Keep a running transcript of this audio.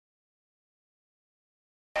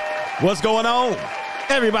What's going on?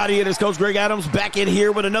 Everybody, it is Coach Greg Adams back in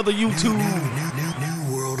here with another YouTube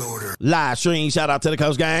New world order live stream. Shout out to the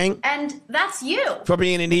Coach Gang. And that's you. For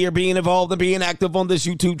being in here, being involved, and being active on this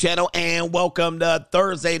YouTube channel. And welcome to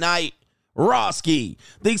Thursday Night Roski,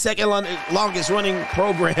 the second longest running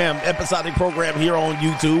program, episodic program here on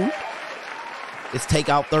YouTube. It's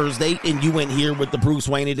Takeout Thursday, and you in here with the Bruce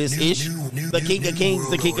Wayne of this ish, the King of Kings,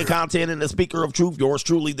 the King of Content, and the Speaker of Truth, yours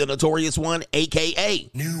truly, the Notorious One, a.k.a.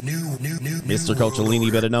 Mr. Coach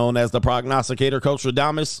Alini, better known as the Prognosticator, Coach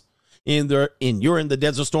Radamus, you're in the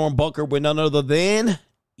Desert Storm bunker with none other than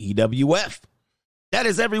EWF. That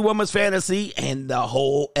is every woman's fantasy and the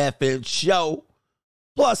whole effing show.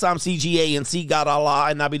 Plus, I'm CGA and C God Allah,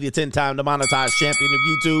 and I'll be the 10-time demonetized champion of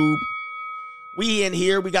YouTube. We in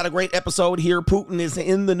here. We got a great episode here. Putin is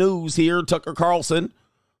in the news here. Tucker Carlson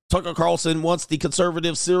wants the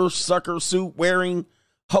conservative seersucker suit wearing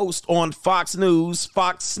host on Fox News.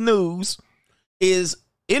 Fox News is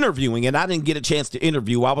interviewing, and I didn't get a chance to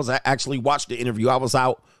interview. I actually watched the interview. I was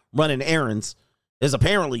out running errands. Has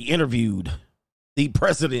apparently interviewed the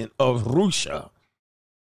president of Russia,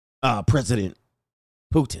 President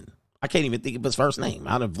Putin. I can't even think of his first name.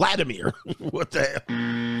 Out of Vladimir. What the hell?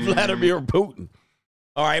 Vladimir Putin.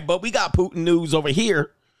 All right, but we got Putin news over here.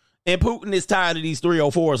 And Putin is tired of these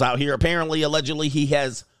 304s out here. Apparently, allegedly, he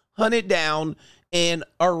has hunted down and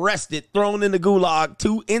arrested, thrown in the gulag,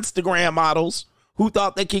 2 Instagram models who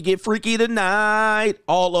thought they could get freaky tonight,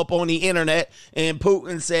 all up on the internet. And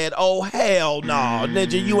Putin said, oh, hell no,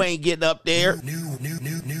 ninja, you ain't getting up there. New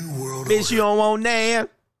world Bitch, order. you don't want nan.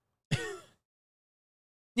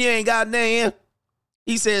 You ain't got nan.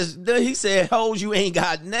 He said, hoes, you ain't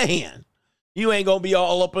got nan. You ain't gonna be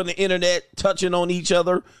all up on the internet touching on each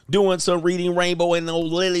other, doing some reading rainbow and no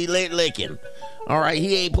lily licking. All right,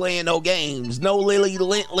 he ain't playing no games. No lily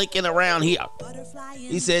licking around here.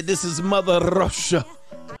 He said, this is Mother Russia,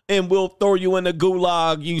 and we'll throw you in the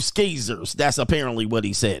gulag, you skeezers. That's apparently what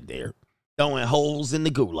he said there. Throwing holes in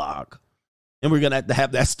the gulag. And we're going to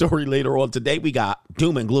have that story later on today. We got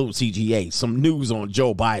Doom and Gloom CGA, some news on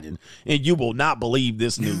Joe Biden. And you will not believe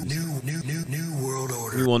this news. New world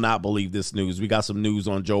order. You will not believe this news. We got some news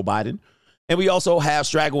on Joe Biden. And we also have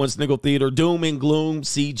Straggle and Sniggle Theater, Doom and Gloom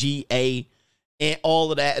CGA, and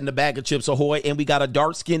all of that in the bag of chips ahoy. And we got a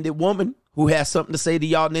dark-skinned woman who has something to say to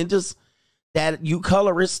y'all ninjas. That you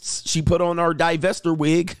colorists, she put on our divester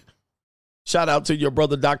wig. Shout out to your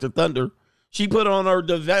brother, Dr. Thunder. She put on her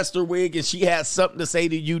divester wig, and she has something to say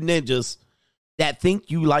to you ninjas that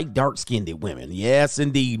think you like dark-skinned women. Yes,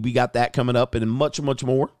 indeed. We got that coming up and much, much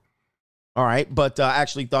more. All right, but I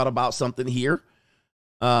actually thought about something here.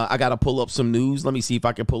 I got to pull up some news. Let me see if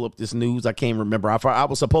I can pull up this news. I can't remember. I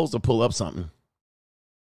was supposed to pull up something.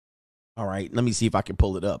 All right, let me see if I can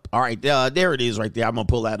pull it up. All right, there it is right there. I'm going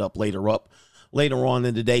to pull that up later on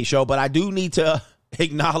in today's show. But I do need to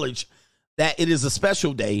acknowledge that it is a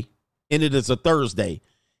special day. And it is a Thursday.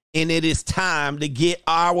 And it is time to get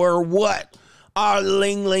our what? Our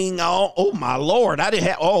ling-ling on. Oh, my Lord. I didn't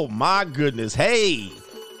have. Oh, my goodness. Hey,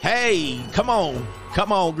 come on.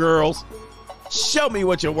 Come on, girls. Show me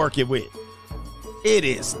what you're working with. It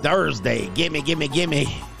is Thursday. Gimme.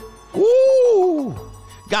 Woo.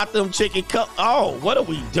 Got them chicken cup. Oh, what are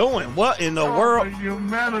we doing? What in the world?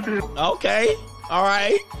 Humanity. Okay. All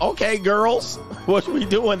right. Okay, girls. What are we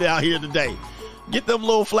doing out here today? Get them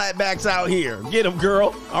little flatbacks out here. Get them,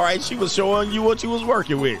 girl. All right, she was showing you what you was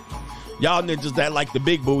working with. Y'all ninjas that like the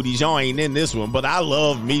big booties, y'all ain't in this one, but I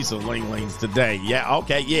love me some ling-lings today. Yeah,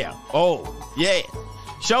 okay, yeah. Oh, yeah.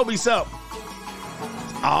 Show me something.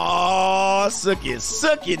 Oh, suck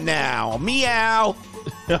it now. Meow.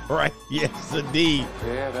 All right, yes, indeed.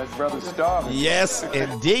 Yeah, that's Brother Star. Yes,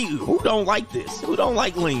 indeed. Who don't like this? Who don't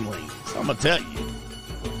like ling-lings? I'm going to tell you.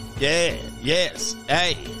 Yeah, yes.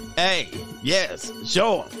 Hey. Yes,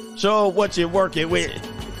 show her what you're working with.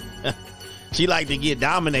 She like to get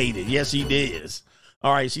dominated. Yes, she does.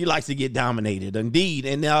 All right, she likes to get dominated, indeed.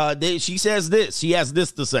 And she says this. She has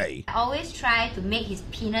this to say. I always try to make his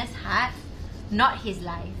penis hard, not his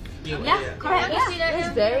life. Yeah, correct. Yeah.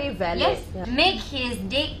 It's very valid. Yes, Yeah. make his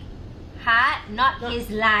dick hard, not his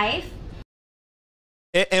life.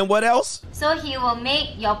 And what else? So he will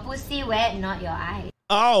make your pussy wet, not your eyes.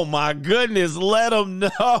 Oh, my goodness. Let them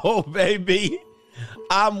know, baby.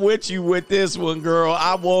 I'm with you with this one, girl.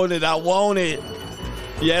 I want it.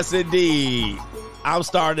 Yes, indeed. I'm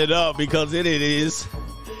starting it up because it is.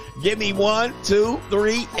 Give me 1, 2,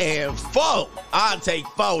 3, and 4. I'll take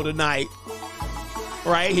 4 tonight.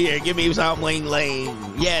 Right here. Give me some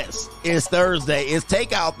ling-ling. Yes, it's Thursday. It's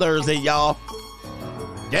Takeout Thursday, y'all.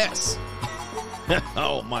 Yes.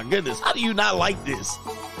 Oh, my goodness. How do you not like this?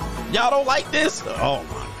 Y'all don't like this? Oh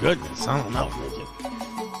my goodness. I don't know, Ninja.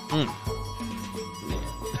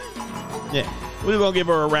 Yeah. We're going to give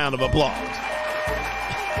her a round of applause.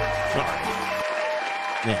 All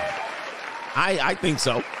right. Yeah. I think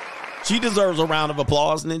so. She deserves a round of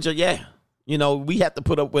applause, Ninja. Yeah. You know, we have to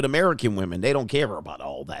put up with American women. They don't care about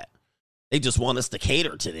all that. They just want us to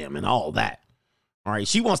cater to them and all that. All right.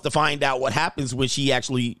 She wants to find out what happens when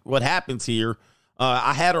what happens here.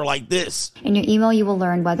 I had her like this. In your email, you will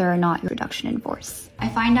learn whether or not your reduction in force. I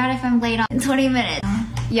find out if I'm late in 20 minutes.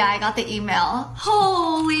 Yeah, I got the email.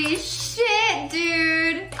 Holy shit,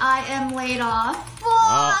 dude. I am laid off.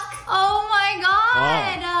 Fuck. Oh my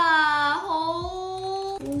God.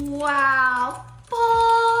 Oh. Wow.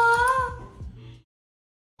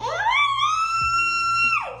 Fuck.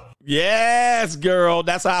 Yes, girl.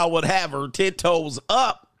 That's how I would have her. 10 toes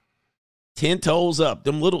up. 10 toes up.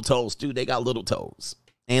 Them little toes, too. They got little toes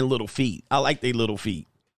and little feet. I like their little feet.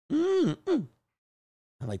 I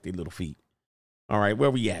like their little feet. All right,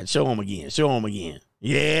 where we at? Show them again. Show them again.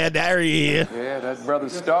 Yeah, there he is. Yeah, that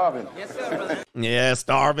brother's starving. Yes, sir, brother. Yeah,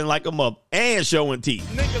 starving like a mother. And showing teeth.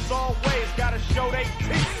 Niggas always gotta show they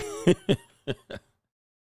teeth.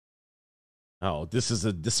 Oh, this is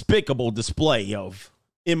a despicable display of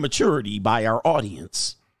immaturity by our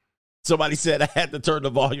audience. Somebody said I had to turn the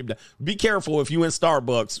volume down. Be careful if you in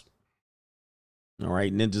Starbucks. All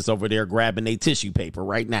right, Ninja's over there grabbing a tissue paper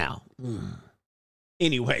right now.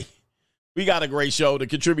 Anyway, we got a great show to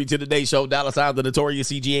contribute to today's show. $ the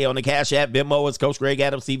Notorious CGA on the Cash App. Venmo is Coach Greg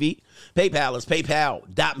Adams TV. PayPal is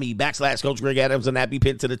paypal.me/Coach Greg Adams, and that be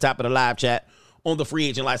pinned to the top of the live chat on the Free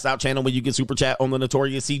Agent Lifestyle channel when you can super chat on the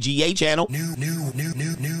Notorious CGA channel. New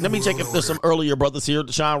Let me check if there's some earlier brothers here.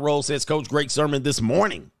 Deshaun Rose says, Coach, great sermon this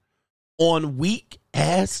morning on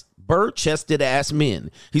weak-ass, bird-chested-ass men.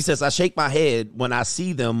 He says, I shake my head when I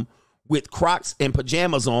see them with Crocs and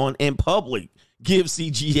pajamas on in public. Give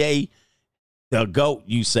CGA the GOAT,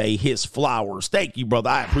 you say, his flowers. Thank you, brother.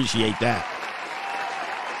 I appreciate that.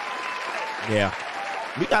 Yeah.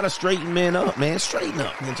 We got to straighten men up, man. Straighten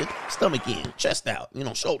up, Ninja. Stomach in, chest out,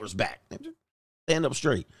 shoulders back. Ninja. Stand up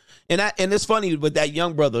straight. And it's funny with that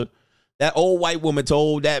young brother, that old white woman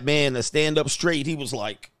told that man to stand up straight. He was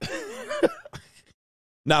like,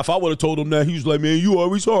 now, if I would have told him that, he was like, man, you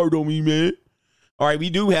always hard on me, man. All right,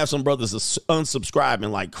 we do have some brothers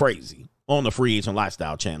unsubscribing like crazy on the Free Agent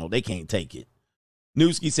Lifestyle channel. They can't take it.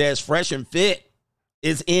 Newski says, Fresh and Fit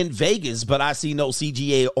is in Vegas, but I see no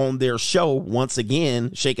CGA on their show. Once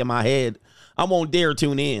again, shaking my head. I won't dare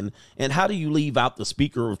tune in. And how do you leave out the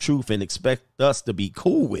speaker of truth and expect us to be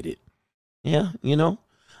cool with it? Yeah,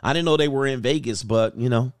 I didn't know they were in Vegas, but,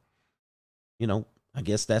 I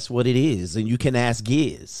guess that's what it is. And you can ask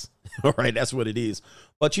Giz. All right, that's what it is.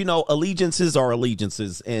 But, allegiances are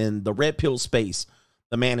allegiances. And the red pill space,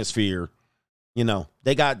 the manosphere,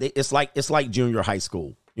 it's like junior high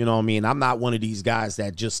school. You know what I mean? I'm not one of these guys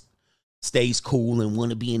that just stays cool and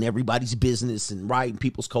want to be in everybody's business and riding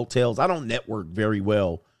people's coattails. I don't network very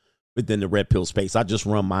well within the red pill space. I just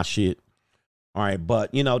run my shit. All right,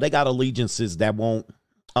 but, they got allegiances that won't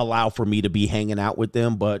allow for me to be hanging out with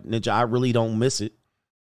them. But, Ninja, I really don't miss it.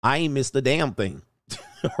 I ain't missed the damn thing.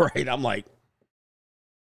 All right, I'm like,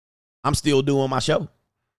 I'm still doing my show.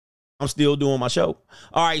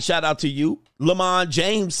 All right, shout out to you. Lamont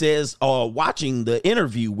James says, watching the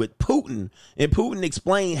interview with Putin, and Putin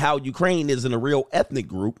explained how Ukraine isn't a real ethnic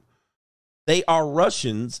group. They are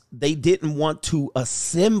Russians. They didn't want to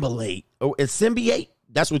assimilate.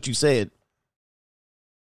 That's what you said.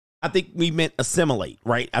 I think we meant assimilate,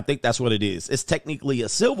 right? I think that's what it is. It's technically a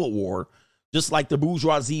civil war, just like the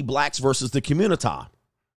bourgeoisie blacks versus the communita.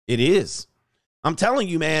 It is. I'm telling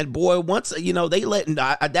you, man, boy, once, they letting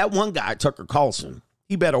that one guy, Tucker Carlson,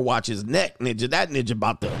 he better watch his neck, Ninja. That Ninja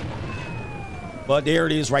about to. But there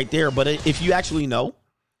it is right there. But if you actually know,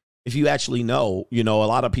 a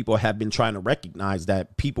lot of people have been trying to recognize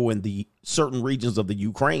that people in the certain regions of the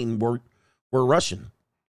Ukraine were Russian.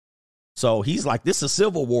 So he's like, this is a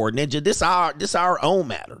civil war, Ninja. This our own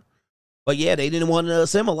matter. But yeah, they didn't want to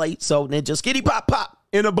assimilate. So Ninja, skitty pop pop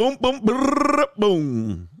in a boom boom brrr,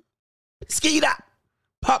 boom. Skeet up,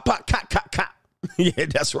 pop, pop, cop. Yeah,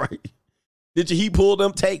 that's right. He pull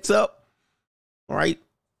them takes up? All right.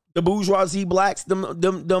 The bourgeoisie blacks, them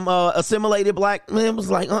assimilated black man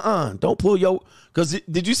was like, don't pull because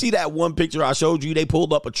did you see that one picture I showed you? They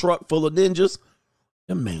pulled up a truck full of ninjas.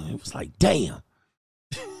 Man, it was like, damn.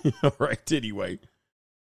 All right, anyway.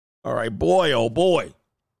 All right, boy, oh boy.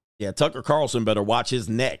 Yeah, Tucker Carlson better watch his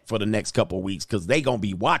neck for the next couple of weeks because they going to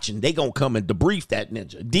be watching. They going to come and debrief that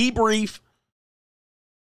Ninja. Debrief.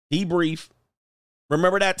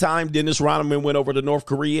 Remember that time Dennis Rodman went over to North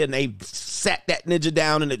Korea and they sat that ninja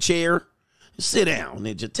down in a chair? Sit down,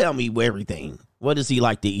 ninja. Tell me everything. What does he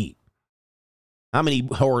like to eat? How many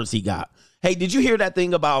whores he got? Hey, did you hear that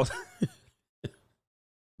thing about...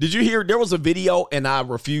 Did you hear? There was a video and I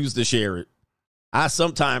refused to share it. I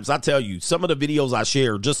tell you, some of the videos I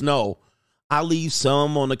share, just know I leave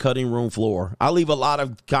some on the cutting room floor. I leave a lot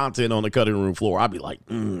of content on the cutting room floor. I'll be like,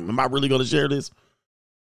 am I really going to share this?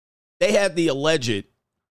 They had the alleged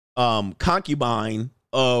concubine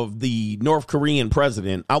of the North Korean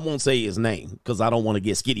president. I won't say his name because I don't want to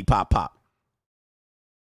get skitty pop.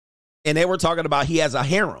 And they were talking about he has a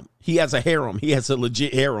harem. He has a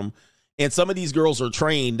legit harem. And some of these girls are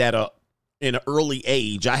trained at in an early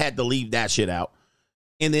age. I had to leave that shit out.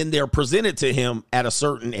 And then they're presented to him at a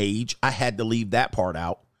certain age. I had to leave that part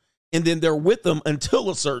out. And then they're with them until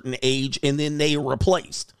a certain age, and then they are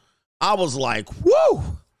replaced. I was like, whoa.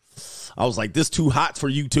 I was like, this too hot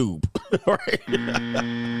for YouTube.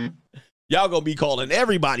 Right? Y'all gonna be calling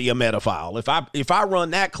everybody a pedophile. If I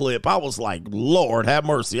run that clip, I was like, Lord have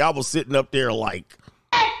mercy. I was sitting up there like,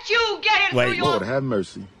 Lord have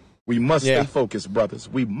mercy. We must stay focused, brothers.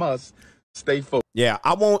 We must stay focused. Yeah,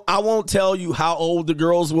 I won't tell you how old the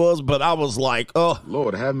girls was, but I was like, oh.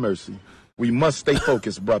 Lord have mercy. We must stay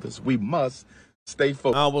focused, brothers. We must stay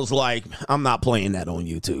focused. I was like, I'm not playing that on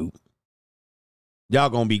YouTube. Y'all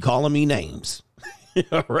gonna be calling me names.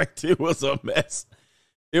 All right, it was a mess.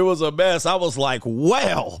 It was a mess. I was like,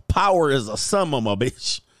 well, power is a son of a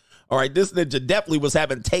bitch. All right, this ninja definitely was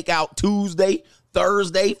having takeout Tuesday,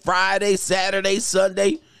 Thursday, Friday, Saturday,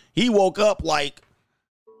 Sunday. He woke up like,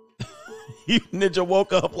 ninja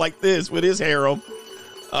woke up like this with his harem.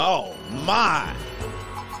 Oh, my.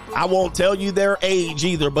 I won't tell you their age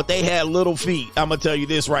either, but they had little feet. I'm going to tell you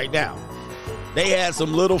this right now. They had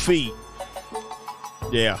some little feet.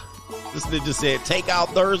 Yeah. This ninja said, take out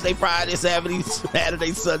Thursday, Friday, Saturday,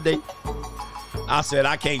 Sunday. I said,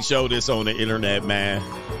 I can't show this on the internet, man.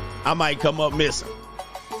 I might come up missing.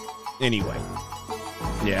 Anyway.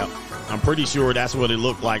 Yeah. I'm pretty sure that's what it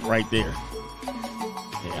looked like right there.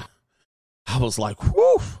 Yeah. I was like,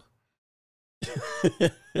 whew.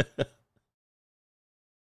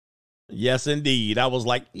 Yes, indeed. I was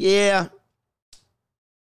like, yeah,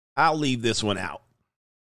 I'll leave this one out.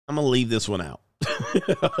 I'm going to leave this one out.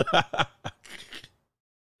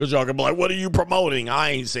 Because y'all can be like, what are you promoting? I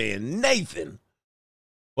ain't saying Nathan.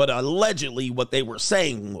 But allegedly what they were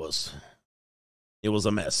saying was, it was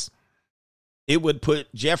a mess. It would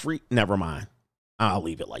put Jeffrey, never mind. I'll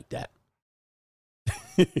leave it like that.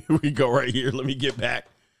 We go right here. Let me get back.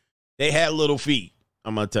 They had little feet.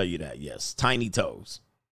 I'm going to tell you that. Yes. Tiny toes.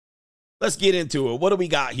 Let's get into it. What do we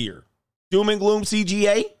got here? Doom and gloom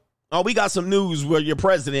CGA? Oh, we got some news where your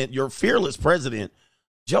president, your fearless president,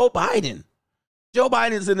 Joe Biden. Joe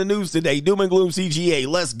Biden's in the news today. Doom and gloom CGA.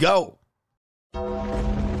 Let's go.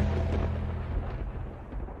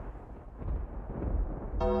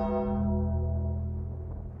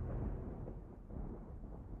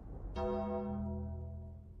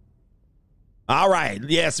 All right.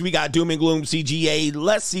 Yes, we got Doom and Gloom CGA.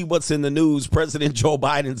 Let's see what's in the news. President Joe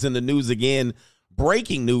Biden's in the news again.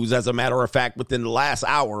 Breaking news, as a matter of fact, within the last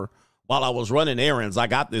hour while I was running errands, I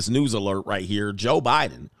got this news alert right here. Joe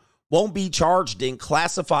Biden won't be charged in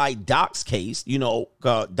classified docs case. You know,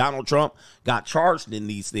 Donald Trump got charged in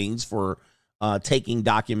these things for taking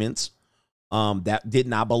documents that did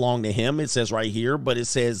not belong to him. It says right here, but it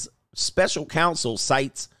says special counsel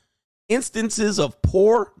cites instances of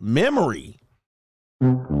poor memory.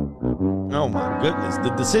 Oh, my goodness. The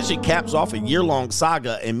decision caps off a year-long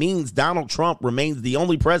saga and means Donald Trump remains the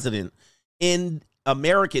only president in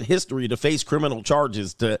American history to face criminal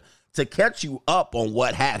charges. To catch you up on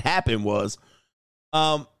what had happened was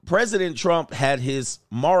President Trump had his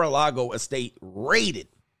Mar-a-Lago estate raided,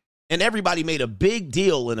 and everybody made a big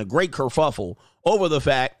deal and a great kerfuffle over the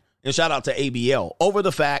fact, and shout out to ABL, over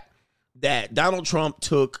the fact that Donald Trump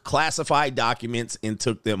took classified documents and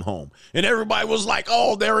took them home. And everybody was like,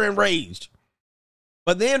 oh, they're enraged.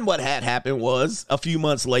 But then what had happened was a few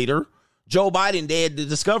months later, Joe Biden, they had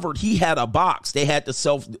discovered he had a box. They had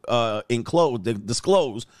to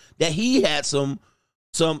disclose that he had some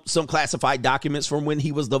classified documents from when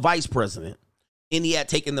he was the vice president. And he had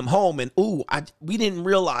taken them home. And, we didn't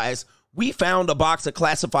realize we found a box of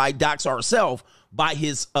classified docs ourselves by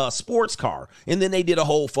his sports car. And then they did a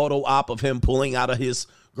whole photo op of him pulling out of his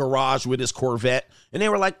garage with his Corvette. And they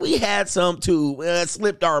were like, we had some too. It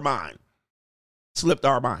slipped our mind.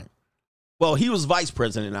 Well, he was vice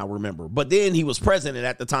president, I remember. But then he was president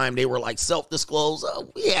at the time. They were like self-disclosed.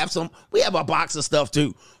 We have a box of stuff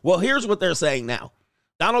too. Well, here's what they're saying now.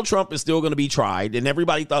 Donald Trump is still going to be tried, and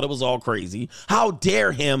everybody thought it was all crazy. How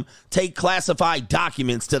dare him take classified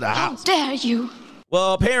documents to the House? How dare you?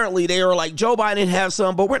 Well, apparently they were like, Joe Biden has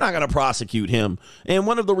some, but we're not going to prosecute him. And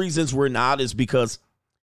one of the reasons we're not is because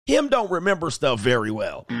him don't remember stuff very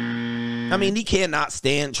well. I mean, he cannot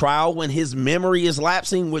stand trial when his memory is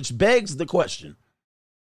lapsing, which begs the question.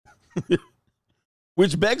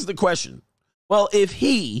 Well, if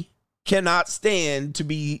he cannot stand to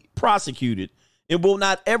be prosecuted and will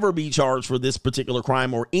not ever be charged for this particular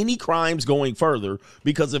crime or any crimes going further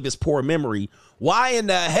because of his poor memory, why in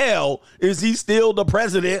the hell is he still the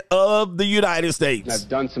president of the United States? I've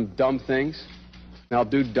done some dumb things, and I'll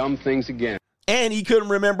do dumb things again. And he couldn't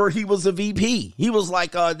remember he was a VP. He was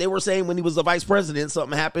like, they were saying when he was the vice president,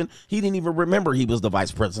 something happened. He didn't even remember he was the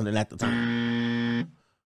vice president at the time.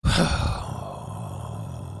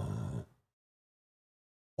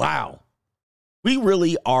 Wow. We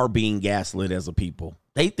really are being gaslit as a people.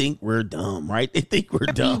 They think we're dumb, right? They think we're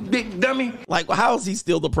dumb. Big dummy. Like, well, how is he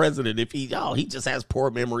still the president if he just has poor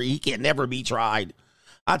memory? He can never be tried.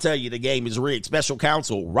 I tell you, the game is rigged. Special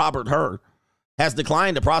counsel Robert Hur has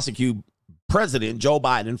declined to prosecute President Joe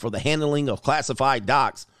Biden for the handling of classified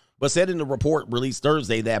docs, but said in the report released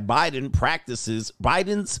Thursday that Biden's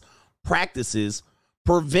practices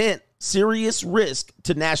prevent serious risk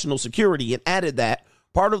to national security, and added that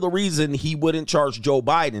part of the reason he wouldn't charge Joe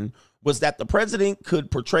Biden was that the president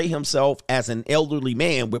could portray himself as an elderly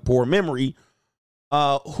man with poor memory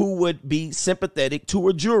who would be sympathetic to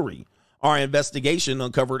a jury. Our investigation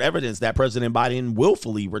uncovered evidence that President Biden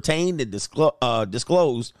willfully retained and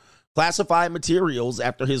disclosed classified materials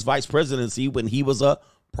after his vice presidency when he was a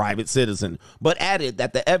private citizen, but added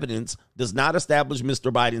that the evidence does not establish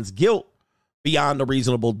Mr. Biden's guilt beyond a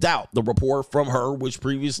reasonable doubt. The report from her, which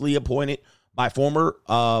previously appointed by former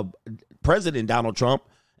President Donald Trump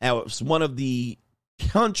as one of the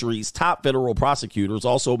country's top federal prosecutors,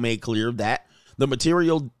 also made clear that the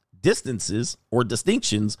material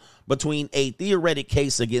distinctions between a theoretic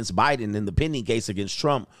case against Biden and the pending case against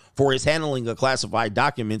Trump for his handling of classified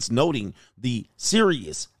documents, noting the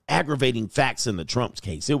serious aggravating facts in the Trump's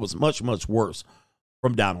case. It was much, much worse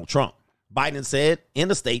from Donald Trump. Biden said in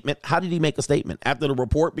a statement, how did he make a statement? After the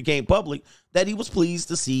report became public, that he was pleased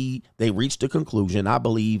to see they reached a conclusion I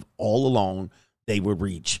believe all along they would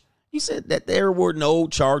reach. He said that there were no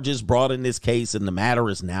charges brought in this case and the matter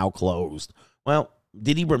is now closed. Well,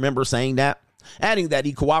 did he remember saying that? Adding that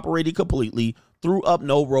he cooperated completely, threw up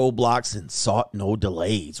no roadblocks, and sought no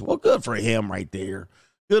delays. Well, good for him right there.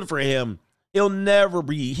 Good for him. He'll never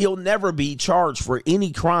be charged for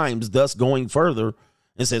any crimes, thus going further.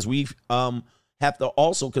 And says we have to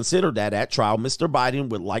also consider that at trial, Mr. Biden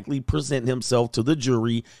would likely present himself to the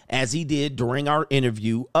jury as he did during our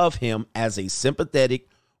interview of him as a sympathetic,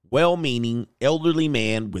 well-meaning elderly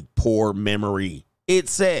man with poor memory. It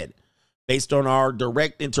said, based on our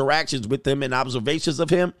direct interactions with him and observations of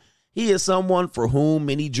him, he is someone for whom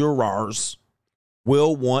many jurors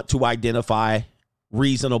will want to identify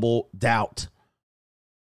reasonable doubt.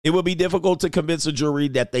 It would be difficult to convince a jury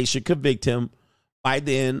that they should convict him, by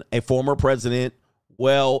then a former president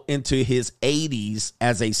well into his 80s,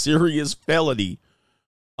 as a serious felony,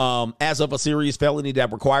 as of a serious felony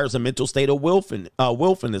that requires a mental state of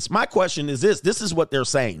willfulness. My question is this is what they're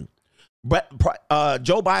saying. But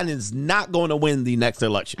Joe Biden is not going to win the next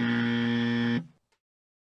election.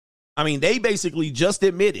 I mean, they basically just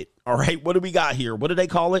admitted, all right, what do we got here? What do they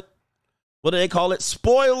call it?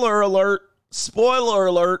 Spoiler alert. Spoiler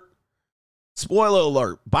alert. Spoiler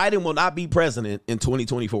alert. Biden will not be president in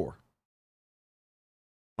 2024.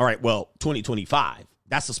 All right, well, 2025.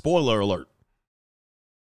 That's a spoiler alert.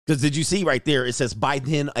 Because did you see right there? It says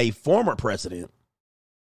Biden, a former president.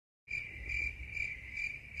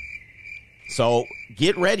 So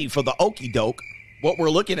get ready for the okie doke. What we're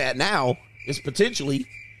looking at now is potentially,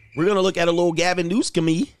 we're going to look at a little Gavin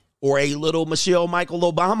Newsom or a little Michelle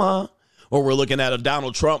Michael Obama, or we're looking at a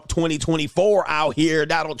Donald Trump 2024 out here.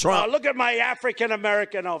 Donald Trump. Oh, look at my African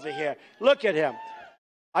American over here. Look at him.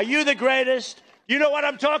 Are you the greatest? You know what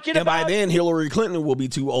I'm talking and about? And by then, Hillary Clinton will be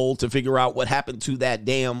too old to figure out what happened to that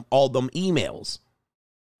all them emails.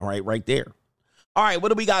 All right there. All right, what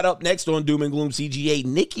do we got up next on Doom and Gloom CGA?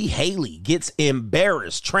 Nikki Haley gets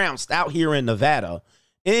embarrassed, trounced out here in Nevada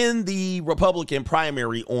in the Republican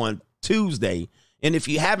primary on Tuesday. And if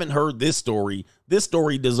you haven't heard this story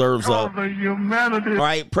deserves a humanity. All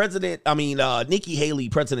right, Nikki Haley,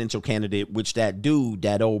 presidential candidate, which that dude,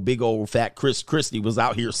 that old big old fat Chris Christie was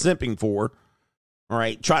out here simping for. All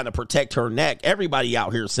right, trying to protect her neck. Everybody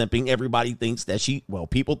out here simping. Everybody thinks that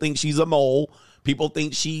people think she's a mole. People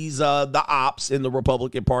think she's the ops in the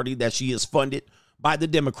Republican Party, that she is funded by the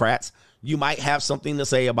Democrats. You might have something to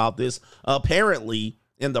say about this. Apparently,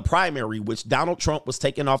 in the primary, which Donald Trump was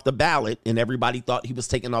taken off the ballot and everybody thought he was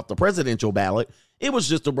taken off the presidential ballot, it was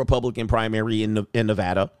just a Republican primary in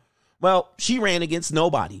Nevada. Well, she ran against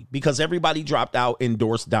nobody because everybody dropped out,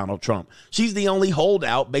 endorsed Donald Trump. She's the only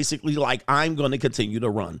holdout, basically like, I'm going to continue to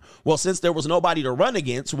run. Well, since there was nobody to run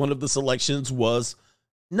against, one of the selections was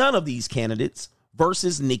none of these candidates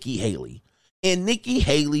versus Nikki Haley. And Nikki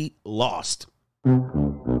Haley lost.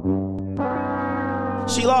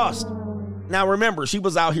 She lost. Now, remember, she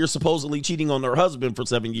was out here supposedly cheating on her husband for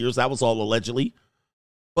 7 years. That was all allegedly.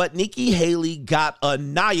 But Nikki Haley got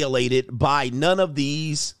annihilated by none of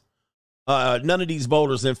these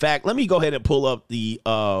voters. In fact, let me go ahead and pull up the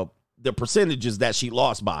percentages that she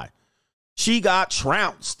lost by. She got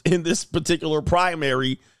trounced in this particular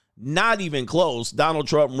primary. Not even close. Donald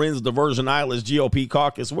Trump wins the Virgin Islands GOP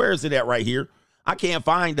caucus. Where is it at right here? I can't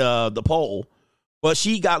find the poll. But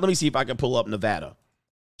she got, let me see if I can pull up Nevada.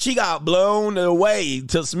 She got blown away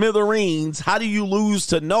to smithereens. How do you lose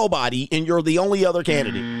to nobody and you're the only other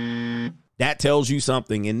candidate? That tells you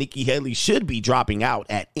something. And Nikki Haley should be dropping out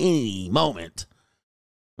at any moment.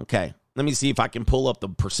 Okay, let me see if I can pull up the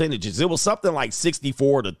percentages. It was something like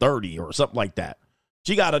 64-30 or something like that.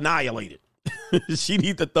 She got annihilated. She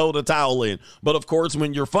need to throw the towel in. But of course,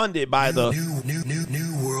 when you're funded by the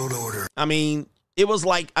new world order, I mean, it was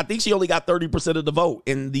like, I think she only got 30% of the vote.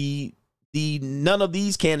 And none of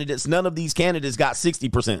these candidates got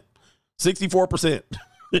 60%, 64%.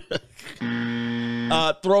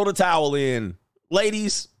 Throw the towel in.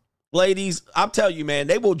 Ladies, I'm telling you, man,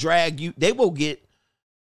 women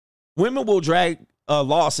will drag a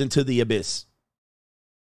loss into the abyss.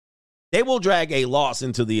 They will drag a loss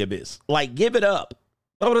into the abyss. Like, give it up.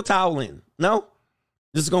 Throw the towel in. No?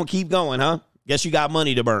 This is going to keep going, huh? Guess you got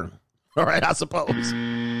money to burn. All right, I suppose.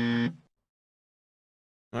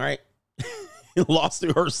 All right. Lost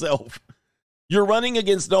to herself. You're running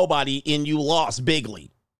against nobody and you lost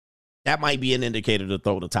bigly. That might be an indicator to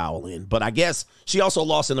throw the towel in. But I guess she also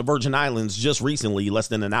lost in the Virgin Islands just recently, less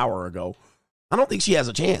than an hour ago. I don't think she has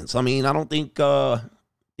a chance. I mean, I don't think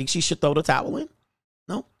she should throw the towel in.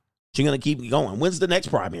 No. She's going to keep going. When's the next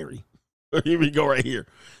primary? Here we go right here.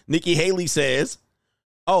 Nikki Haley says,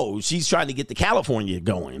 oh, she's trying to get to California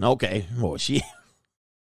going. Okay. Well,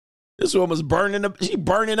 this woman's burning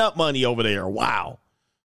up money over there. Wow.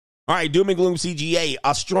 All right, Doom and Gloom CGA.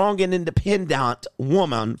 A strong and independent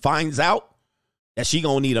woman finds out that she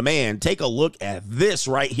gonna need a man. Take a look at this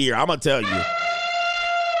right here. I'm gonna tell you.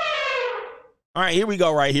 All right, here we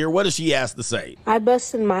go right here. What does she have to say? I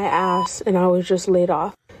busted my ass and I was just laid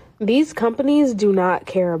off. These companies do not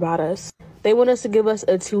care about us. They want us to give us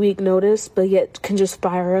a 2-week notice, but yet can just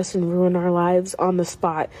fire us and ruin our lives on the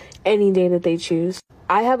spot any day that they choose.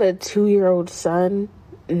 I have a 2-year-old son,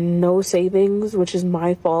 no savings, which is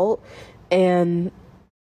my fault, and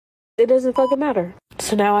it doesn't fucking matter.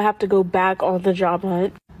 So now I have to go back on the job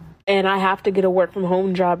hunt, and I have to get a work from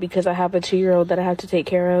home job because I have a 2-year-old that I have to take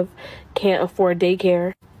care of. Can't afford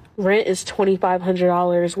daycare. Rent is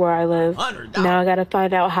 $2,500 where I live. Now I gotta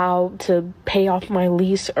find out how to pay off my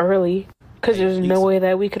lease early because there's no way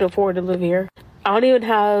that we could afford to live here. I don't even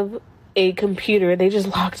have a computer. They just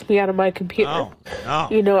locked me out of my computer. Oh.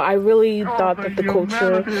 You know, I really thought that the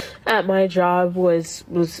culture at my job was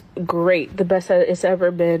great, the best that it's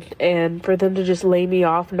ever been, and for them to just lay me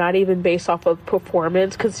off, not even based off of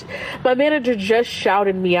performance, because my manager just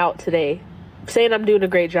shouted me out today saying I'm doing a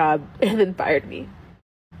great job and then fired me.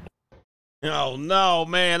 Oh no,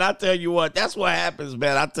 man, I tell you what, that's what happens,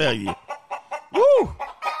 man. I tell you. Woo!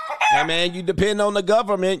 Hey, man, you depend on the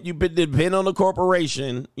government. You depend on the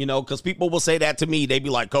corporation, you know, because people will say that to me. They be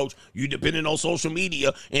like, Coach, you depending on social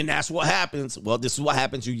media, and that's what happens. Well, this is what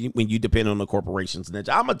happens when you depend on the corporations. And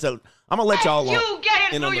I'm gonna let y'all you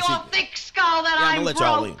get it through your thick skull that I'm let broke.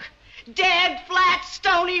 y'all in. Dead, flat,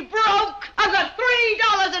 stony, broke. I've got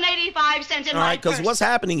 $3.85 in All my right, because purse. what's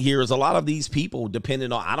happening here is a lot of these people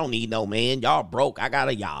depending on, I don't need no man. Y'all broke. I got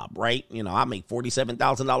a job, right? You know, I make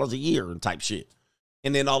 $47,000 a year and type shit.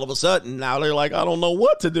 And then all of a sudden, now they're like, I don't know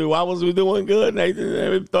what to do. I was doing good, and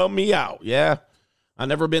they thumbed me out. Yeah, I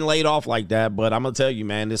never been laid off like that, but I'm going to tell you,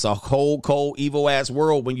 man, it's a cold, evil-ass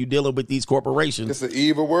world when you're dealing with these corporations. It's an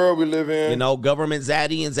evil world we live in. You know, government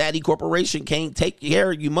Zaddy and Zaddy Corporation can't take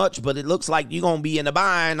care of you much, but it looks like you're going to be in a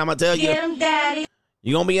bind. I'm going to tell you. Get him, Daddy.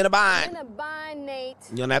 You're going to be in a bind. In a bind, Nate.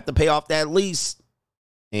 You're going to have to pay off that lease,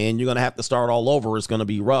 and you're going to have to start all over. It's going to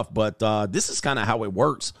be rough, but this is kind of how it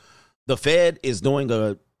works. The Fed is doing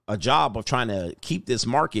a job of trying to keep this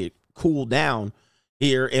market cooled down.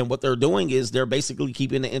 here. And what they're doing is they're basically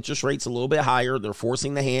keeping the interest rates a little bit higher. They're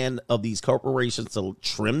forcing the hand of these corporations to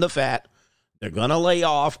trim the fat. They're going to lay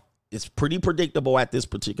off. It's pretty predictable at this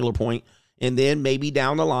particular point. And then maybe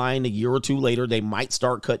down the line, a year or two later, they might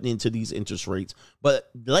start cutting into these interest rates. But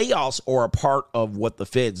layoffs are a part of what the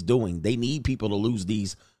Fed's doing. They need people to lose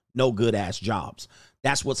these no good ass jobs.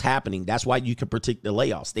 That's what's happening. That's why you can predict the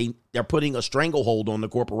layoffs. They're putting a stranglehold on the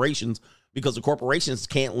corporations because the corporations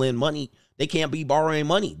can't lend money. They can't be borrowing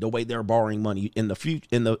money the way they're borrowing money in the future,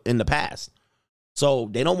 in the past. So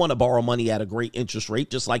they don't want to borrow money at a great interest rate,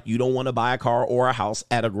 just like you don't want to buy a car or a house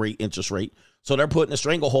at a great interest rate. So they're putting a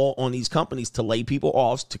stranglehold on these companies to lay people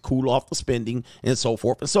off, to cool off the spending, and so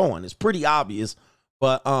forth and so on. It's pretty obvious,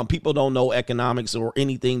 but people don't know economics or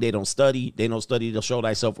anything. They don't study. They don't study to show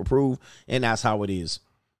thyself approved, and that's how it is.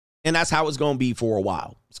 And that's how it's going to be for a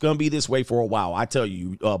while. It's going to be this way for a while. I tell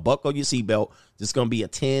you, buckle your seatbelt. This is going to be a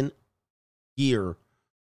 10-year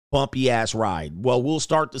bumpy-ass ride. Well, we'll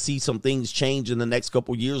start to see some things change in the next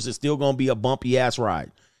couple years. It's still going to be a bumpy-ass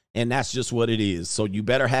ride. And that's just what it is. So you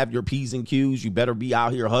better have your P's and Q's. You better be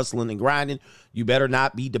out here hustling and grinding. You better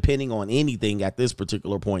not be depending on anything at this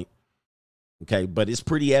particular point. Okay, but it's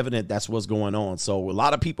pretty evident that's what's going on. So a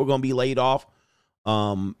lot of people are going to be laid off. A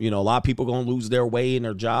lot of people are going to lose their way in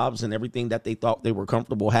their jobs and everything that they thought they were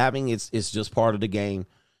comfortable having. It's just part of the game.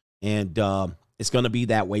 And it's going to be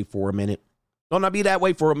that way for a minute. Going to be that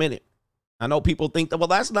way for a minute. I know people think that, well,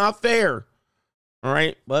 that's not fair. All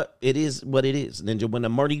right, but it is what it is. Ninja, when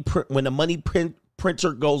the money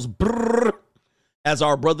printer goes brrr, as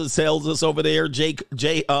our brother tells us over there,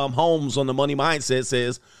 Jay Holmes on the Money Mindset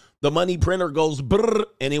says, the money printer goes brrr,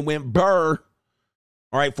 and it went burr.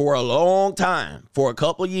 All right, for a long time, for a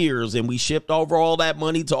couple of years, and we shipped over all that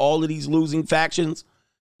money to all of these losing factions.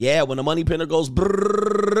 Yeah, when the money printer goes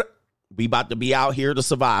brrr, we about to be out here to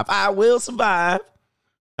survive. I will survive.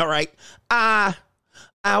 All right, I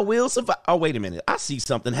will survive. Oh, wait a minute. I see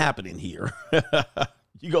something happening here.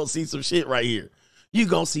 You gonna see some shit right here. You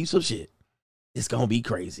gonna see some shit. It's gonna be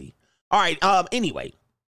crazy. All right. Anyway.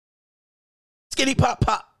 Skitty pop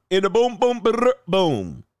pop. In the boom boom brr,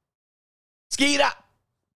 boom. Skeet up.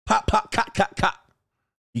 Pop pop cop cop cop.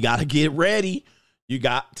 You gotta get ready. You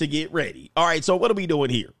got to get ready. All right. So what are we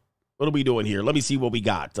doing here? What are we doing here? Let me see what we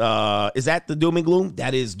got. Is that the Doom and Gloom?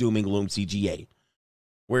 That is Doom and Gloom CGA.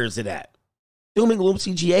 Where is it at? Doom and Gloom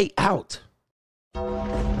CGA out.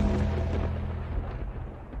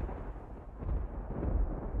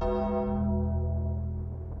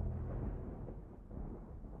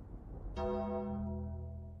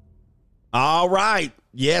 All right.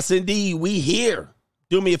 Yes, indeed. We here.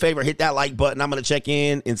 Do me a favor. Hit that like button. I'm going to check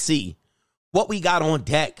in and see what we got on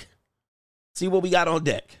deck. See what we got on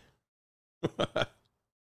deck.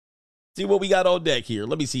 See what we got on deck here.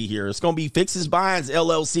 Let me see here. It's going to be Fixes Binds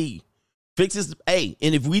LLC. Fixes, hey,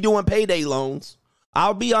 and if we doing payday loans,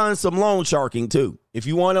 I'll be on some loan sharking too. If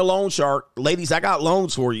you want a loan shark, ladies, I got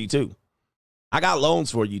loans for you too.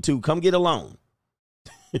 Come get a loan.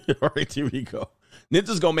 All right, here we go.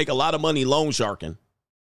 Ninja's going to make a lot of money loan sharking.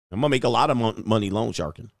 I'm going to make a lot of money loan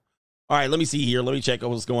sharking. All right, let me see here. Let me check out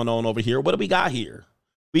what's going on over here. What do we got here?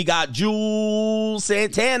 We got Jules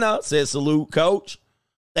Santana says, salute, coach.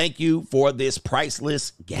 Thank you for this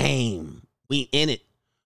priceless game. We in it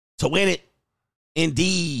to win it.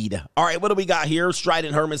 Indeed. All right, what do we got here?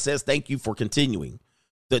 Strident Herman says, thank you for continuing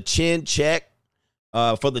the chin check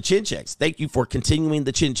for the chin checks. Thank you for continuing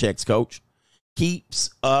the chin checks, coach.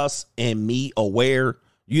 Keeps us and me aware.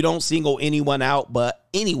 You don't single anyone out, but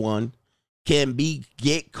anyone can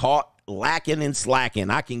get caught lacking and slacking.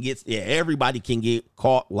 Everybody can get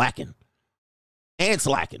caught lacking and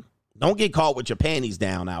slacking. Don't get caught with your panties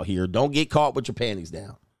down out here. Don't get caught with your panties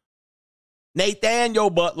down. Nathaniel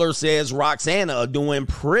Butler says Roxana doing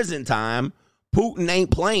prison time. Putin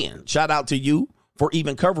ain't playing. Shout out to you for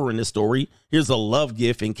even covering this story. Here's a love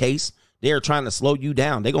gift in case they're trying to slow you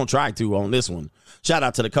down. They're going to try to on this one. Shout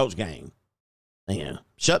out to the coach gang. Man,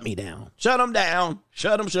 shut me down. Shut them down.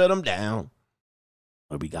 Shut them down.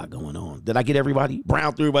 What we got going on? Did I get everybody?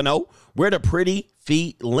 Brown through, but no. Where the pretty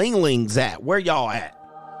feet linglings at? Where y'all at?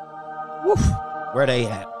 Woof. Where they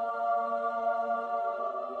at?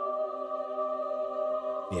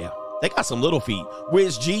 Yeah, they got some little feet.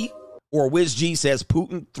 Wiz G says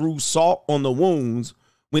Putin threw salt on the wounds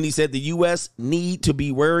when he said the U.S. need to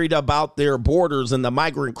be worried about their borders and the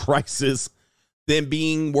migrant crisis than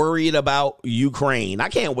being worried about Ukraine. I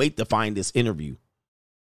can't wait to find this interview.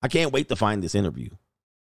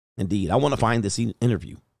 Indeed, I want to find this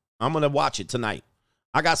interview. I'm going to watch it tonight.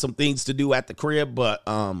 I got some things to do at the crib, but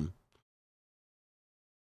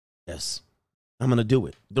yes, I'm going to do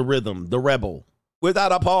it. The Rhythm, the Rebel.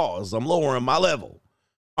 without a pause. I'm lowering my level.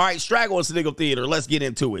 All right, Straggle and Sniggle Theater. Let's get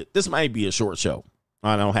into it. This might be a short show.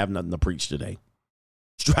 I don't have nothing to preach today.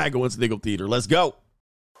 Straggle and Sniggle Theater. Let's go.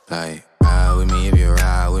 Like, ride with me if you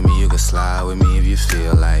ride with me. You can slide with me if you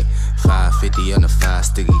feel like 550 on the 5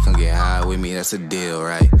 sticky. Come get high with me. That's a deal,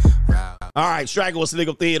 right? All right, Straggle and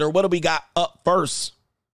Sniggle Theater. What do we got up first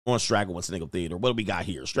on Straggle and Sniggle Theater? What do we got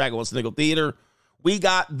here? Straggle and Sniggle Theater. We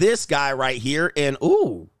got this guy right here. And,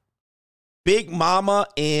 ooh, Big Mama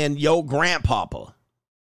and yo grandpapa.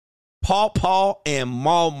 Paw Paw and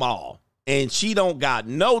Maw. And she don't got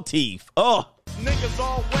no teeth. Oh. Niggas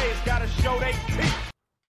always gotta show they teeth.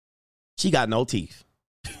 She got no teeth.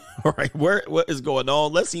 All right, what is going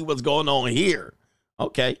on? Let's see what's going on here.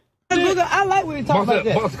 Okay. I like when you talk about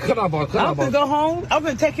that. Boss, cut out, boss. I'm gonna go home. I'm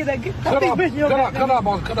gonna take you that. Cut out,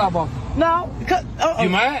 boss. No, cut. You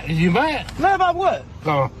mad? Mad about what?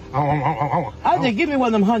 I just give me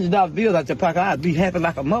one of them $100 bills out your pocket. I'd be happy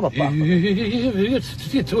like a motherfucker. You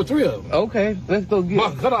get 2 or 3 of them. Okay, let's go get.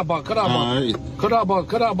 Boss, cut out, boss. Cut out, boss.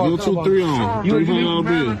 You 2 or 3 on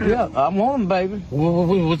 $300 bill. Yeah, I'm on them, baby.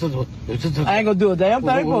 I ain't gonna do a damn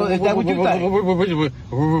thing for it. Is that what you think?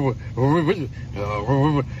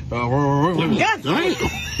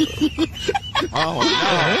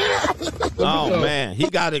 Oh man, he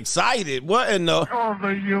got excited. What in the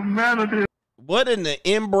humanity? What in the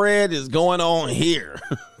inbred is going on here?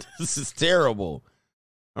 This is terrible.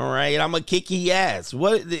 All right, I'm gonna kick his ass.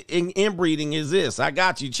 What inbreeding is this? I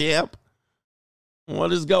got you, champ.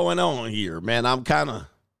 What is going on here, man? I'm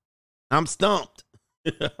stumped.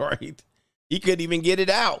 All right, he couldn't even get it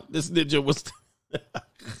out. This ninja was.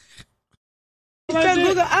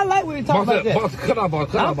 I like when you talk about that. Boss, cut out,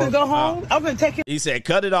 boss. I'm gonna go home. I'm gonna take it. He said,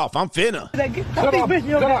 "Cut it off. I'm finna." Cut out,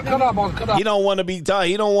 boss. Cut out. He don't want to be.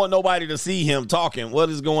 He don't want nobody to see him talking. What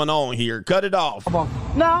is going on here? Cut it off.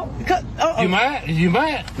 No, cut. You mad?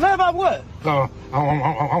 Mad about what? I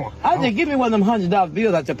just give me one of them $100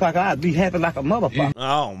 bills out your pocket. I'd be happy like a motherfucker.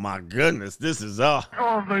 Oh my goodness, this is the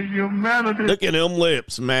humanity. Look at them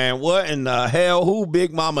lips, man. What in the hell? Who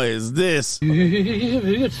Big Mama is this?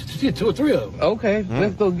 You get 2 or 3 of them. Okay,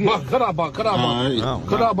 let's go get. Cut out, boss. Cut out,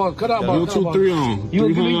 boss. You 2 or 3 on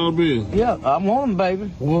 $300 bill. Yeah, I'm on them,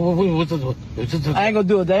 baby. I ain't gonna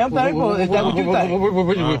do a damn thing for it. Is that what you think?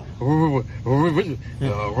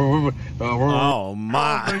 Oh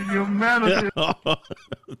my.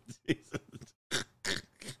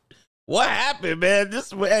 What happened, man?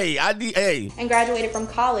 And graduated from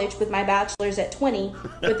college with my bachelor's at 20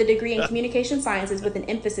 with a degree in communication sciences with an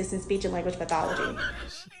emphasis in speech and language pathology.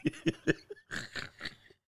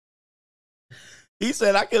 He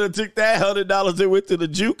said I could have took that $100 and went to the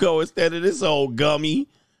JUCO instead of this old gummy.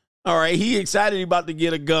 All right, he excited about to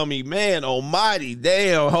get a gummy. Man almighty,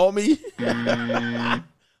 damn, homie.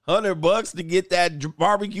 $100 to get that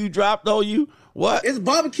barbecue dropped on you? What? It's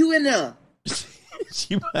barbecue in there.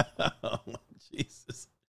 Oh, Jesus.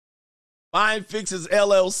 Fine Fixes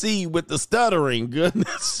LLC with the stuttering.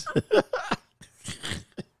 Goodness.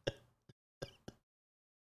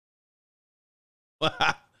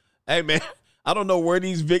 Hey, man, I don't know where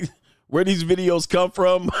these videos come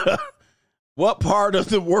from. What part of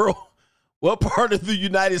the world, what part of the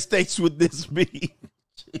United States would this be?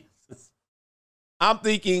 Jesus. I'm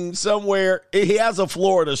thinking somewhere, he has a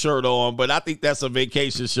Florida shirt on, but I think that's a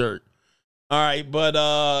vacation shirt. All right, but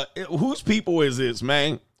whose people is this,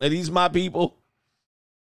 man? Are these my people?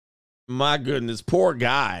 My goodness, poor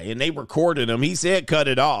guy. And they recorded him. He said cut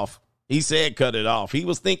it off. He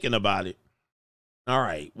was thinking about it. All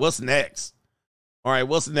right, what's next? All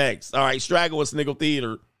right, Straggle and Sniggle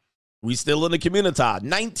Theater. We still in the community.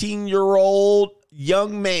 19-year-old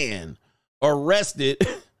young man arrested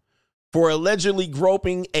for allegedly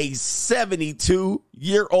groping a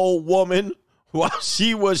 72-year-old woman while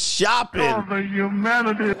she was shopping. Oh, the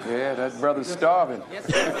humanity. Yeah, that brother's starving.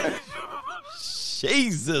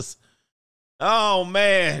 Jesus. Oh,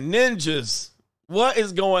 man. Ninjas. What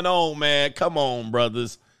is going on, man? Come on,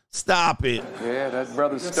 brothers. Stop it. Yeah, that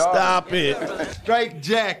brother's starving. Stop it. Straight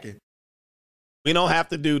jacket. We don't have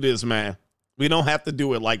to do this, man. We don't have to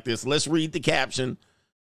do it like this. Let's read the caption.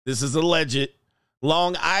 This is alleged.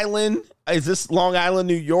 Long Island. Is this Long Island,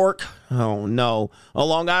 New York? Oh, no. A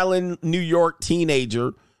Long Island, New York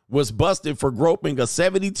teenager was busted for groping a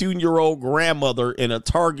 72-year-old grandmother in a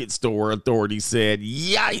Target store, authorities said.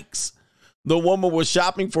 Yikes. The woman was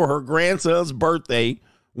shopping for her grandson's birthday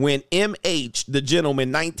when MH, the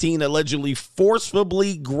gentleman, 19, allegedly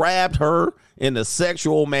forcefully grabbed her in a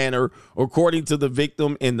sexual manner, according to the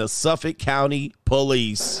victim in the Suffolk County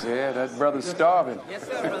Police. Yeah, that brother's starving.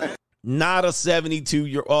 Not a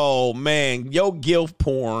 72-year-old. Oh, man. Yo, gilf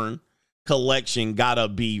porn. collection gotta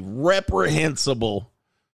be reprehensible.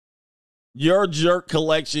 Your jerk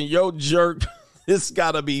collection, your jerk, this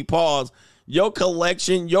gotta be paused. Your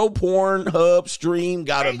collection, your Pornhub stream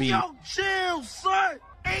gotta be. Yo, chill, son.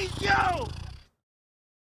 Hey, yo.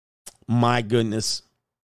 My goodness.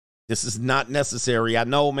 This is not necessary. I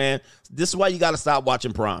know, man. This is why you gotta stop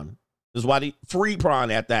watching prawn. This is why free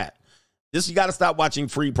prawn at that. You gotta stop watching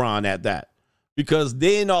free prawn at that. Because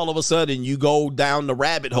then all of a sudden you go down the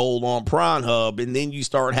rabbit hole on Pornhub and then you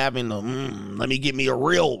start having let me get me a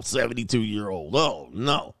real 72-year-old. Oh,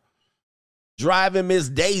 no. Driving Miss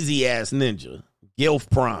Daisy ass ninja. Gilf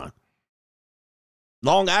prawn.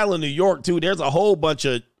 Long Island, New York, too. There's a whole bunch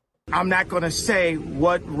of. I'm not going to say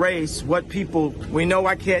what race, what people. We know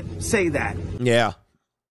I can't say that. Yeah.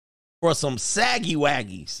 Or some saggy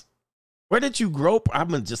waggies. Where did you grope?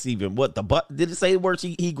 I'm just even what the butt. Did it say where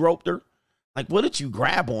he groped her? Like, what did you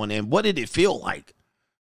grab on and what did it feel like?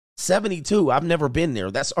 72. I've never been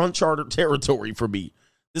there. That's uncharted territory for me.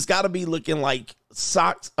 This got to be looking like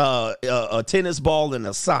socks, a tennis ball and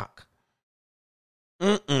a sock.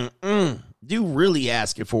 You really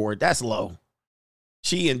asking for it. That's low.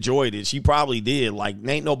 She enjoyed it. She probably did. Like,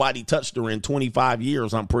 ain't nobody touched her in 25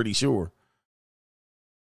 years, I'm pretty sure.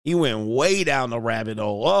 He went way down the rabbit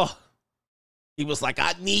hole. Oh, he was like,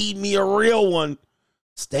 I need me a real one.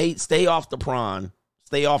 Stay off the prawn.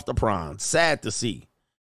 Stay off the prawn. Sad to see.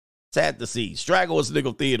 Sad to see. Straggle is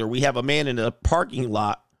Nickel Theater. We have a man in a parking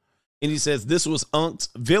lot, and he says, this was Unc's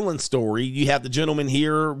villain story. You have the gentleman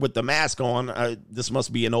here with the mask on. This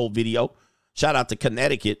must be an old video. Shout out to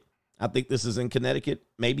Connecticut. I think this is in Connecticut,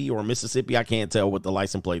 maybe, or Mississippi. I can't tell what the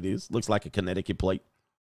license plate is. Looks like a Connecticut plate.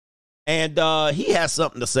 And he has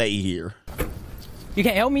something to say here. You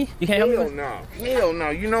can't help me? You can't help me? Hell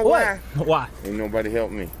no. You know what? Why? Ain't nobody help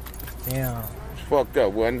me. Damn. Fucked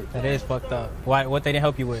up, wasn't it? That is fucked up. Why? What they didn't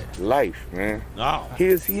help you with? Life, man. Oh.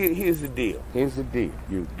 Here's the deal. Here's the deal.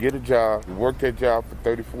 You get a job, you work that job for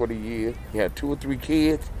 30, 40 years, you have 2 or 3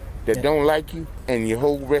 kids that don't like you, and your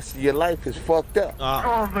whole rest of your life is fucked up.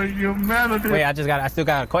 Oh, the humanity. Wait, I still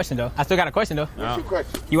got a question, though. What's your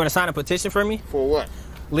question? You want to sign a petition for me? For what?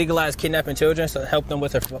 Legalize kidnapping children, so help them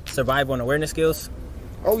with their survival and awareness skills.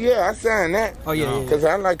 Oh, yeah, I signed that. Oh, yeah. Because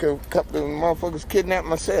I like a couple of motherfuckers kidnap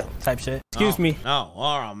myself. Type shit. Excuse me.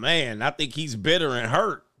 Oh, man. I think he's bitter and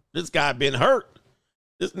hurt. This guy been hurt.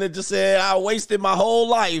 This nigga said, I wasted my whole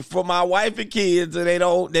life for my wife and kids, and they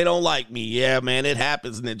don't like me. Yeah, man, it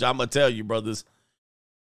happens, ninja. I'm going to tell you, brothers.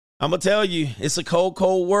 I'm going to tell you, it's a cold,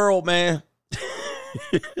 cold world, man.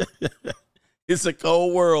 It's a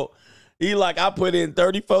cold world. He like, I put in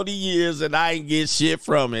 30, 40 years and I ain't get shit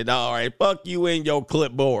from it. All right, fuck you and your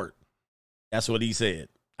clipboard. That's what he said.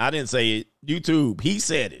 I didn't say it. YouTube, he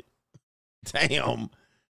said it. Damn.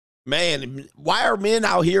 Man, why are men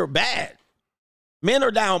out here bad? Men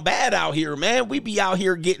are down bad out here, man. We be out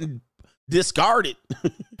here getting discarded.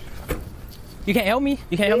 You can't help me?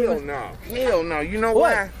 You can't help me? Hell no. You know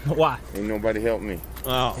what? Why? Why? Ain't nobody help me.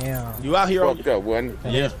 Oh, damn. You out here fucked up, wasn't it?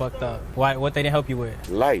 That is fucked up. Why? What they didn't help you with?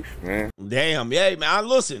 Life, man. Damn, yeah, man.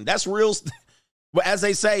 Listen, that's real. But as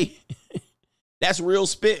they say, that's real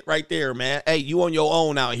spit right there, man. Hey, you on your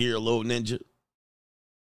own out here, little ninja.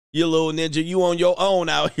 You little ninja, you on your own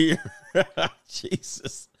out here.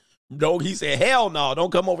 Jesus. No, he said, hell no,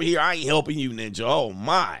 don't come over here. I ain't helping you, ninja. Oh,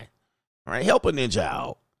 my. All right, help a ninja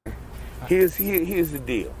out. Here's the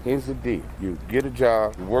deal. Here's the deal. You get a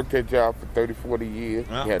job, you work that job for 30, 40 years,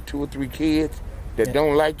 you have 2 or 3 kids that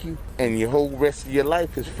don't like you, and your whole rest of your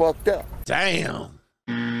life is fucked up. Damn.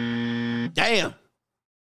 Damn.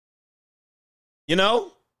 You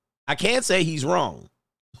know, I can't say he's wrong.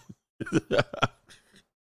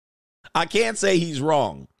 I can't say he's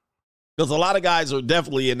wrong. Because a lot of guys are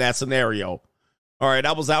definitely in that scenario. All right,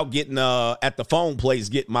 I was out getting at the phone place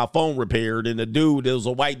getting my phone repaired, and there was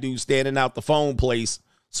a white dude standing out the phone place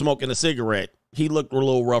smoking a cigarette. He looked a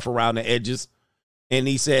little rough around the edges, and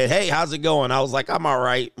he said, hey, how's it going? I was like, I'm all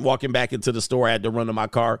right. Walking back into the store, I had to run to my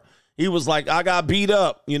car. He was like, I got beat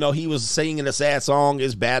up. You know, he was singing a sad song.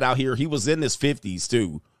 It's bad out here. He was in his 50s,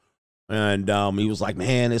 too. And he was like,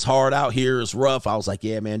 man, it's hard out here. It's rough. I was like,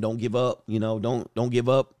 yeah, man, don't give up. You know, don't give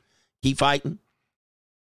up. Keep fighting.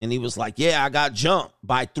 And he was like, yeah, I got jumped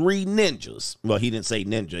by 3 ninjas. Well, he didn't say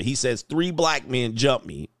ninja. He says 3 black men jumped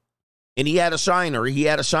me. And he had a shiner. He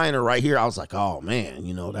had a shiner right here. I was like, oh, man,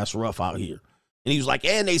 you know, that's rough out here. And he was like,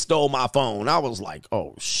 and they stole my phone. I was like,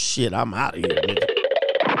 oh, shit, I'm out of here, nigga.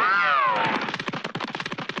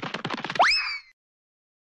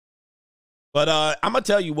 But I'm going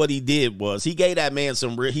to tell you what he did was he gave that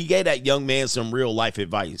young man some real life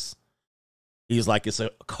advice. He's like, it's a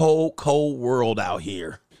cold, cold world out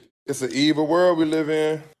here. It's an evil world we live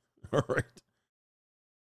in. All right.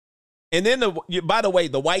 And then, by the way,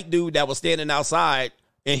 the white dude that was standing outside,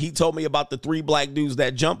 and he told me about the 3 black dudes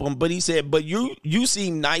that jump him, but he said, but you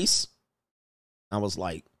seem nice. I was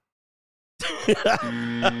like,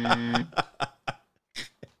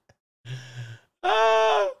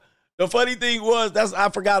 the funny thing was, I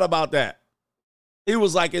forgot about that. He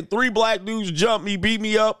was like, and 3 black dudes jumped me, beat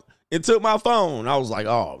me up, and took my phone. I was like,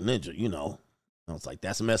 oh, Ninja, you know. I was like,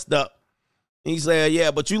 that's messed up. And he said,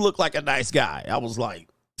 yeah, but you look like a nice guy. I was like,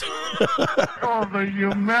 oh, the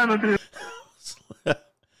humanity.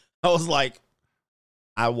 I was like,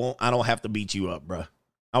 I don't have to beat you up, bro.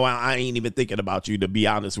 I ain't even thinking about you, to be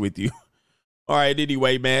honest with you. All right,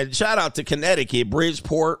 anyway, man, shout out to Connecticut,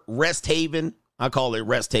 Bridgeport, Rest Haven. I call it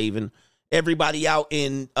Rest Haven. Everybody out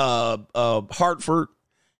in Hartford.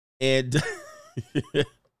 And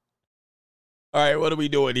all right, what are we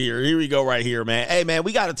doing here? Here we go right here, man. Hey, man,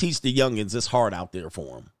 we got to teach the youngins it's hard out there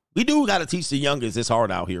for them. We do got to teach the youngins it's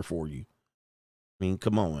hard out here for you. I mean,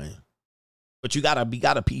 come on, man. But you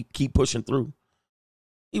gotta keep pushing through.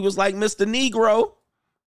 He was like, Mr. Negro,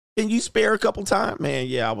 can you spare a couple times? Man,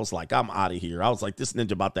 yeah, I was like, I'm out of here. I was like, this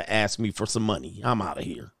ninja about to ask me for some money. I'm out of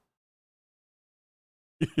here.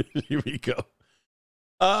 Here we go.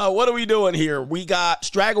 What are we doing here? We got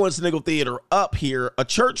Straggle and Sniggle Theater up here, a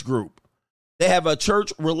church group. They have a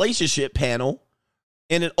church relationship panel,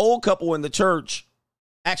 and an old couple in the church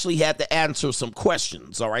actually had to answer some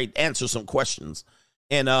questions, all right? Answer some questions.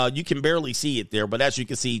 And you can barely see it there, but as you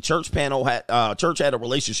can see, church had a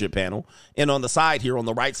relationship panel. And on the side here, on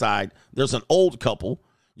the right side, there's an old couple.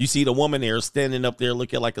 You see the woman there standing up there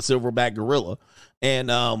looking like a silverback gorilla. And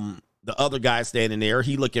the other guy standing there,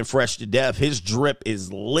 he looking fresh to death. His drip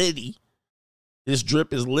is litty.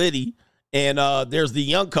 And there's the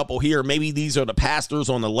young couple here. Maybe these are the pastors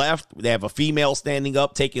on the left. They have a female standing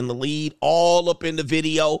up, taking the lead, all up in the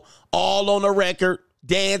video, all on the record,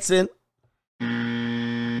 dancing.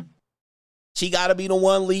 She got to be the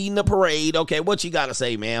one leading the parade. Okay, what you got to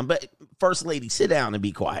say, man? But First Lady, sit down and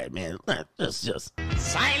be quiet, man. Just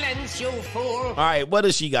silence, you fool. All right, what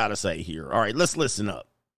does she got to say here? All right, let's listen up.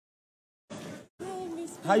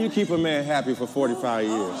 How you keep a man happy for 45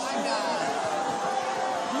 years?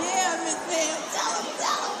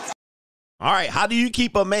 All right, how do you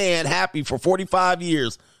keep a man happy for 45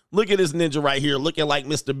 years? Look at this ninja right here looking like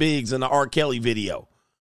Mr. Biggs in the R. Kelly video.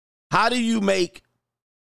 How do you make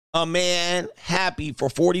a man happy for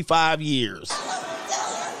 45 years?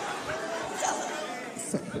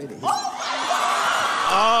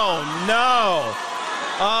 Oh, no.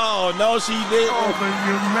 Oh, no, she didn't. Oh, the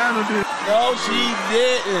humanity. No, she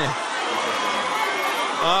didn't.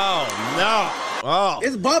 Oh, no. Oh.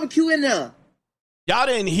 It's barbecue in there. Y'all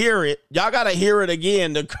didn't hear it. Y'all got to hear it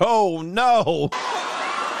again. Nicole, no.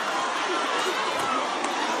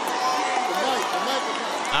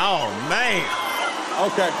 Oh, man.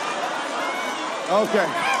 Okay.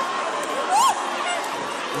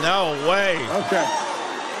 No way. Okay.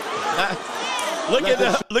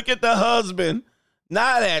 Look at the husband.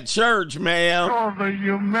 Not at church, ma'am. Oh, the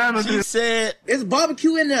humanity. She said, it's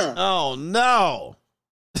barbecue in there. Oh, no.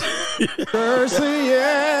 Mercy,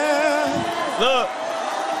 yeah. Look,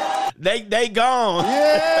 they gone.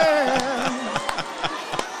 Yeah.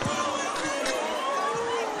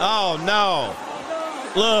 Oh, no.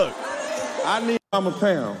 Look. I need Mama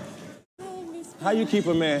Pam. How you keep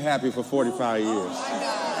a man happy for 45 years?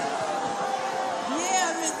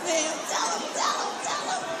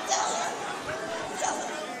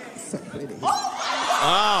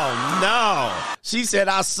 Oh, no. She said,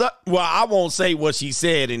 I suck. Well, I won't say what she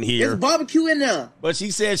said in here. It's barbecue in there. But she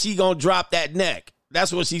said she gonna drop that neck.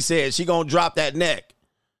 That's what she said. She gonna drop that neck.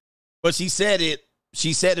 But she said it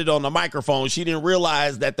on the microphone. She didn't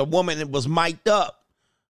realize that the woman was mic'd up.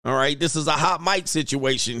 All right, this is a hot mic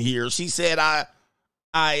situation here. She said, well,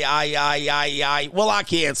 I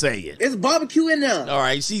can't say it. It's barbecue in there. All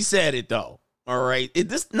right, she said it, though. All right,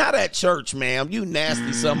 this not at church, ma'am. You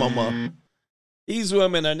nasty some of them. These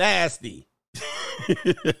women are nasty.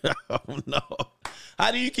 Oh, no.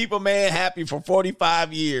 How do you keep a man happy for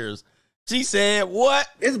 45 years? She said, what?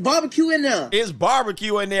 It's barbecue in there. It's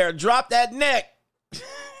barbecue in there. Drop that neck.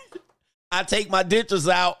 I take my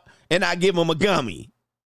dentures out and I give him a gummy.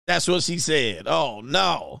 That's what she said. Oh,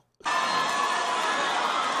 no.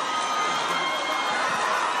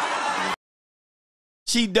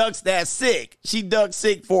 She ducks that sick. She ducked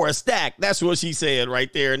sick for a stack. That's what she said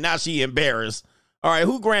right there. Now she embarrassed. All right,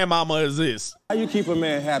 who grandmama is this? How you keep a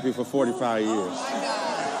man happy for 45 years?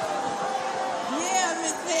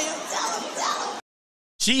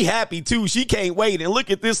 She happy too. She can't wait. And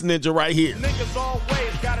look at this ninja right here. Niggas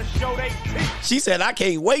always gotta show they teeth. She said, I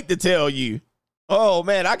can't wait to tell you. Oh,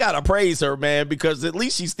 man, I got to praise her, man, because at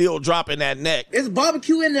least she's still dropping that neck. It's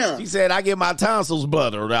barbecue in there. She said, I get my tonsils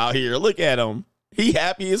buttered out here. Look at him. He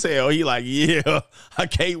happy as hell. He like, yeah, I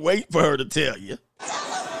can't wait for her to tell you.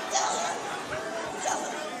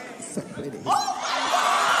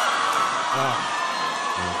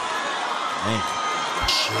 Man.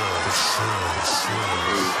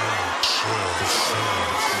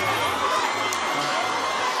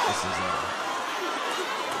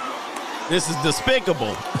 This is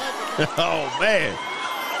despicable. Oh, man.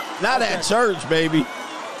 Not at church, baby.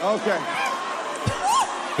 Okay.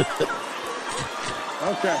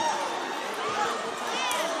 Okay.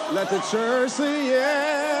 Let the church see,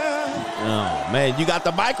 yeah. Oh, man, you got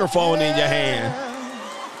the microphone in your hand.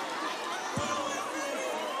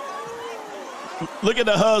 Look at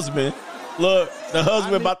the husband. Look, the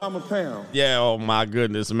husband about. I'm a pound. Yeah, oh my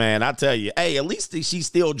goodness, man. I tell you. Hey, at least she's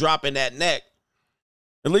still dropping that neck.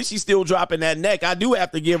 At least she's still dropping that neck. I do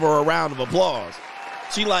have to give her a round of applause.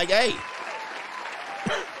 She like, hey,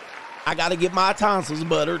 I got to get my tonsils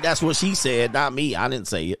buttered. That's what she said, not me. I didn't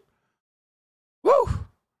say it. Woo.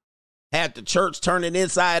 Had the church turning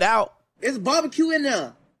inside out. It's barbecue in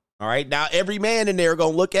there. All right, now every man in there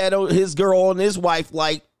going to look at his girl and his wife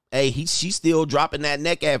like, hey, she's still dropping that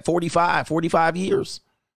neck at 45 years.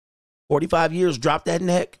 45 years, drop that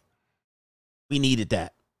neck. We needed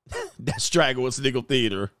that. That Straggle was Sniggle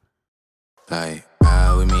Theater. Like,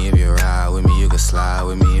 ride with me if you ride with me, you can slide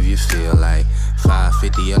with me if you feel like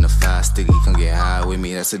 550 on the 5 sticky, come get high with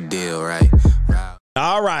me, that's a deal, right?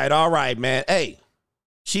 All right, man. Hey,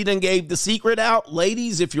 she done gave the secret out.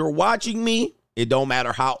 Ladies, if you're watching me, it don't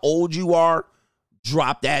matter how old you are,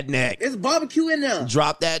 drop that neck. It's barbecue in there.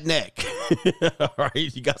 Drop that neck. All right,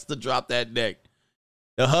 you got to drop that neck.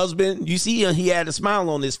 The husband, you see he had a smile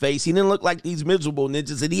on his face. He didn't look like these miserable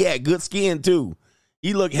ninjas, and he had good skin, too.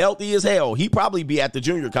 He looked healthy as hell. He'd probably be at the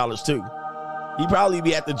junior college, too.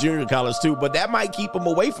 But that might keep him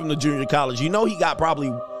away from the junior college. You know he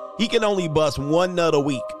can only bust one nut a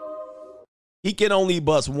week.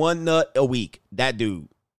 That dude.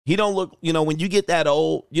 He don't look, when you get that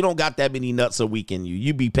old, you don't got that many nuts a week in you.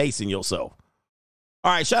 You be pacing yourself.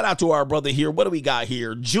 All right, shout out to our brother here. What do we got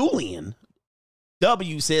here? Julian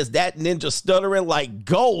W says that ninja stuttering like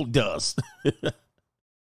gold dust.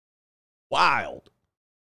 Wild.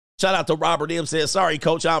 Shout out to Robert M says, sorry,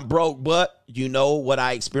 coach, I'm broke, but you know what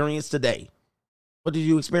I experienced today. What did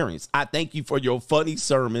you experience? I thank you for your funny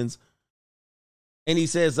sermons. And he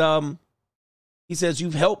says,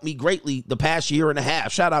 you've helped me greatly the past year and a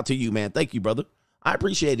half. Shout out to you, man. Thank you, brother. I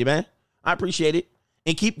appreciate it, man. I appreciate it.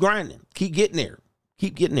 And keep grinding. Keep getting there.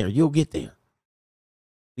 You'll get there.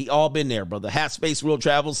 We all been there, brother. Half Space Real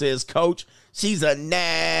Travel says, coach, she's a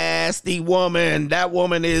nasty woman. That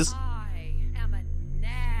woman is. I am a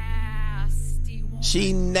nasty woman.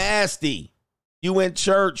 She nasty. You in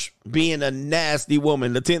church being a nasty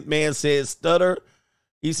woman. The 10th man says, stutter.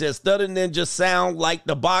 He says, stutter ninja sound like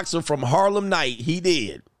the boxer from Harlem Night. He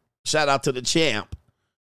did. Shout out to the champ.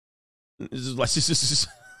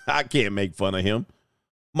 I can't make fun of him.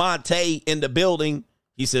 Monte in the building.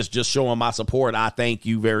 He says, just showing my support. I thank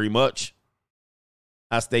you very much.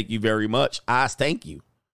 I thank you.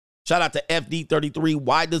 Shout out to FD33.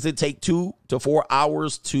 Why does it take 2 to 4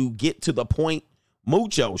 hours to get to the point?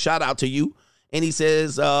 Mucho. Shout out to you. And he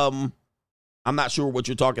says, I'm not sure what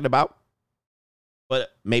you're talking about,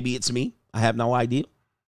 but maybe it's me. I have no idea.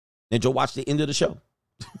 Ninja, watch the end of the show.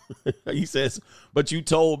 He says, but you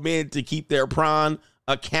told men to keep their prawn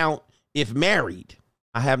account if married.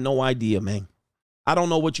 I have no idea, man. I don't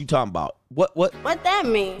know what you're talking about. What that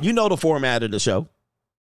mean? You know the format of the show.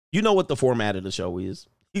 You know what the format of the show is.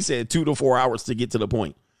 He said 2 to 4 hours to get to the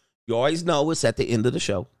point. You always know it's at the end of the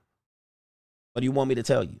show. What do you want me to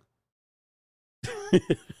tell you?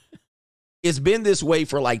 It's been this way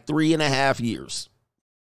for like 3.5 years.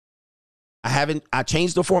 I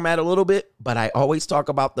changed the format a little bit, but I always talk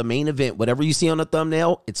about the main event. Whatever you see on the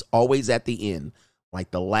thumbnail, it's always at the end,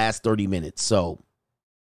 like the last 30 minutes. So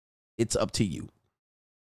it's up to you.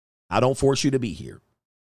 I don't force you to be here,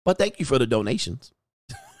 but thank you for the donations.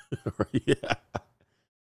 Yeah.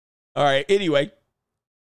 All right. Anyway,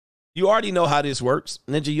 you already know how this works.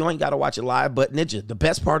 Ninja, you ain't got to watch it live, but Ninja, the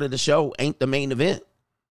best part of the show ain't the main event.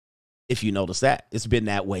 If you notice that, it's been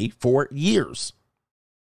that way for years.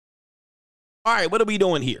 All right. What are we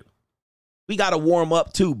doing here? We got to warm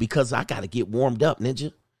up too, because I got to get warmed up,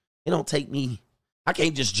 Ninja. It don't take me. I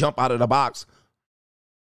can't just jump out of the box.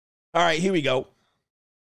 All right, here we go.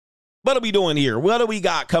 What are we doing here? What do we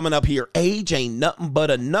got coming up here? Age ain't nothing but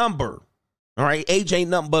a number. All right, age ain't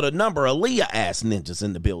nothing but a number. Aaliyah ass ninjas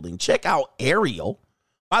in the building. Check out Ariel.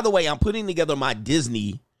 By the way, I'm putting together my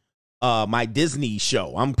Disney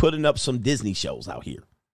show. I'm putting up some Disney shows out here.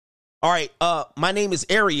 All right, my name is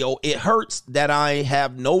Ariel. It hurts that I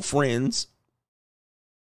have no friends,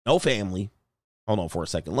 no family. Hold on for a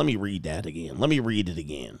second. Let me read that again. Let me read it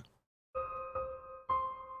again.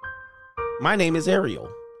 My name is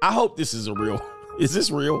Ariel. I hope this is a real. Is this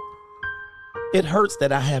real? It hurts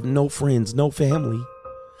that I have no friends, no family.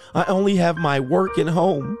 I only have my work and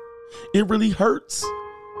home. It really hurts.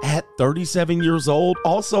 At 37 years old,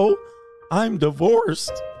 also, I'm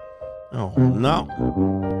divorced. Oh, no.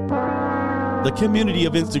 The community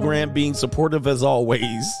of Instagram being supportive as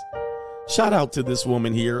always. Shout out to this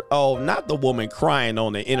woman here. Oh, not the woman crying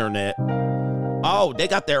on the internet. Oh, they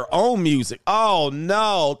got their own music. Oh,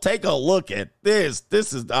 no. Take a look at this.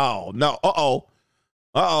 This is, oh, no. Uh-oh.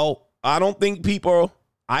 Uh-oh. I don't think people,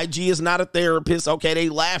 IG is not a therapist. Okay, they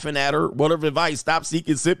laughing at her. Word of advice, stop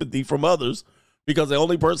seeking sympathy from others. Because the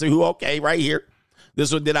only person who, okay, right here.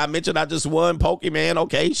 This one, did I mention I just won Pokemon?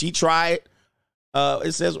 Okay, she tried.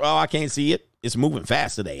 It says, oh, I can't see it. It's moving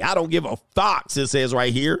fast today. I don't give a fox, it says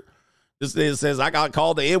right here. It says, I got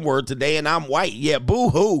called the N-word today and I'm white. Yeah,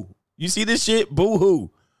 boo-hoo. You see this shit? Boo-hoo.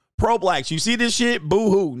 Pro-blacks, you see this shit?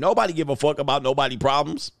 Boo-hoo. Nobody give a fuck about nobody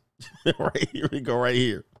problems. Right here we go, right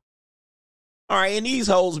here. All right, and these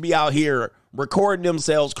hoes be out here recording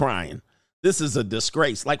themselves crying. This is a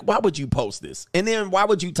disgrace. Like, why would you post this? And then why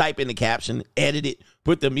would you type in the caption, edit it,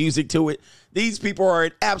 put the music to it? These people are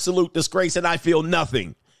an absolute disgrace, and I feel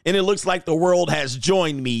nothing. And it looks like the world has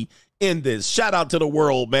joined me in this. Shout out to the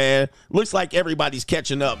world, man. Looks like everybody's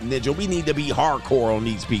catching up, Ninja. We need to be hardcore on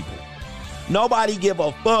these people. Nobody give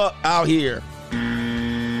a fuck out here.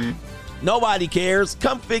 Nobody cares.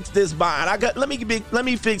 Come fix this bind. Let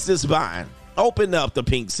me fix this bind. Open up the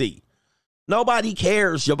pink seat. Nobody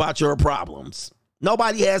cares about your problems.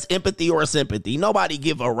 Nobody has empathy or sympathy. Nobody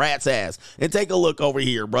give a rat's ass. And take a look over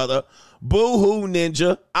here, brother. Boo-hoo,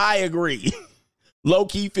 Ninja. I agree.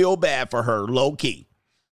 Low-key feel bad for her. Low-key.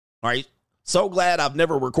 All right. So glad I've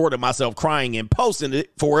never recorded myself crying and posting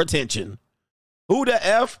it for attention. Who the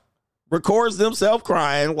F records themselves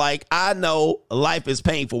crying? Like, I know life is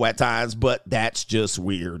painful at times, but that's just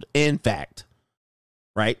weird. In fact.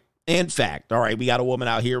 Right? In fact, all right, we got a woman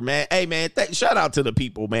out here, man. Hey, man, shout out to the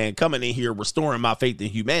people, man, coming in here, restoring my faith in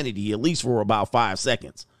humanity, at least for about 5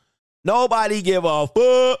 seconds. Nobody give a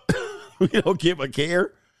fuck. We don't give a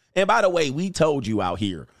care. And by the way, we told you out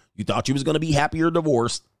here, you thought you was going to be happy or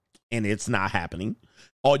divorced, and it's not happening.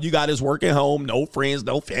 All you got is work at home, no friends,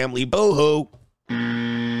 no family, boo-hoo.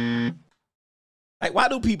 Like, why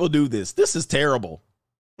do people do this? This is terrible.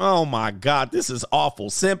 Oh, my God, this is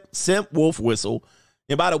awful. Simp, wolf whistle.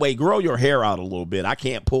 And by the way, grow your hair out a little bit. I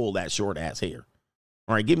can't pull that short ass hair.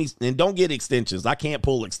 All right, and don't get extensions. I can't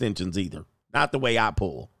pull extensions either. Not the way I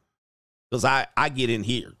pull. Because I get in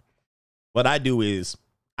here. What I do is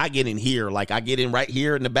I get in here, like I get in right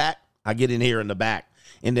here in the back. I get in here in the back.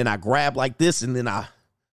 And then I grab like this, and then I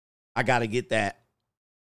gotta get that.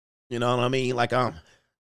 You know what I mean? Like all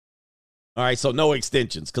right, so no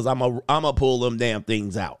extensions, because I'm a pull them damn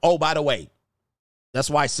things out. Oh, by the way. That's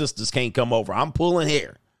why sisters can't come over. I'm pulling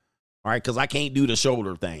hair. All right, because I can't do the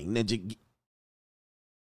shoulder thing. Then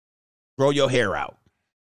grow your hair out.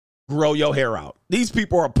 Grow your hair out. These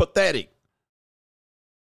people are pathetic.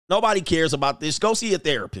 Nobody cares about this. Go see a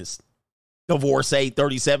therapist. Divorcee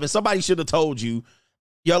 37. Somebody should have told you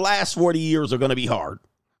your last 40 years are going to be hard.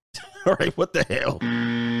 All right, what the hell?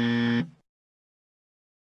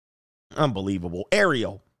 Unbelievable.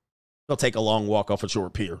 Ariel. Go take a long walk off a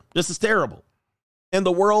short pier. This is terrible. And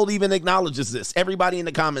the world even acknowledges this. Everybody in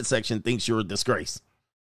the comment section thinks you're a disgrace.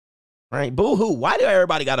 All right, boo-hoo. Why do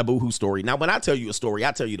everybody got a boo-hoo story? Now, when I tell you a story,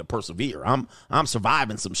 I tell you to persevere. I'm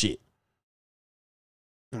surviving some shit.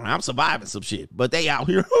 I'm surviving some shit. But they out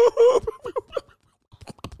here.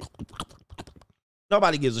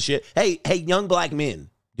 Nobody gives a shit. Hey, young black men.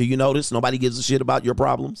 Do you notice nobody gives a shit about your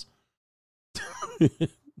problems?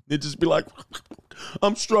 They just be like,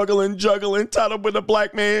 I'm struggling, juggling, tied up with a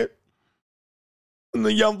black man. And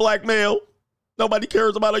the young black male. Nobody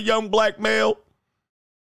cares about a young black male.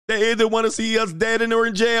 They either want to see us dead and or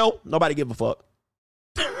in jail. Nobody give a fuck.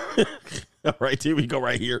 All right, here we go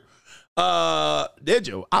right here. Did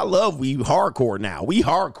you? I love we hardcore now. We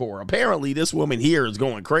hardcore. Apparently, this woman here is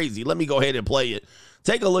going crazy. Let me go ahead and play it.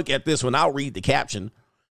 Take a look at this one. I'll read the caption.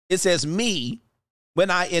 It says, me when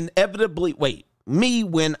I'm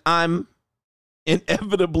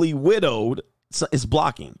inevitably widowed. It's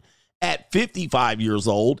blocking. at 55 years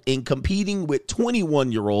old and competing with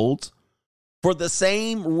 21-year-olds for the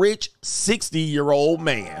same rich 60-year-old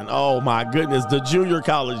man. Oh, my goodness. The junior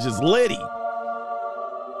college is litty.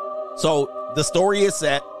 So the story is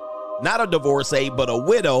set, not a divorcee, but a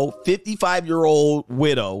widow, 55-year-old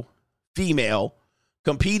widow, female,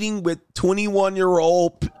 competing with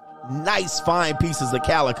 21-year-old nice, fine pieces of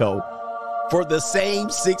calico for the same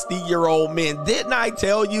 60-year-old men. Didn't I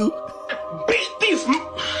tell you? Beat these.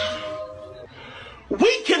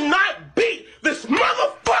 We cannot beat this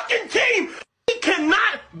motherfucking team. We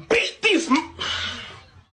cannot beat these.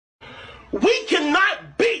 We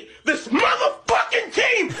cannot beat this motherfucking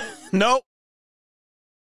team. No,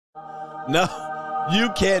 you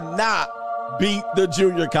cannot beat the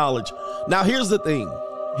junior college. Now, here's the thing.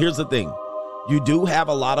 You do have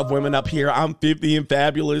a lot of women up here. I'm 50 and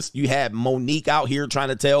fabulous. You have Monique out here trying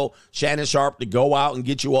to tell Shannon Sharp to go out and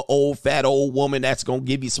get you an old, fat old woman that's going to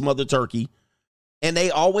give you some other turkey. And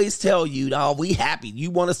they always tell you, oh, we happy.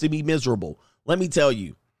 You want us to be miserable. Let me tell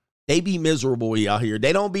you, they be miserable out here.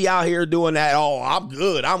 They don't be out here doing that, oh, I'm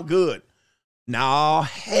good. No,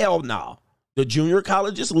 hell no. The junior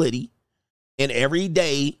college is litty. And every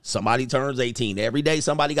day somebody turns 18. Every day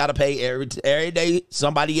somebody got to pay. Every day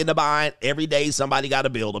somebody in the bind. Every day somebody got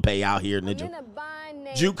a bill to pay out here in the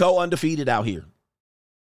JUCO undefeated out here.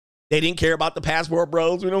 They didn't care about the passport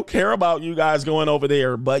bros. We don't care about you guys going over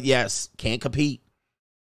there. But yes, can't compete.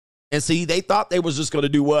 And see, they thought they was just going to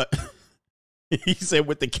do what? He said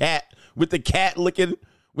with the cat looking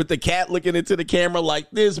into the camera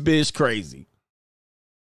like this bitch crazy.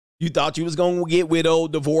 You thought you was going to get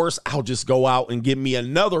widowed, divorced. I'll just go out and give me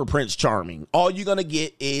another Prince Charming. All you're going to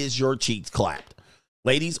get is your cheeks clapped.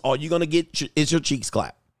 Ladies, all you're going to get is your cheeks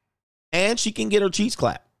clapped. And she can get her cheeks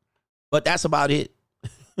clapped. But that's about it.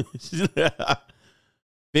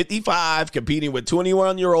 55 competing with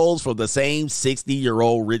 21-year-olds for the same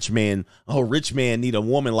 60-year-old rich man. Oh, rich man need a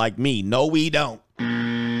woman like me. No, we don't.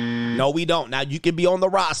 No, we don't. Now, you can be on the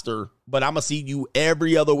roster, but I'm going to see you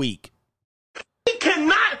every other week. We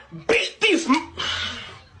cannot beat these.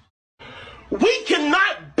 We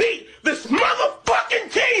cannot beat this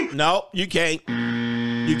motherfucking team. No, you can't.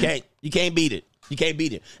 You can't beat it. You can't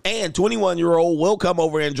beat it. And 21-year-old will come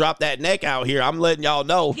over and drop that neck out here. I'm letting y'all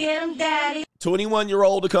know. Get him, daddy.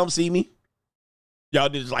 21-year-old to come see me. Y'all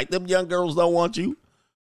just like, them young girls don't want you.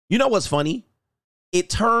 You know what's funny?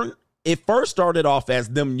 It first started off as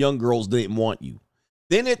them young girls didn't want you.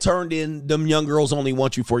 Then it turned in them young girls only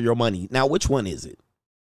want you for your money. Now, which one is it?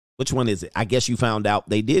 I guess you found out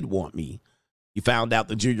they did want me. You found out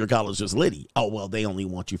the junior college was litty. Oh, well, they only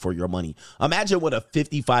want you for your money. Imagine what a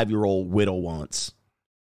 55-year-old widow wants.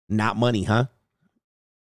 Not money, huh?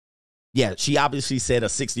 Yeah, she obviously said a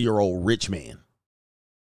 60-year-old rich man.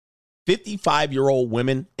 55-year-old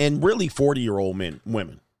women and really 40-year-old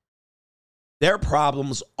women. Their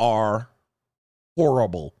problems are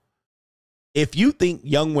horrible. If you think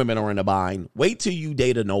young women are in a bind, wait till you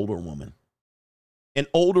date an older woman. An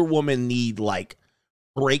older woman need like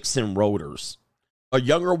brakes and rotors. A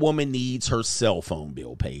younger woman needs her cell phone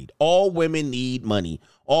bill paid. All women need money.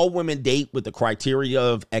 All women date with the criteria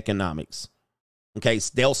of economics. Okay,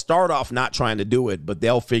 they'll start off not trying to do it, but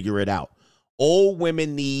they'll figure it out. Old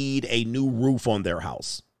women need a new roof on their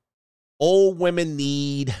house. Old women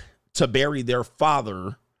need to bury their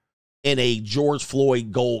father in a George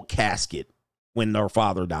Floyd gold casket when their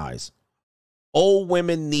father dies. Old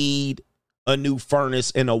women need a new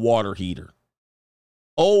furnace and a water heater.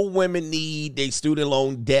 Old women need their student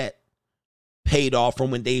loan debt paid off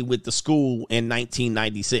from when they went to school in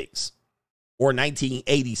 1996 or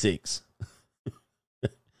 1986.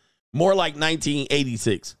 More like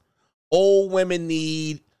 1986. Old women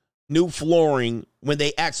need new flooring when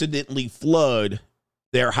they accidentally flood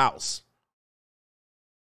their house.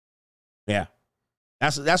 Yeah.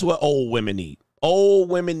 That's what old women need. Old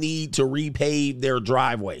women need to repave their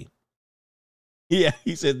driveway. Yeah,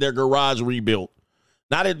 he said their garage rebuilt.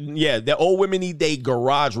 The old women need their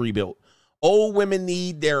garage rebuilt. Old women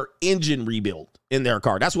need their engine rebuilt in their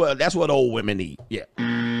car. That's what old women need. Yeah.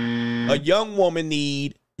 A young woman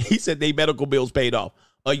need, he said they medical bills paid off.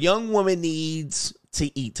 A young woman needs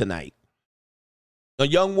to eat tonight. A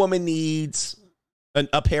young woman needs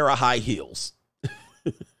a pair of high heels.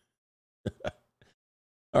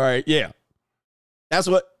 All right, yeah. That's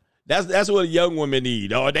what a young woman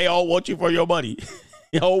need. Oh, they all want you for your money.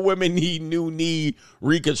 Old women need new knee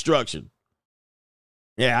reconstruction.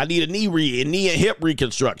 Yeah, I need a knee and hip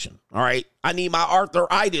reconstruction. All right. I need my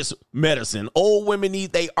arthritis medicine. Old women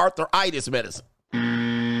need their arthritis medicine.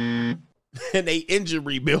 And they engine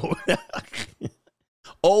rebuild.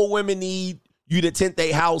 Old women need you to tint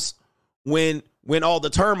their house when all the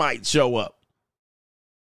termites show up.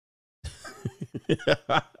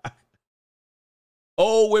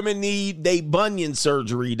 Old women need they bunion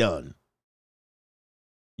surgery done.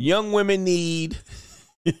 Young women need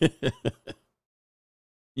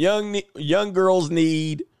young girls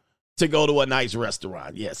need to go to a nice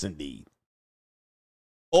restaurant. Yes, indeed.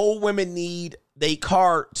 Old women need their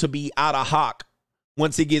car to be out of hock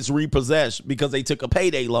once it gets repossessed because they took a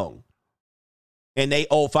payday loan and they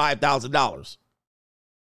owe $5,000.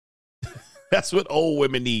 That's what old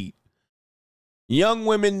women need. Young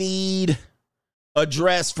women need a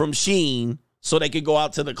dress from Shein so they can go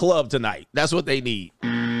out to the club tonight. That's what they need.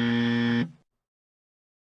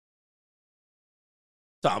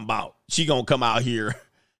 Talking about she gonna come out here,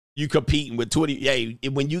 you competing with 20. Hey,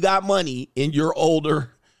 when you got money and you're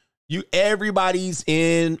older, everybody's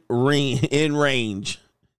in range.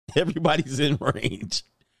 Everybody's in range.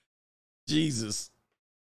 Jesus.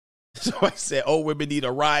 So I said, oh, women need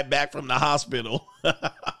a ride back from the hospital.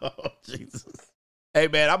 Oh, Jesus. Hey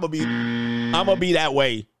man, I'm gonna be that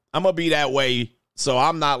way. I'm gonna be that way. So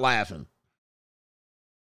I'm not laughing.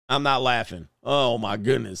 I'm not laughing. Oh my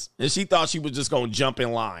goodness. And she thought she was just gonna jump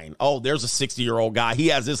in line. Oh, there's a 60-year-old guy. He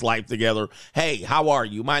has his life together. Hey, how are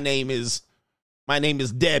you? My name is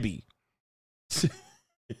Debbie.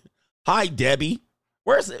 Hi, Debbie.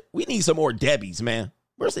 Where's it? We need some more Debbies, man.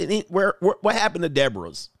 Where's it? What happened to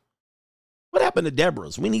Deborah's? What happened to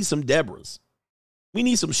Deborah's? We need some Deborah's. We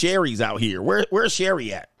need some Sherry's out here. Where's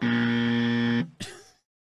Sherry at?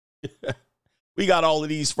 We got all of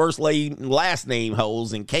these first name, last name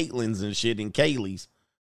hoes and Caitlin's and shit and Kaylee's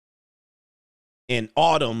and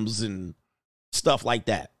Autumn's and stuff like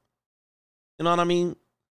that. You know what I mean?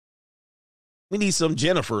 We need some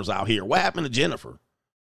Jennifers out here. What happened to Jennifer?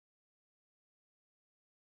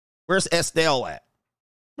 Where's Estelle at?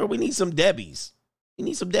 Bro, we need some Debbies. We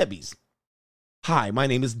need some Debbies. Hi, my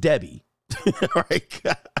name is Debbie. All right.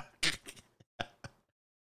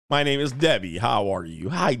 My name is Debbie. How are you?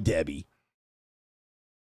 Hi, Debbie.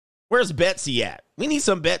 Where's Betsy at? We need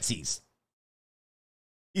some Betsy's.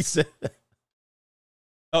 He said,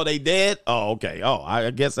 oh, they dead? Oh, okay. Oh, I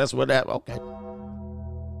guess that's what that, okay.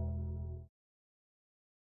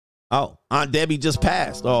 Oh, Aunt Debbie just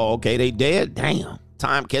passed. Oh, okay. They dead? Damn.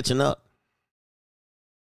 Time catching up.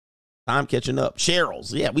 Time catching up.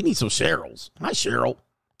 Cheryl's. Yeah, we need some Cheryl's. Hi, Cheryl.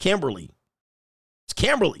 Kimberly. It's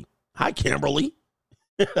Kimberly. Hi, Kimberly.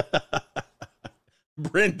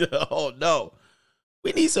 Brenda. Oh, no.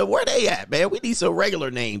 We need some, where they at, man? We need some regular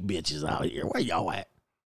name bitches out here. Where y'all at?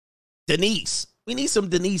 Denise. We need some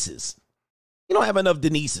Denises. You don't have enough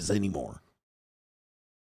Denises anymore.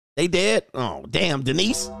 They dead? Oh, damn,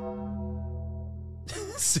 Denise.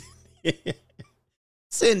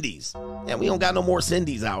 Cindy's. Yeah, we don't got no more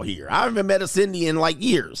Cindy's out here. I haven't met a Cindy in like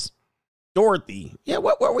years. Dorothy. Yeah,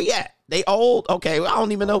 where we at? They old? Okay, I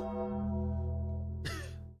don't even know.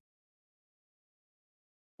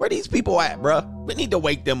 Where these people at, bruh? We need to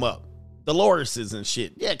wake them up. Dolores's and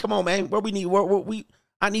shit. Yeah, come on, man.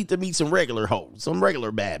 I need to meet some regular hoes, some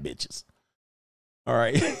regular bad bitches. All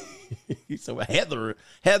right. So Heather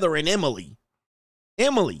and Emily.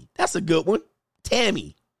 Emily, that's a good one.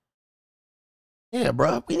 Tammy. Yeah,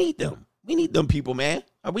 bruh, we need them. We need them people, man.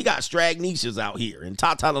 We got Stragnicias out here and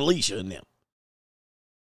Tata and Alicia and them.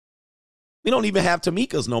 We don't even have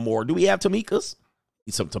Tamikas no more. Do we have Tamikas?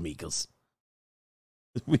 Need some Tamikas.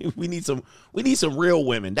 We need some real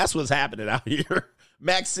women. That's what's happening out here.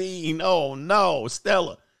 Maxine, oh no,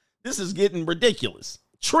 Stella. This is getting ridiculous.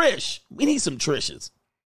 Trish, we need some Trishas.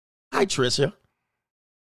 Hi, Trisha.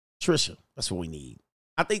 Trisha, that's what we need.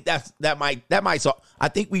 I think that might solve. I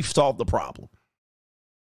think we've solved the problem.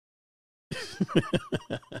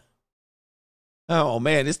 Oh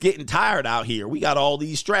man, it's getting tired out here. We got all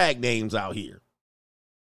these strag names out here.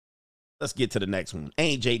 Let's get to the next one.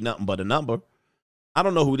 Ain't J nothing but a number. I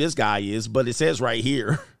don't know who this guy is, but it says right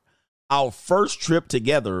here, our first trip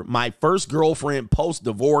together, my first girlfriend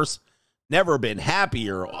post-divorce, never been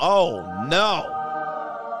happier. Oh,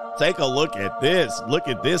 no. Take a look at this. Look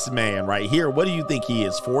at this man right here. What do you think he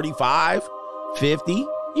is, 45, 50?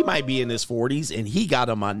 He might be in his 40s, and he got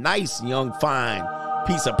him a nice, young, fine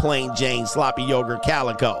piece of plain Jane sloppy yogurt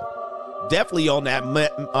calico. Definitely on that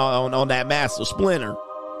Master Splinter.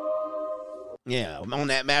 Yeah, on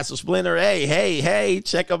that Master Splinter. Hey,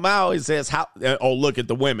 check him out. It says, oh, look at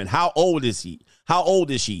the women. How old is he? How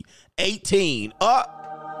old is she? 18. Oh,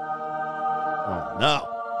 no.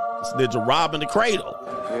 This ninja robbing the cradle.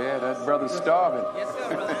 Yeah, that brother's starving. Yes,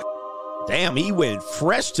 sir, brother. Damn, he went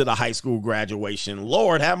fresh to the high school graduation.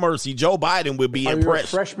 Lord have mercy. Joe Biden would be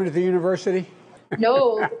impressed. impressed. Are you a freshman at the university?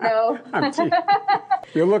 No.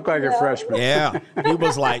 You look like a freshman. Yeah. He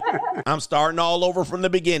was like, I'm starting all over from the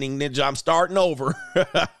beginning, Ninja. I'm starting over.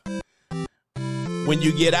 When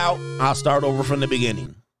you get out, I'll start over from the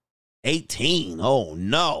beginning. 18. Oh,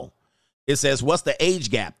 no. It says, what's the age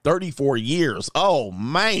gap? 34 years. Oh,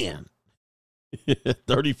 man.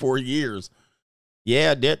 34 years.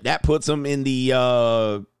 Yeah, that puts him in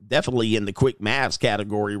the, definitely in the quick maths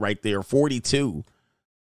category right there. 42.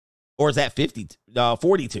 Or is that 50?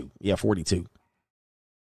 42. Yeah, 42.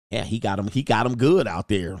 Yeah, he got him good out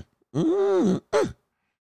there.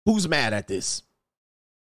 Who's mad at this?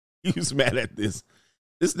 Who's mad at this?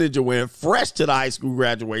 This Ninja went fresh to the high school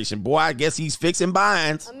graduation. Boy, I guess he's fixing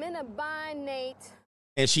binds. I'm in a bind, Nate.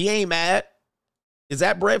 And she ain't mad. Is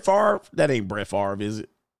that Brett Favre? That ain't Brett Favre, is it?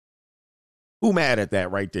 Who mad at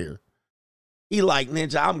that right there? He like,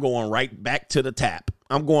 Ninja, I'm going right back to the tap.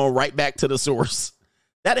 I'm going right back to the source.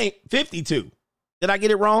 That ain't 52. Did I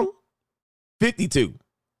get it wrong? 52.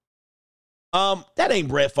 That ain't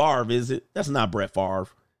Brett Favre, is it? That's not Brett Favre.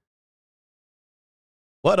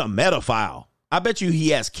 What a metaphile. I bet you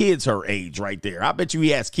he has kids her age right there. I bet you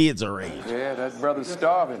he has kids her age. Yeah, that brother's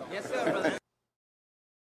starving. Yes, sir, brother.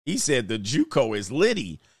 He said the JUCO is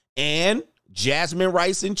litty and jasmine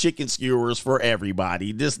rice and chicken skewers for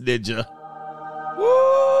everybody. This Ninja.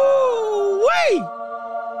 Woo-wee!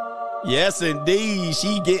 Yes, indeed.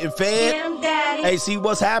 She getting fed. Damn, Daddy. Hey, see,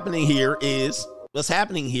 what's happening here is,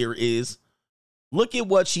 look at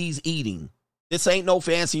what she's eating. This ain't no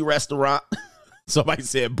fancy restaurant. Somebody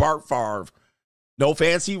said Bart Favre. No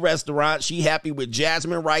fancy restaurant. She happy with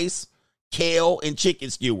jasmine rice, kale, and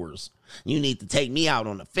chicken skewers. You need to take me out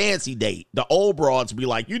on a fancy date. The old broads be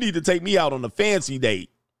like, you need to take me out on a fancy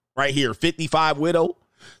date. Right here, 55 widow.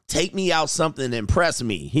 Take me out something to impress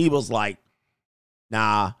me. He was like,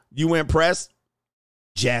 nah, you impressed?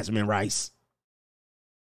 Jasmine rice.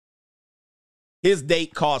 His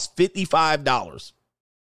date cost $55.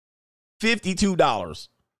 $52.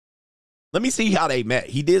 Let me see how they met.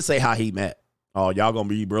 He did say how he met. Oh, y'all gonna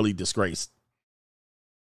be really disgraced.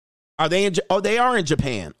 Are they in? Oh, they are in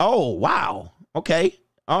Japan. Oh, wow. Okay.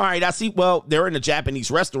 All right. I see. Well, they're in a Japanese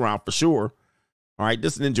restaurant for sure. All right.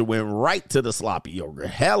 This Ninja went right to the sloppy yogurt.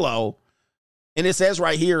 Hello. And it says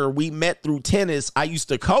right here, we met through tennis. I used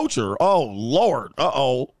to coach her. Oh, Lord.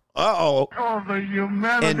 Uh-oh. Uh-oh. Oh, the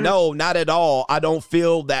humanity. And no, not at all. I don't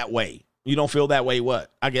feel that way. You don't feel that way?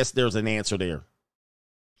 What? I guess there's an answer there.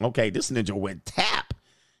 Okay. This Ninja went tap.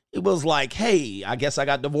 It was like, hey, I guess I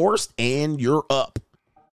got divorced and you're up.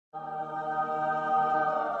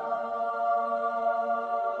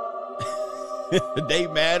 They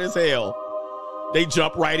mad as hell. They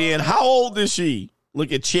jump right in. How old is she?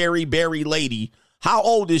 Look at Cherry Berry Lady. How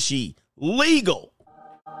old is she? Legal.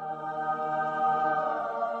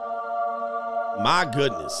 My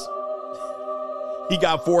goodness. He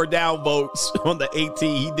got 4 down votes on the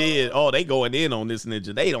 18. He did. Oh, they going in on this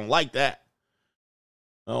Ninja. They don't like that.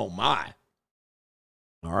 Oh, my.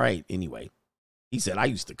 All right. Anyway, he said, I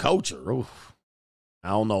used to coach her. Oof. I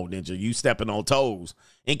don't know, Ninja. You stepping on toes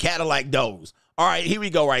and Cadillac doors. All right, here we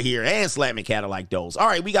go right here. And slamming Cadillac doors. All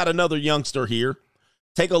right, we got another youngster here.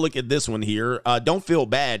 Take a look at this one here. Don't feel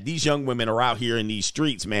bad. These young women are out here in these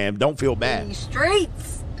streets, man. Don't feel bad. These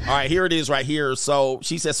streets. All right, here it is right here. So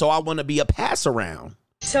she said, so I want to be a pass around.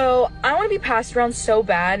 So I want to be passed around so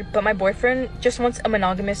bad, but my boyfriend just wants a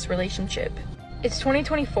monogamous relationship. It's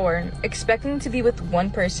 2024. Expecting to be with one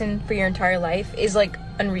person for your entire life is like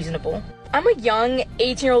unreasonable. I'm a young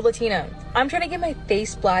 18-year-old Latina. I'm trying to get my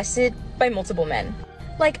face blasted by multiple men.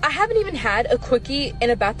 Like, I haven't even had a quickie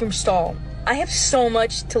in a bathroom stall. I have so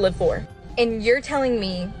much to live for. And you're telling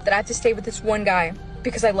me that I have to stay with this one guy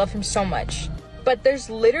because I love him so much. But there's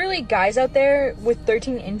literally guys out there with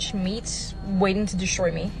 13-inch meats waiting to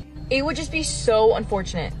destroy me. It would just be so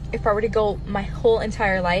unfortunate if I were to go my whole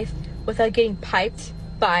entire life without getting piped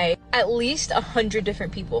by at least 100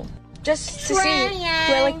 different people. Just to see who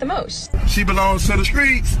I like the most. She belongs to the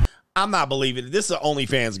streets. I'm not believing it. This is an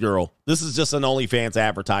OnlyFans girl. This is just an OnlyFans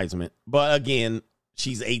advertisement. But again,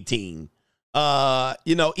 she's 18.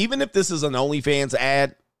 You know, even if this is an OnlyFans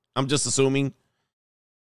ad, I'm just assuming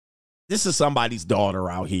this is somebody's daughter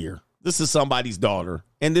out here. This is somebody's daughter.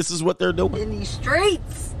 And this is what they're doing. In these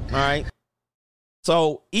streets. All right.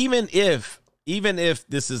 So even if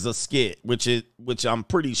this is a skit, which I'm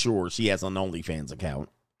pretty sure she has an OnlyFans account,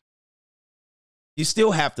 you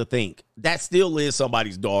still have to think that still is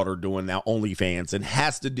somebody's daughter doing now OnlyFans and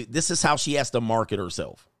has to do. This is how she has to market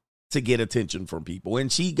herself to get attention from people.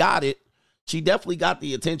 And she got it. She definitely got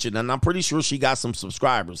the attention. And I'm pretty sure she got some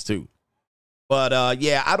subscribers too. But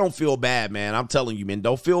yeah, I don't feel bad, man. I'm telling you, man,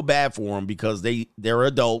 don't feel bad for them because they're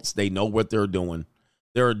adults. They know what they're doing.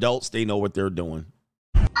 They're adults. They know what they're doing.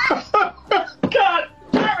 God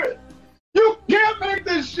damn it! You can't make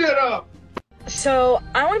this shit up. So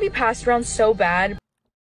I want to be passed around so bad.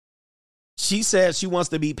 She says she wants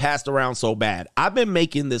to be passed around so bad. I've been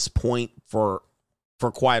making this point for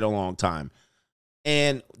quite a long time.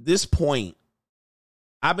 And this point,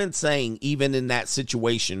 I've been saying, even in that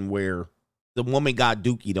situation where the woman got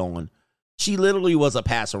dookied on, she literally was a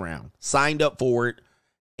pass around, signed up for it.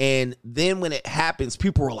 And then when it happens,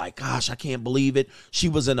 people are like, gosh, I can't believe it. She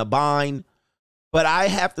was in a bind. But I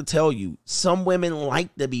have to tell you, some women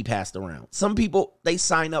like to be passed around. Some people, they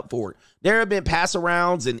sign up for it. There have been pass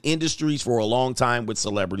arounds in industries for a long time with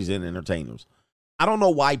celebrities and entertainers. I don't know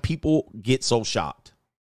why people get so shocked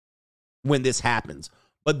when this happens.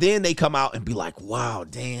 But then they come out and be like, wow,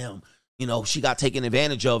 damn, you know, she got taken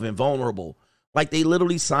advantage of and vulnerable. Like they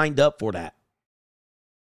literally signed up for that.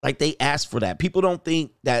 Like they asked for that. People don't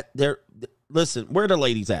think that they're, listen, where are the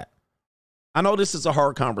ladies at? I know this is a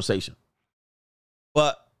hard conversation,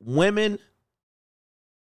 but women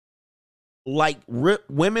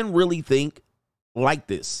women really think like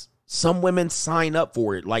this. Some women sign up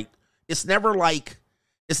for it. Like it's never like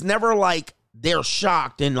they're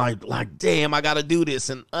shocked and like damn, I got to do this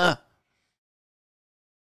and But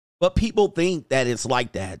people think that it's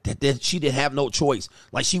like that she didn't have no choice.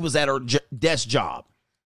 Like she was at her desk job,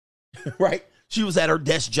 right? She was at her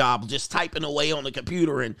desk job just typing away on the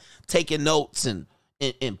computer and taking notes and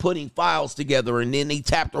putting files together. And then they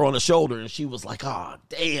tapped her on the shoulder and she was like, oh,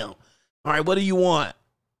 damn. All right, what do you want?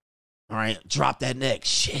 All right, drop that neck.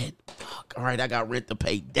 Shit. Fuck. All right, I got rent to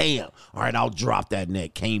pay. Damn. All right, I'll drop that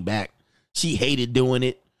neck. Came back. She hated doing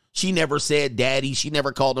it. She never said daddy. She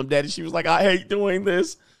never called him daddy. She was like, I hate doing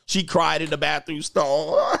this. She cried in the bathroom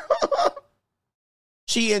stall.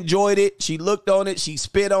 She enjoyed it. She looked on it. She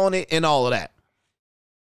spit on it and all of that.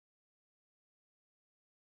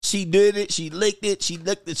 She did it. She licked it. She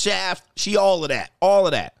licked the shaft. She all of that. All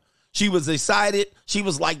of that. She was excited. She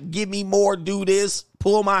was like, give me more, do this,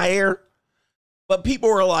 pull my hair. But people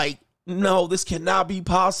were like, no, this cannot be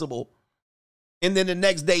possible. And then the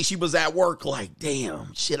next day she was at work like,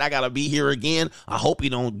 damn, shit, I got to be here again. I hope you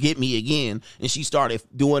don't get me again. And she started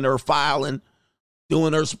doing her filing,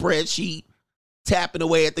 doing her spreadsheet, tapping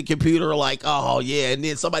away at the computer like, oh, yeah. And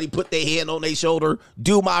then somebody put their hand on their shoulder,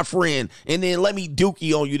 do my friend. And then let me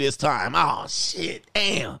dookie on you this time. Oh, shit,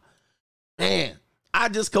 damn. Man, I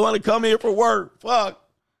just want to come here for work. Fuck.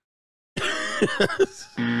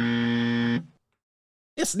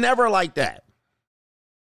 It's never like that.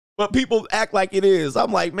 But people act like it is.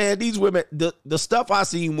 I'm like, man, these women, the stuff I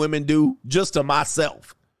seen women do just to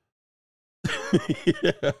myself.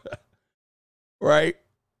 Right?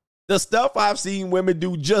 The stuff I've seen women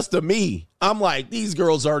do just to me. I'm like, these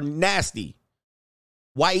girls are nasty.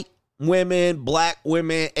 White women, black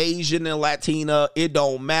women, Asian and Latina, it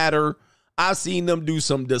don't matter. I've seen them do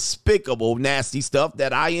some despicable, nasty stuff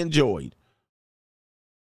that I enjoyed.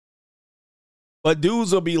 But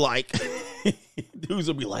dudes will be like,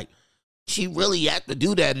 she really had to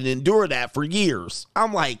do that and endure that for years.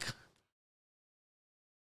 I'm like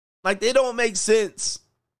they don't make sense.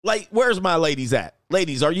 Like, where's my ladies at?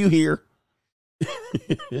 Ladies, are you here?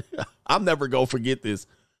 I'm never going to forget this.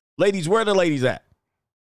 Ladies, where are the ladies at?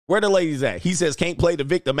 Where are the ladies at? He says, can't play the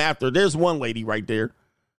victim after. There's one lady right there.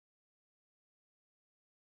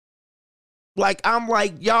 Like, I'm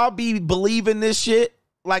like, y'all be believing this shit?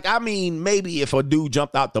 Like, I mean, maybe if a dude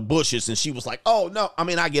jumped out the bushes and she was like, oh, no. I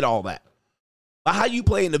mean, I get all that. But how you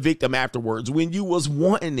playing the victim afterwards when you was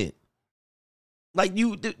wanting it? Like,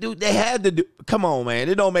 dude, they had to do. Come on, man.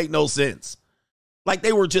 It don't make no sense. Like,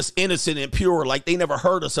 they were just innocent and pure. Like, they never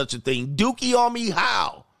heard of such a thing. Dookie on me?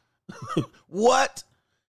 How? What?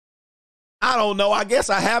 I don't know. I guess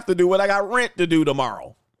I have to do what I got rent to do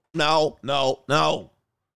tomorrow. No.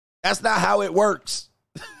 That's not how it works.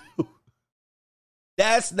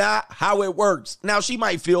 That's not how it works. Now, she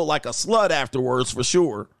might feel like a slut afterwards for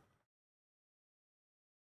sure.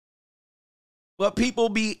 But people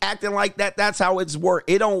be acting like that. That's how it's work.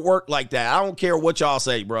 It don't work like that. I don't care what y'all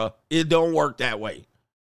say, bro. It don't work that way.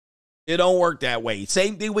 It don't work that way.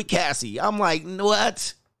 Same thing with Cassie. I'm like,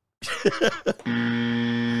 what?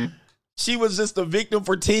 She was just a victim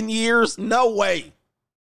for 10 years? No way.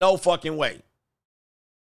 No fucking way.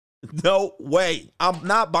 No way. I'm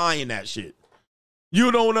not buying that shit.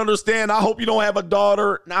 You don't understand. I hope you don't have a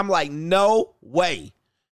daughter. And I'm like, no way.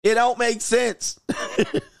 It don't make sense.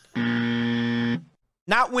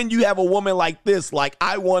 Not when you have a woman like this, like,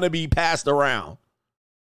 I want to be passed around.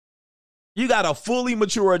 You got a fully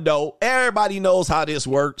mature adult. Everybody knows how this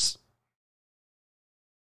works.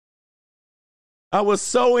 I was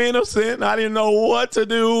so innocent. I didn't know what to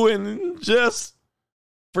do. And just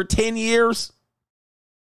for 10 years,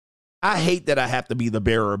 I hate that I have to be the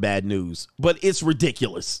bearer of bad news, but it's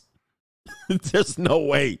ridiculous. There's no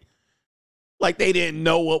way. Like they didn't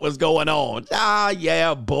know what was going on.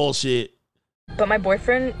 Yeah, bullshit. But my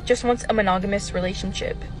boyfriend just wants a monogamous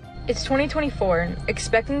relationship. It's 2024.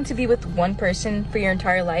 Expecting to be with one person for your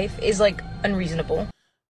entire life is like unreasonable.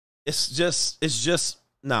 It's just,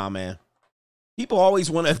 nah, man. People always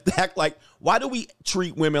want to act like, why do we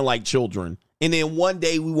treat women like children? And then one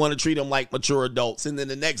day we want to treat them like mature adults. And then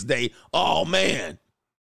the next day, oh man.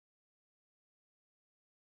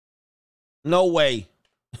 No way.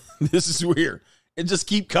 This is weird. And just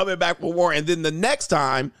keep coming back for more. And then the next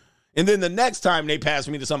time, they pass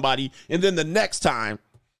me to somebody. And then the next time,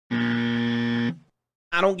 I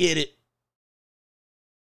don't get it.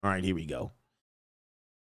 All right, here we go.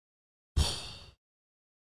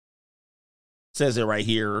 Says it right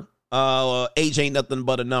here. Age ain't nothing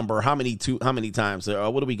but a number. How many times?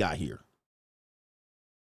 What do we got here?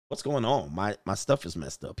 What's going on? My stuff is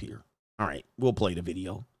messed up here. All right, we'll play the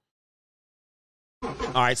video.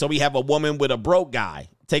 All right, so we have a woman with a broke guy.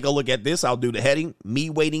 Take a look at this. I'll do the heading. Me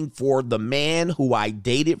waiting for the man who I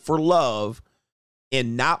dated for love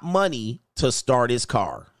and not money to start his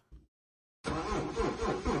car.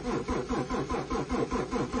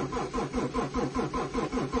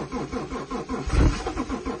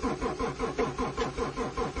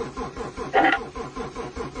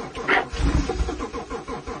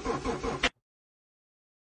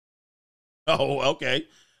 Oh, okay.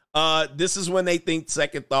 This is when they think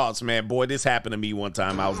second thoughts, man. Boy, this happened to me one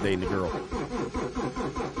time. I was dating a girl.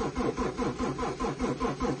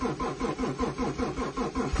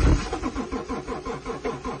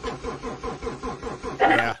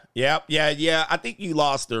 Yeah. I think you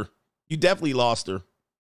lost her. You definitely lost her.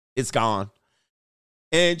 It's gone.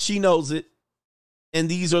 And she knows it. And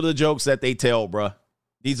these are the jokes that they tell, bruh.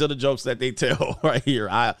 These are the jokes that they tell right here.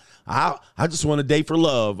 I just want to date for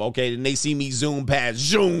love. Okay. And they see me zoom past,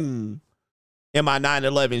 zoom. In my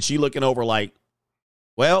 911, she looking over like,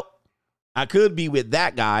 well, I could be with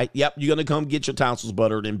that guy. Yep, you're going to come get your tonsils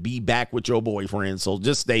buttered and be back with your boyfriend. So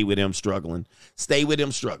just stay with him struggling. Stay with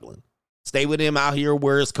him struggling. Stay with him out here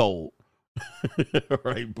where it's cold.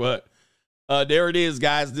 Right, but there it is,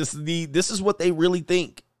 guys. This is what they really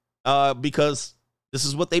think because this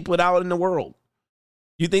is what they put out in the world.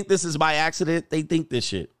 You think this is by accident? They think this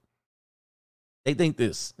shit. They think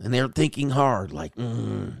this, and they're thinking hard like,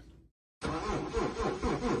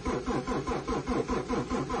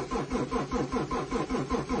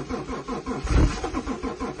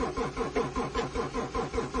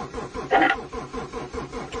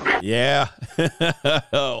 Yeah.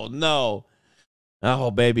 Oh, no.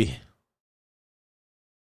 Oh, baby.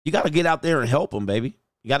 You got to get out there and help them, baby.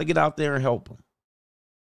 You got to get out there and help them.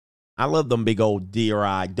 I love them big old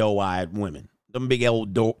deer-eyed, doe-eyed women. Them big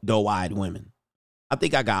old doe-eyed women. I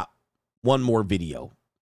think I got one more video.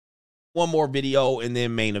 One more video and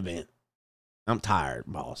then main event. I'm tired,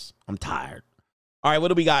 boss. I'm tired. All right, what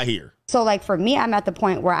do we got here? So, like, for me, I'm at the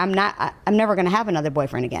point where I'm never going to have another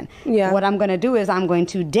boyfriend again. Yeah. What I'm going to do is I'm going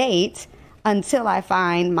to date until I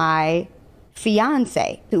find my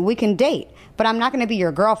fiance. We can date, but I'm not going to be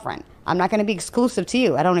your girlfriend. I'm not going to be exclusive to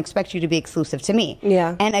you. I don't expect you to be exclusive to me.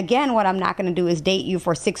 Yeah. And again, what I'm not going to do is date you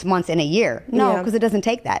for 6 months and a year. No, because it doesn't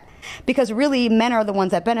take that. Because really, men are the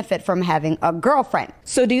ones that benefit from having a girlfriend.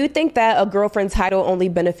 So do you think that a girlfriend title only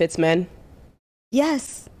benefits men?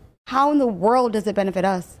 Yes. How in the world does it benefit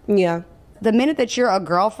us? Yeah. The minute that you're a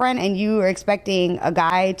girlfriend and you are expecting a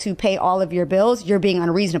guy to pay all of your bills, you're being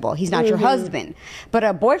unreasonable. He's not your husband. But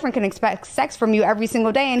a boyfriend can expect sex from you every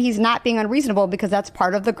single day, and he's not being unreasonable because that's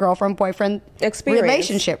part of the girlfriend-boyfriend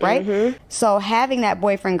relationship, right? So having that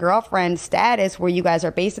boyfriend-girlfriend status where you guys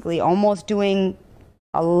are basically almost doing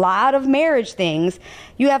a lot of marriage things,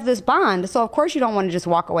 you have this bond. So of course you don't want to just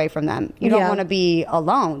walk away from them. You don't want to be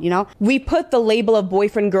alone, you know? We put the label of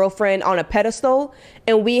boyfriend, girlfriend on a pedestal,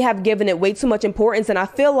 and we have given it way too much importance. And I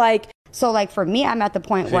feel like... So like for me, I'm at the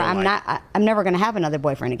point where I'm never going to have another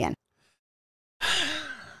boyfriend again.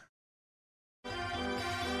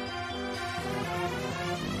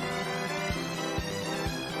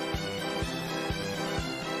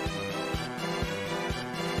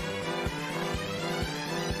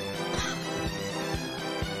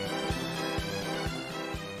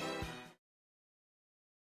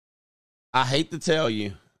 I hate to tell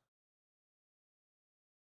you,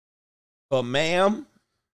 but ma'am,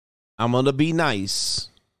 I'm going to be nice.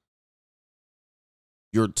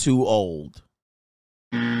 You're too old.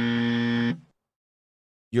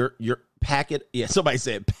 You're pack it. Yeah, somebody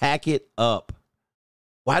said pack it up.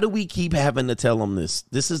 Why do we keep having to tell them this?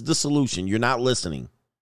 This is the solution. You're not listening.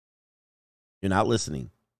 You're not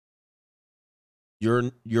listening.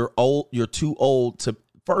 You're old. You're too old to,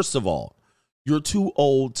 first of all, you're too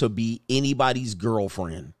old to be anybody's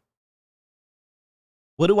girlfriend.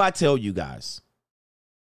 What do I tell you guys?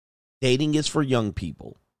 Dating is for young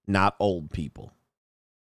people, not old people.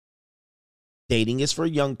 Dating is for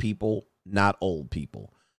young people, not old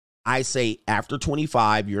people. I say after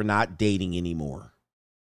 25, you're not dating anymore.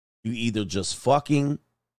 You either just fucking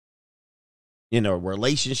in a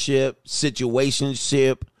relationship,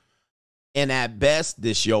 situationship, and at best,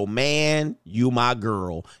 this your man, you my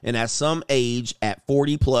girl. And at some age, at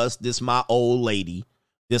 40 plus, this my old lady,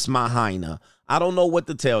 this my hyena. I don't know what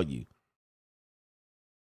to tell you.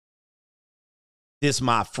 This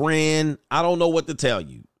my friend. I don't know what to tell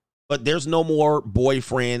you. But there's no more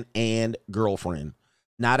boyfriend and girlfriend.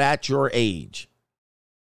 Not at your age.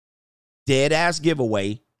 Dead ass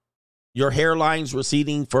giveaway. Your hairline's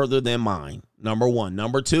receding further than mine. Number one.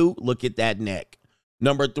 Number two, look at that neck.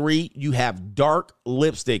 Number three, you have dark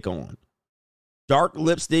lipstick on. Dark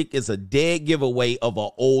lipstick is a dead giveaway of an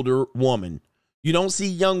older woman. You don't see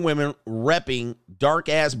young women repping dark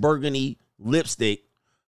ass burgundy lipstick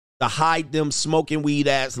to hide them smoking weed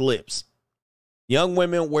ass lips. Young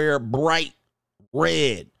women wear bright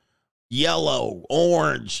red, yellow,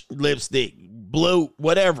 orange lipstick, blue,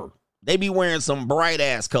 whatever. They be wearing some bright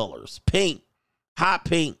ass colors. Pink, hot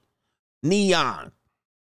pink, neon.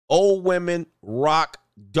 Old women rock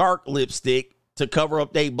dark lipstick to cover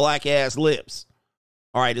up their black ass lips.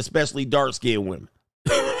 All right, especially dark skinned women.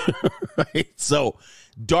 Right? So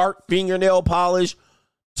dark fingernail polish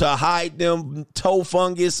to hide them toe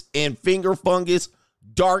fungus and finger fungus.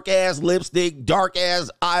 Dark ass lipstick, dark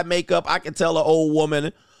ass eye makeup. I can tell an old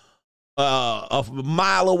woman a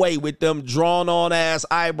mile away with them drawn on ass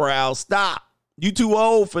eyebrows. Stop. You too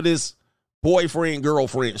old for this boyfriend,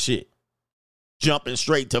 girlfriend shit. Jumping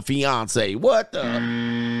straight to fiance. What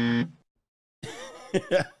the?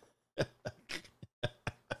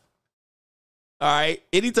 All right.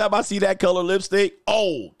 Anytime I see that color lipstick,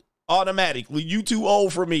 old. Automatically. You too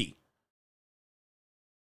old for me.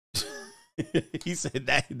 He said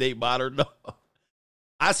that they modern. No.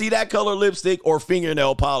 I see that color lipstick or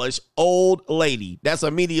fingernail polish, old lady. That's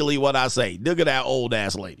immediately what I say. Look at that old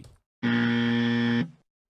ass lady.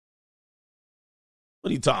 What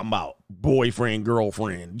are you talking about? Boyfriend,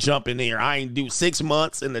 girlfriend, jump in there. I ain't do 6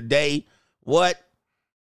 months in a day. What?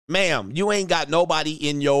 Ma'am, you ain't got nobody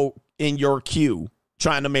in your queue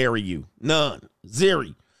trying to marry you. None.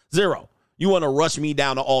 Zero. You want to rush me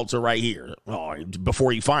down the altar right here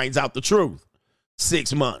before he finds out the truth.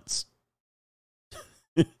 6 months.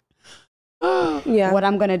 Yeah. What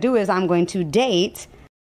I'm going to do is I'm going to date.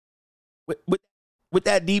 With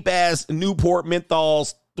that deep ass Newport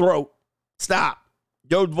menthol's throat. Stop.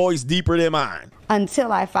 Your voice deeper than mine.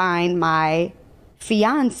 Until I find my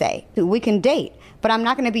fiance who we can date. But I'm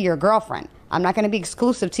not going to be your girlfriend. I'm not going to be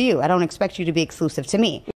exclusive to you. I don't expect you to be exclusive to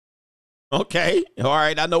me. Okay. All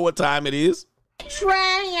right. I know what time it is.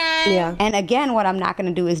 Yeah. And again, what I'm not going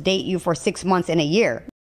to do is date you for 6 months in a year.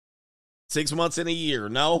 6 months in a year.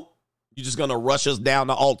 No. You're just going to rush us down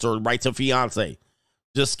the altar right to fiance.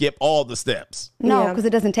 Just skip all the steps. No, because it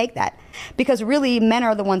doesn't take that. Because really, men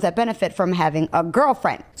are the ones that benefit from having a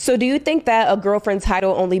girlfriend. So do you think that a girlfriend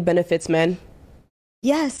title only benefits men?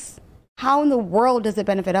 Yes. How in the world does it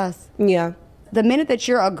benefit us? Yeah. The minute that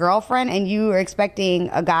you're a girlfriend and you are expecting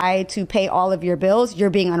a guy to pay all of your bills, you're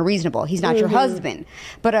being unreasonable. He's not your husband.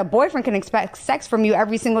 But a boyfriend can expect sex from you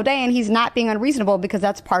every single day, and he's not being unreasonable because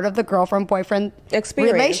that's part of the girlfriend-boyfriend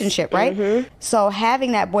relationship, right? So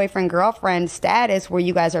having that boyfriend-girlfriend status where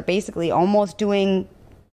you guys are basically almost doing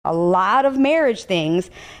a lot of marriage things,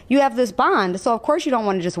 you have this bond. So, of course, you don't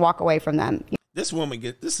want to just walk away from them. This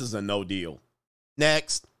woman, this is a no deal.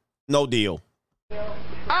 Next, no deal.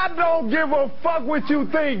 I don't give a fuck what you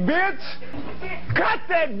think, bitch. Cut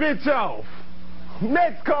that bitch off.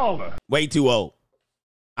 Next caller. Way too old.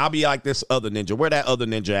 I'll be like this other ninja. Where that other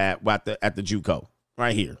ninja at the JUCO?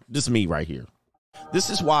 Right here. This is me right here. This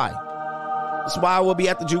is why. This is why I will be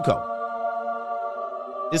at the JUCO.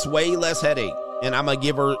 It's way less headache. And I'm going to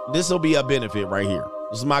give her, this will be a benefit right here.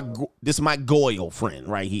 This is my Goyle friend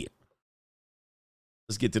right here.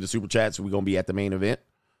 Let's get to the super chats. We're going to be at the main event.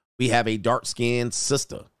 We have a dark-skinned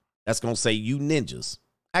sister that's going to say, you ninjas.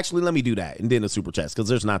 Actually, let me do that. And then the super chats, because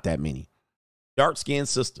there's not that many. Dark-skinned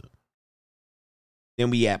sister.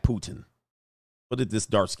 Then we had Putin. What did this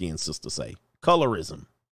dark-skinned sister say? Colorism.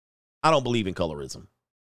 I don't believe in colorism.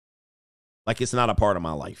 Like, it's not a part of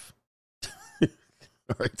my life.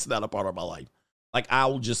 It's not a part of my life. Like,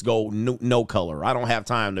 I'll just go no color. I don't have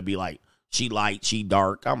time to be like, she light, she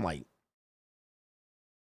dark. I'm like,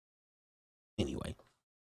 anyway.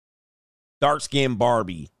 Dark-skinned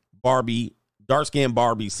Barbie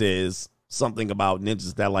says something about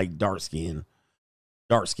ninjas that like dark-skinned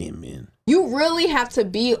men. You really have to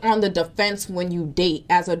be on the defense when you date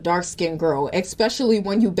as a dark-skinned girl, especially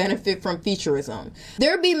when you benefit from featureism.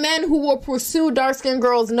 There be men who will pursue dark-skinned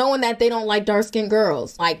girls knowing that they don't like dark-skinned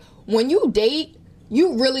girls. Like, when you date,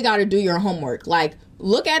 you really got to do your homework. Like,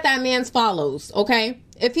 look at that man's follows, okay?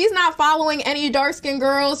 If he's not following any dark-skinned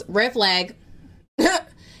girls, red flag.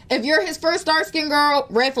 If you're his first dark-skinned girl,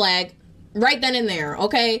 red flag. Right then and there,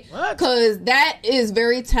 okay? Because that is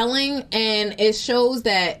very telling, and it shows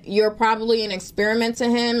that you're probably an experiment to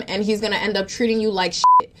him, and he's going to end up treating you like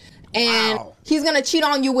shit. And he's going to cheat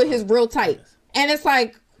on you with his real type. And it's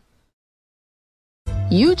like,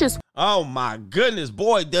 you just... Oh, my goodness,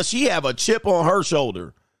 boy, does she have a chip on her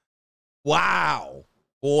shoulder. Wow.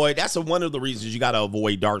 Boy, that's one of the reasons you got to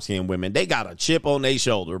avoid dark-skinned women. They got a chip on their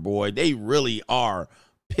shoulder, boy. They really are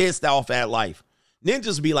pissed off at life.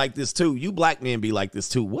 Ninjas be like this too. You black men be like this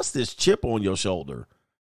too. What's this chip on your shoulder?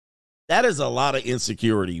 That is a lot of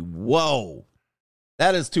insecurity. Whoa.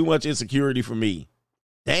 That is too much insecurity for me.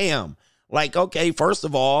 Damn. Like, okay, first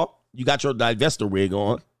of all, you got your divester wig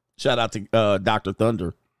on. Shout out to Dr.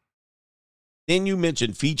 Thunder. Then you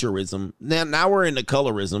mentioned featureism. Now we're into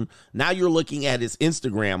colorism. Now you're looking at his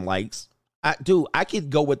Instagram likes. I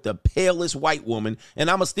could go with the palest white woman, and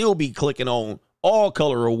I'm going to still be clicking on all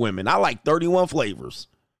color of women. I like 31 flavors.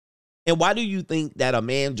 And why do you think that a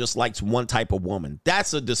man just likes one type of woman?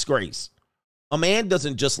 That's a disgrace. A man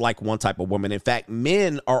doesn't just like one type of woman. In fact,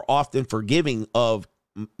 men are often forgiving of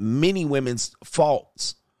many women's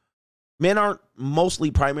faults. Men aren't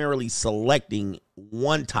primarily selecting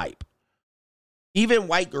one type. Even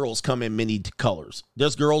white girls come in many colors.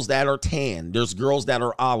 There's girls that are tan. There's girls that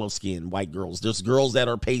are olive skin, white girls. There's girls that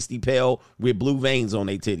are pasty pale with blue veins on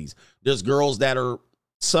their titties. There's girls that are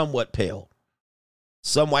somewhat pale.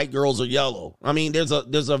 Some white girls are yellow. I mean, there's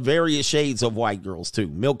a various shades of white girls too.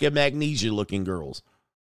 Milk and magnesia looking girls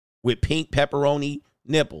with pink pepperoni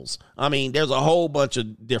nipples. I mean, there's a whole bunch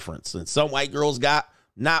of difference. And some white girls got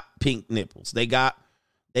not pink nipples. They got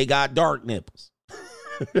dark nipples.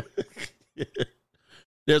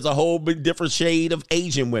 There's a whole big different shade of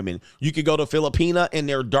Asian women. You could go to Filipina and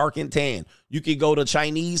they're dark and tan. You could go to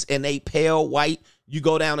Chinese and they pale white. You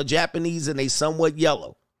go down to Japanese and they somewhat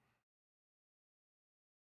yellow.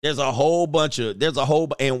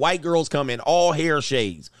 And white girls come in all hair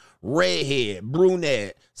shades. Redhead,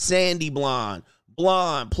 brunette, sandy blonde,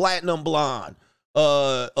 blonde, platinum blonde,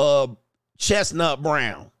 chestnut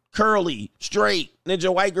brown, curly, straight.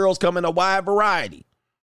 Ninja white girls come in a wide variety.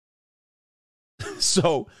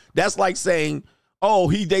 So that's like saying, oh,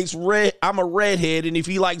 he dates red. I'm a redhead. And if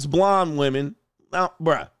he likes blonde women, now,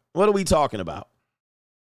 bruh, what are we talking about?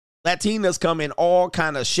 Latinas come in all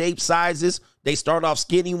kind of shapes, sizes. They start off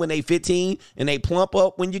skinny when they 15 and they plump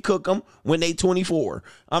up when you cook them when they 24.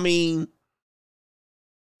 I mean,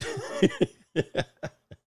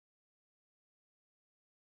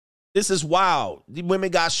 this is wild. The women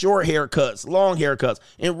got short haircuts, long haircuts.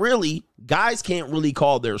 And really, guys can't really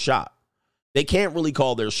call their shot. They can't really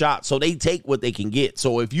call their shot, so they take what they can get.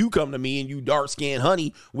 So if you come to me and you dark-skinned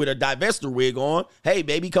honey with a divester wig on, hey,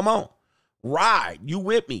 baby, come on. Ride. You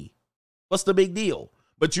with me. What's the big deal?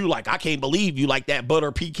 But you like, I can't believe you like that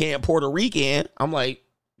butter pecan Puerto Rican. I'm like,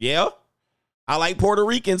 yeah, I like Puerto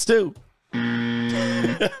Ricans too.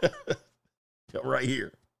 Right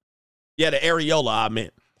here. Yeah, the areola I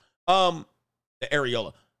meant. The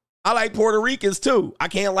areola. I like Puerto Ricans too. I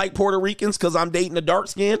can't like Puerto Ricans because I'm dating a dark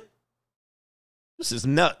skin. This is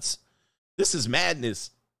nuts. This is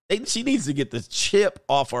madness. She needs to get the chip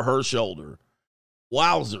off of her shoulder.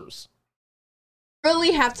 Wowzers.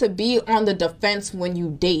 Really have to be on the defense when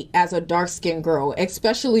you date as a dark-skinned girl,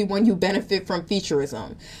 especially when you benefit from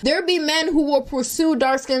featureism. There be men who will pursue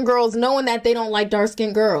dark-skinned girls knowing that they don't like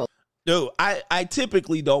dark-skinned girls. Dude, I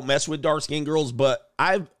typically don't mess with dark-skinned girls, but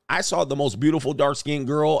I saw the most beautiful dark-skinned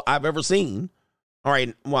girl I've ever seen. All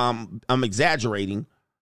right, well, I'm exaggerating,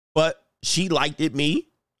 but she liked it me.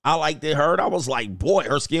 I liked it her. And I was like, boy,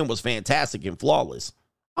 her skin was fantastic and flawless.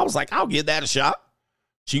 I was like, I'll give that a shot.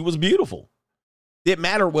 She was beautiful. Didn't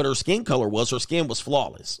matter what her skin color was. Her skin was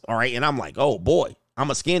flawless. All right. And I'm like, oh boy,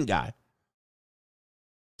 I'm a skin guy.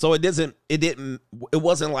 So it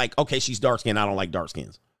wasn't like, okay, she's dark skinned. I don't like dark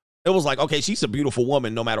skins. It was like, okay, she's a beautiful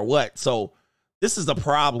woman no matter what. So this is the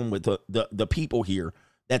problem with the people here,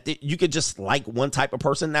 that you could just like one type of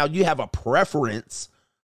person. Now you have a preference.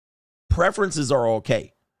 Preferences are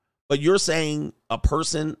okay. But you're saying a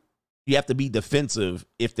person, you have to be defensive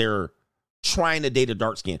if they're trying to date a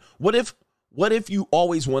dark skin. What if you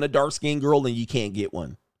always want a dark skinned girl and you can't get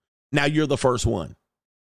one? Now you're the first one.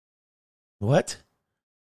 What?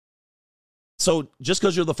 So just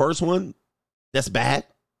because you're the first one, that's bad?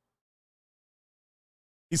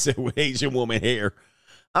 He said with Asian woman hair.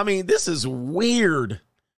 I mean, this is weird.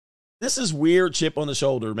 This is weird. Chip on the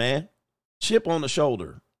shoulder, man. Chip on the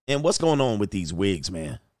shoulder. And what's going on with these wigs,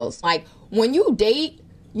 man? It's like when you date,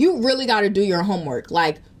 you really got to do your homework.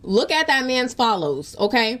 Like, look at that man's follows,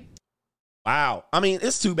 okay? Wow. I mean,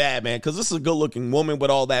 it's too bad, man, because this is a good-looking woman with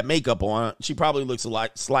all that makeup on. She probably looks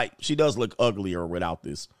slight. She does look uglier without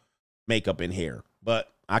this makeup and hair,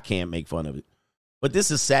 but I can't make fun of it. But this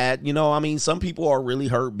is sad. You know, I mean, some people are really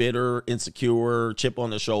hurt, bitter, insecure, chip on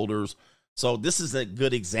their shoulders. So this is a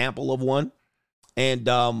good example of one. And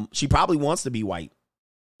she probably wants to be white.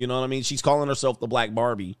 You know what I mean? She's calling herself the Black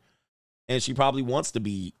Barbie. And she probably wants to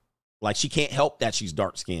be, like, she can't help that she's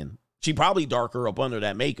dark-skinned. She probably darker up under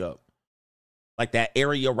that makeup. Like that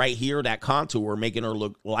area right here, that contour, making her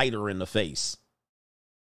look lighter in the face.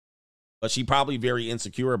 But she probably very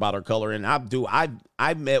insecure about her color. And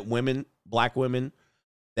I've met women, black women,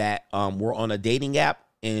 that were on a dating app,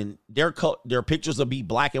 and their pictures will be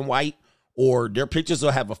black and white, or their pictures will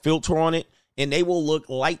have a filter on it, and they will look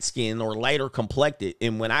light-skinned or lighter complected.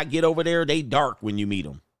 And when I get over there, they dark when you meet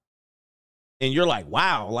them. And you're like,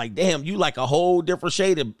 wow, like, damn, you like a whole different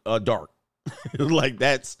shade of dark. Like,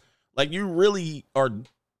 that's, like, you really are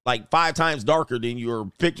like 5 times darker than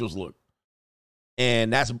your pictures look.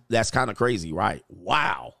 And that's kind of crazy, right?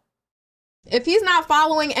 Wow. If he's not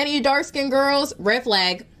following any dark-skinned girls, red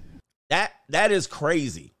flag. That is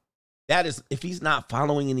crazy. That is, if he's not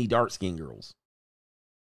following any dark-skinned girls.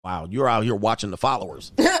 Wow, you're out here watching the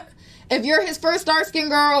followers. If you're his first dark-skinned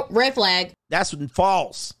girl, red flag. That's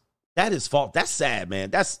false. That is false. That's sad,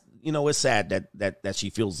 man. That's, you know, it's sad that she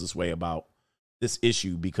feels this way about this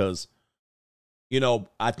issue, because, you know,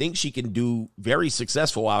 I think she can do very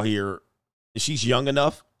successful out here. She's young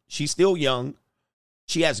enough. She's still young.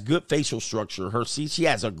 She has good facial structure. She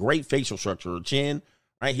has a great facial structure. Her chin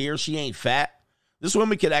right here, she ain't fat. This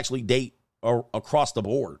woman could actually date across the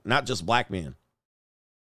board, not just black men.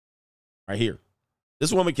 Right here.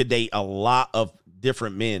 This woman could date a lot of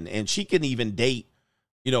different men, and she can even date,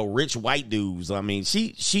 you know, rich white dudes. I mean,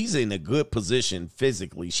 she's in a good position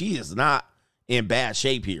physically. She is not in bad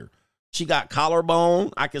shape here. She got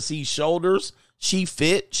collarbone. I can see shoulders. She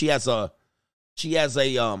fit. She has a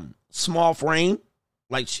small frame.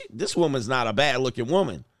 Like, this woman's not a bad looking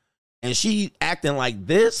woman. And she acting like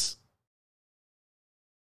this.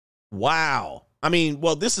 Wow. I mean,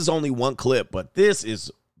 well, this is only one clip, but this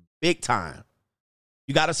is big time.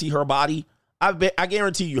 You got to see her body. I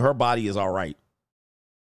guarantee you her body is all right.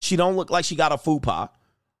 She don't look like she got a fupa.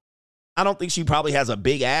 I don't think she probably has a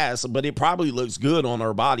big ass, but it probably looks good on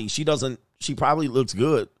her body. She probably looks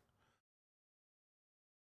good.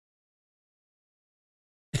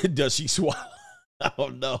 Does she swallow? I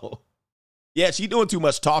don't know. Yeah, she doing too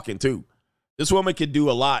much talking too. This woman can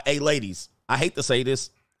do a lot. Hey, ladies, I hate to say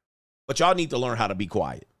this, but y'all need to learn how to be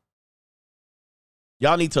quiet.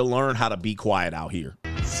 Y'all need to learn how to be quiet out here.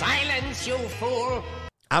 Silence, you fool.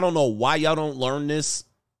 I don't know why y'all don't learn this.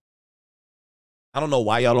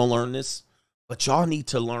 But y'all need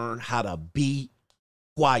to learn how to be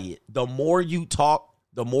quiet. The more you talk,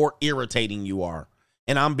 the more irritating you are.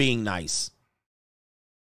 And I'm being nice.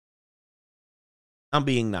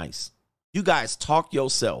 You guys talk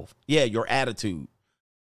yourself. Yeah, your attitude.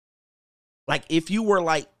 Like, if you were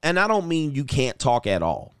like, and I don't mean you can't talk at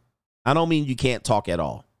all.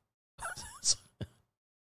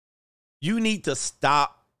 You need to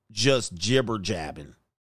stop just jibber jabbing.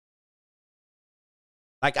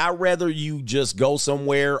 Like, I'd rather you just go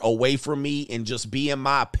somewhere away from me and just be in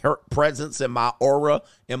my presence, in my aura,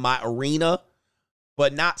 in my arena,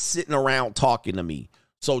 but not sitting around talking to me.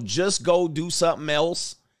 So just go do something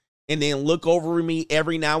else and then look over me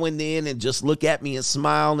every now and then and just look at me and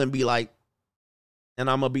smile and be like, and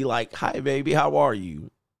I'm going to be like, hi, baby, how are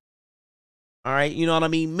you? All right, you know what I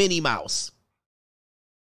mean? Minnie Mouse.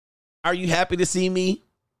 Are you happy to see me?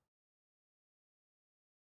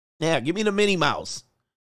 Yeah, give me the Minnie Mouse.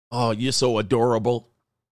 Oh, you're so adorable.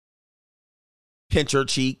 Pinch her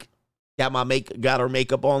cheek. Got her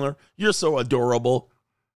makeup on her. You're so adorable.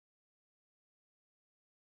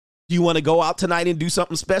 Do you want to go out tonight and do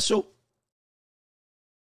something special?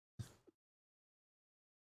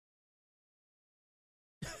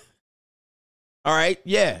 All right,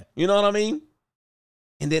 yeah. You know what I mean?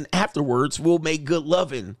 And then afterwards, we'll make good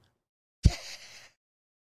loving.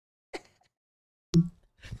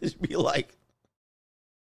 It'd be like,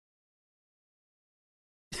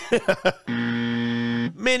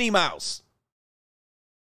 Minnie Mouse.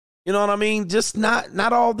 You know what I mean? Just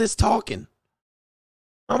not all this talking.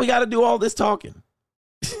 Why we got to do all this talking?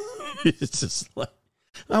 It's just like,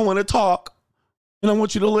 I want to talk, and I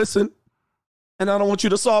want you to listen, and I don't want you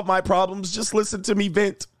to solve my problems. Just listen to me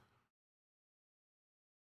vent.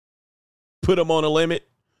 Put them on a limit.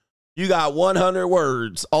 You got 100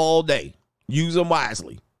 words all day. Use them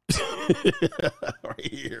wisely.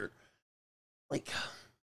 Right here. Like,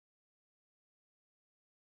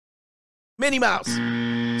 Minnie Mouse.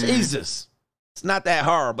 Jesus. It's not that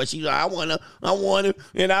hard, but she's like, I want to,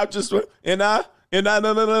 and I just, no.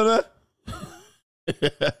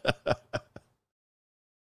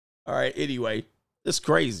 All right, anyway, it's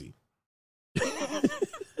crazy.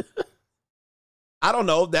 I don't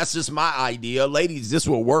know. That's just my idea. Ladies, this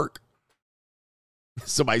will work.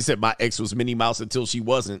 Somebody said my ex was Minnie Mouse until she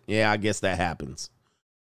wasn't. Yeah, I guess that happens.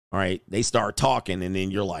 All right, they start talking, and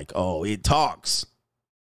then you're like, oh, it talks.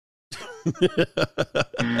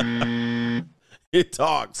 It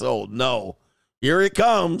talks. Oh, no. Here it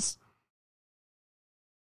comes.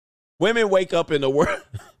 Women wake up in the world.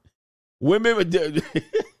 Women,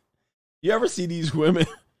 you ever see these women?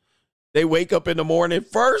 They wake up in the morning.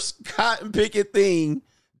 First cotton picket thing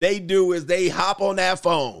they do is they hop on that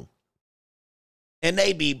phone. And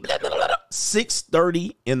they be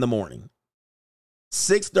 6:30 in the morning.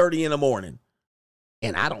 6:30 in the morning.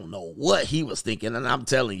 And I don't know what he was thinking. And I'm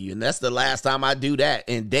telling you, and that's the last time I do that.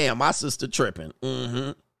 And damn, my sister tripping.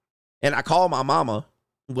 And I called my mama.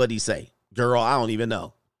 What'd he say? Girl, I don't even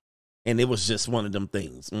know. And it was just one of them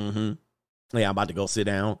things. Yeah, I'm about to go sit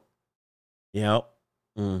down. Yep.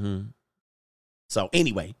 So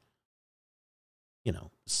anyway, you know,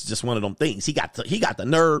 it's just one of them things. He got the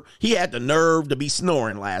nerve. He had the nerve to be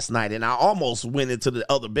snoring last night. And I almost went into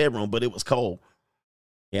the other bedroom, but it was cold.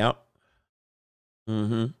 Yep.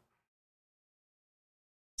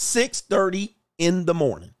 6:30 in the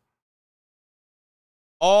morning.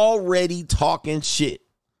 Already talking shit.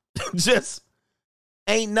 Just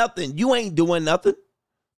ain't nothing. You ain't doing nothing.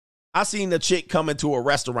 I seen a chick come into a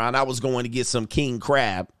restaurant. I was going to get some king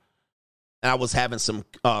crab. And I was having some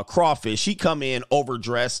crawfish. She come in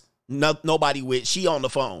overdressed. Nobody with. She on the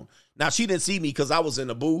phone. Now, she didn't see me because I was in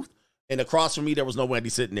the booth. And across from me, there was nobody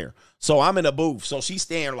sitting there. So I'm in a booth. So she's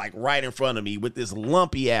standing like right in front of me with this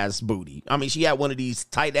lumpy ass booty. I mean, she had one of these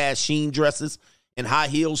tight ass sheen dresses and high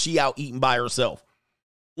heels. She out eating by herself.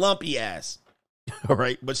 Lumpy ass. All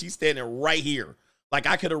right. But she's standing right here. Like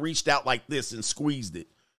I could have reached out like this and squeezed it.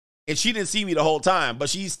 And she didn't see me the whole time. But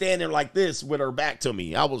she's standing like this with her back to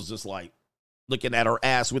me. I was just like looking at her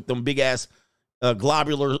ass with them big ass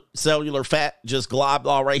globular cellular fat. Just glob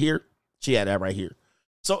all right here. She had that right here.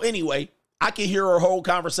 So anyway, I could hear her whole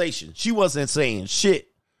conversation. She wasn't saying shit.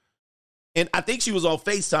 And I think she was on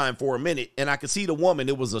FaceTime for a minute, and I could see the woman.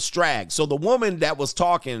 It was a strag. So the woman that was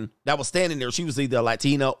talking, that was standing there, she was either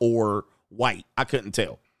Latina or white. I couldn't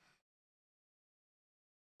tell.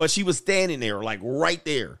 But she was standing there, like right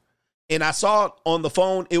there. And I saw it on the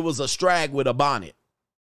phone. It was a strag with a bonnet.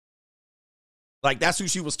 Like that's who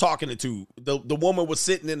she was talking to. The woman was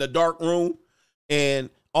sitting in the dark room,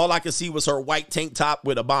 and all I could see was her white tank top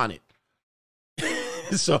with a bonnet.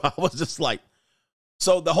 So I was just like,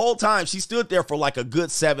 so the whole time she stood there for like a good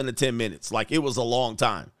 7 to 10 minutes. Like it was a long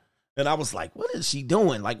time. And I was like, what is she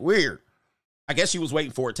doing? Like weird. I guess she was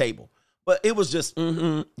waiting for a table. But it was just,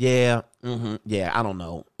 yeah, I don't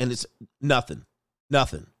know. And it's nothing.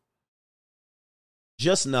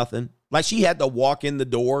 Just nothing. Like she had to walk in the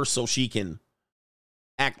door so she can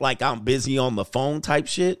act like I'm busy on the phone type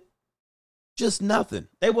shit. Just nothing.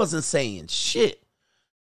 They wasn't saying shit.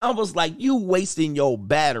 I was like, you wasting your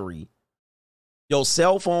battery, your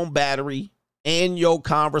cell phone battery, and your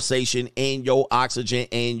conversation, and your oxygen,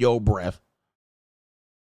 and your breath.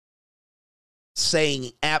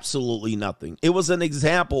 Saying absolutely nothing. It was an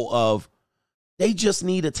example of they just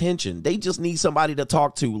need attention. They just need somebody to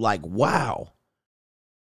talk to. Like, wow.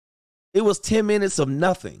 It was 10 minutes of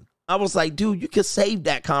nothing. I was like, dude, you could save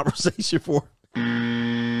that conversation for.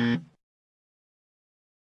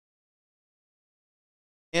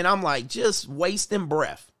 And I'm like, just wasting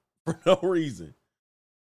breath for no reason.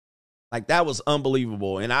 Like, that was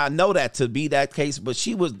unbelievable. And I know that to be that case, but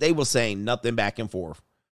they were saying nothing back and forth.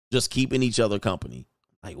 Just keeping each other company.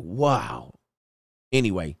 Like, wow.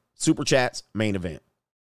 Anyway, super chats, main event.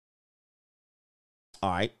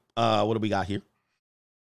 All right. What do we got here?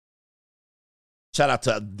 Shout out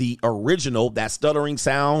to the original, that stuttering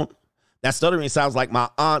sound. That stuttering sounds like my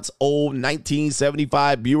aunt's old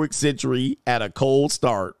 1975 Buick Century at a cold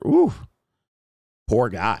start. Ooh. Poor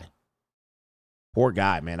guy. Poor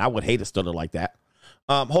guy, man. I would hate a stutter like that.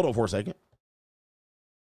 Hold on for a second.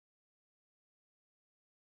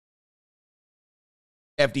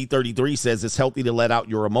 FD33 says it's healthy to let out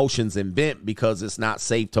your emotions and vent because it's not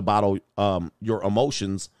safe to bottle your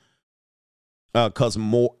emotions because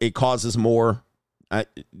it causes more.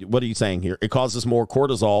 What are you saying here? It causes more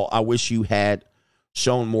cortisol. I wish you had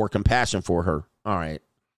shown more compassion for her. All right.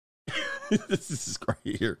 This is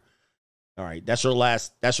great here. All right. That's your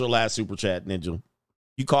last super chat, Ninja.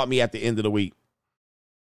 You caught me at the end of the week.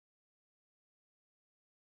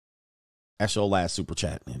 That's your last super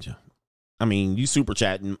chat, Ninja. I mean, you super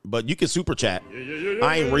chatting, but you can super chat.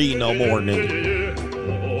 I ain't reading no more, Ninja.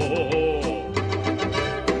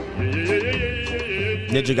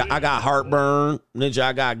 Ninja, I got heartburn. Ninja,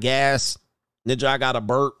 I got gas. Ninja, I got a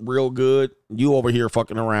burp real good. You over here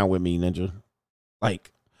fucking around with me, Ninja.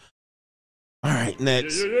 Like, all right,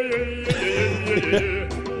 next.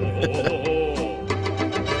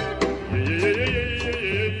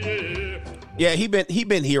 Yeah, he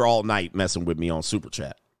been here all night messing with me on super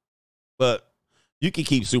chat. But you can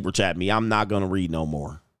keep super chat me. I'm not gonna read no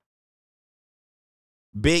more.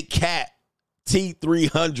 Big Cat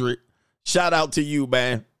T300. Shout out to you,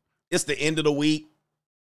 man. It's the end of the week.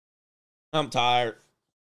 I'm tired.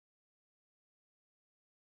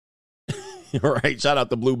 All right. Shout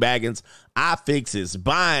out to Blue Baggins. I fixes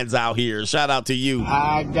Binds out here. Shout out to you.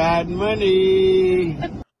 I got money.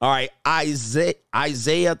 All right.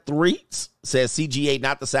 Isaiah 3 says CGA,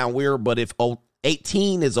 not to sound weird, but if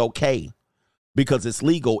 18 is okay because it's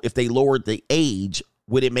legal, if they lowered the age,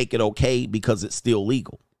 would it make it okay because it's still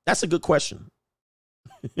legal? That's a good question.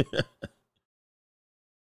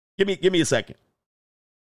 Give me a second.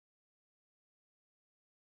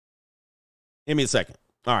 Give me a second.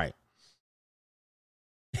 All right.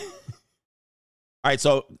 All right,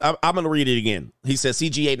 so I'm going to read it again. He says,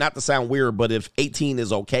 CGA, not to sound weird, but if 18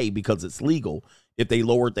 is okay because it's legal, if they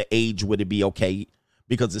lowered the age, would it be okay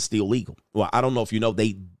because it's still legal? Well, I don't know if you know,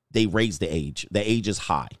 they raised the age. The age is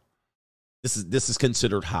high. This is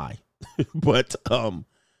considered high. But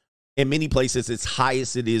in many places, it's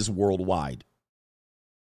highest it is worldwide.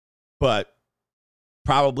 But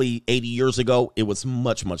probably 80 years ago, it was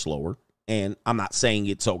much, much lower. And I'm not saying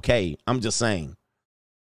it's okay. I'm just saying.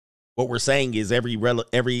 What we're saying is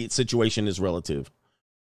every situation is relative,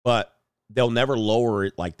 but they'll never lower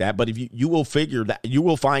it like that. But if you will figure that, you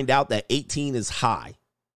will find out that 18 is high.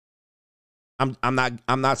 I'm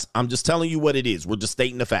just telling you what it is. We're just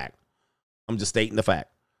stating the fact. I'm just stating the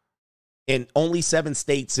fact. In only 7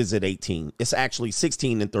 states is it 18. It's actually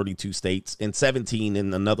 16 in 32 states and 17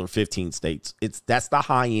 in another 15 states. That's the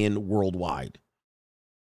high end worldwide.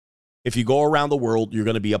 If you go around the world, you're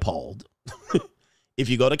going to be appalled. If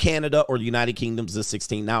you go to Canada or the United Kingdom's is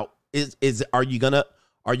 16. Now, are you gonna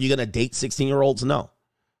date 16-year-olds? No.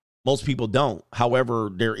 Most people don't. However,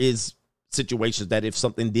 there is situations that if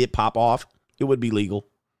something did pop off, it would be legal.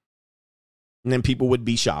 And then people would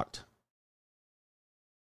be shocked.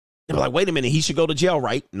 They're like, wait a minute, he should go to jail,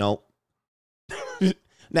 right? No.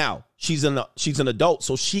 Now, she's an adult,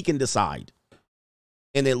 so she can decide.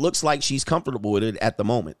 And it looks like she's comfortable with it at the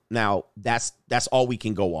moment. Now, that's all we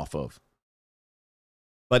can go off of.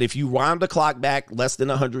 But if you wound the clock back less than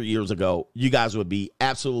 100 years ago, you guys would be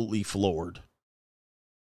absolutely floored.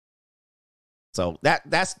 So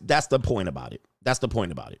that's the point about it. That's the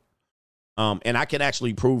point about it. And I can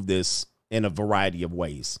actually prove this in a variety of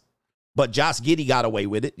ways. But Josh Giddey got away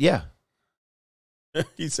with it. Yeah.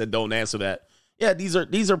 He said, don't answer that. Yeah, these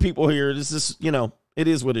are people here. This is, it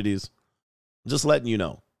is what it is. Just letting you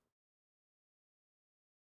know.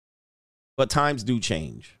 But times do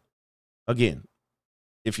change. Again,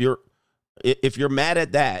 if you're mad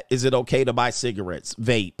at that, is it okay to buy cigarettes,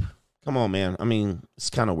 vape? Come on, man. I mean,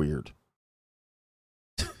 it's kind of weird.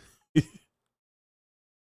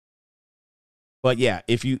 But yeah,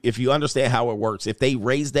 if you understand how it works, if they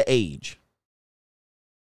raise the age,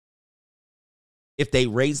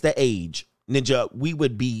 Ninja, we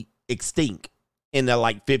would be extinct in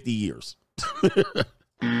like 50 years.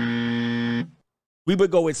 We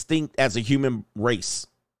would go extinct as a human race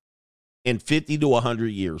in 50 to 100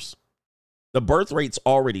 years. The birth rate's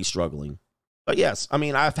already struggling. But yes, I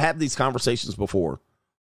mean, I've had these conversations before.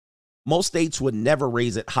 Most states would never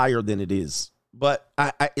raise it higher than it is. But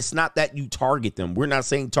it's not that you target them. We're not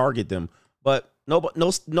saying target them. But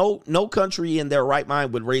no country in their right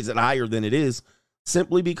mind would raise it higher than it is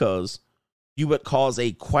simply because you would cause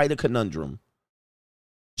quite a conundrum.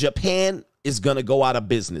 Japan is going to go out of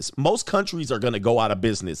business. Most countries are going to go out of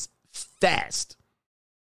business fast.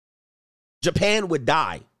 Japan would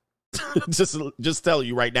die. just tell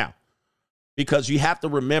you right now. Because you have to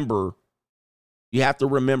remember,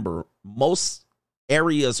 most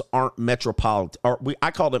areas aren't metropolitan,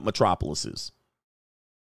 I call it metropolises.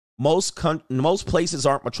 Most places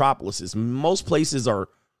aren't metropolises. Most places are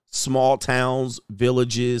small towns,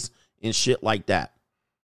 villages, and shit like that.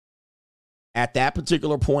 At that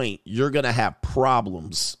particular point, you're going to have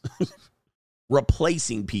problems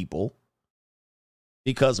replacing people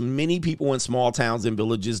because many people in small towns and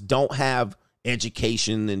villages don't have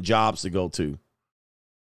education and jobs to go to.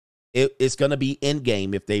 It's going to be end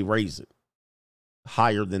game if they raise it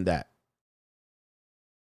higher than that.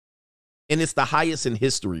 And it's the highest in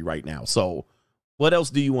history right now. So what else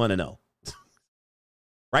do you want to know?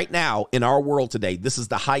 Right now, in our world today, this is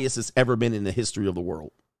the highest it's ever been in the history of the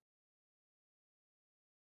world.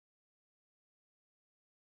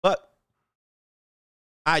 But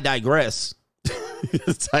I digress.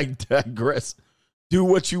 I digress. Do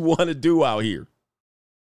what you want to do out here.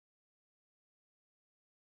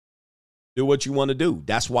 Do what you want to do.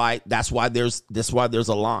 That's why there's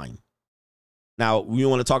a line. Now, we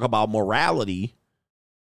want to talk about morality.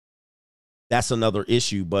 That's another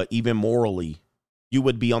issue, but even morally, you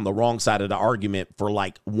would be on the wrong side of the argument for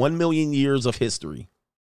like 1 million years of history.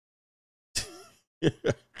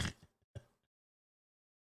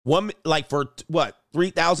 For what,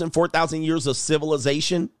 3,000, 4,000 years of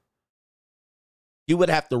civilization? You would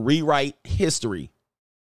have to rewrite history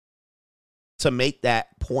to make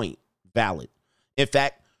that point valid. In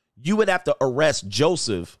fact, you would have to arrest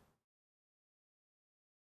Joseph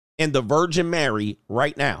and the Virgin Mary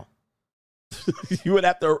right now. You would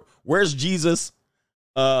have to, where's Jesus,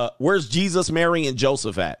 Mary, and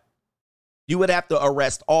Joseph at? You would have to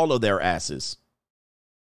arrest all of their asses.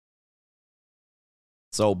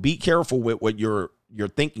 So be careful with what you're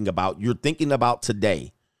thinking about. You're thinking about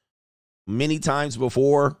today. Many times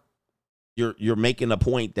before, you're making a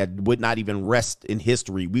point that would not even rest in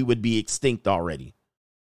history. We would be extinct already.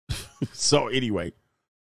 So anyway.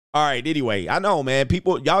 All right, anyway. I know, man.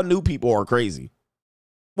 Y'all new people are crazy.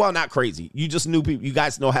 Well, not crazy. You just new people. You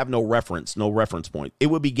guys have no reference point. It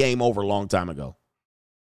would be game over a long time ago.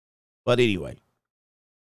 But anyway.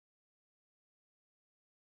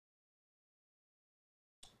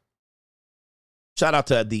 Shout out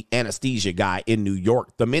to the anesthesia guy in New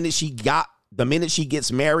York. The minute she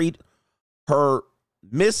gets married, her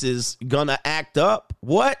missus gonna act up.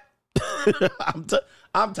 What?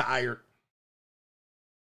 I'm tired.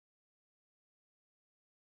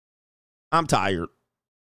 I'm tired.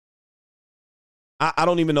 I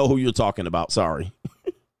don't even know who you're talking about. Sorry.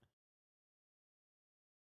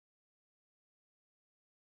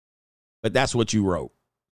 But that's what you wrote.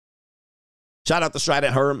 Shout out to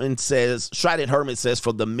Strident Herman says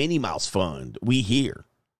for the Minnie Mouse Fund, we here.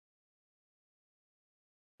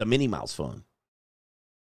 The Minnie Mouse Fund.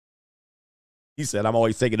 He said, I'm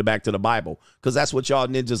always taking it back to the Bible because that's what y'all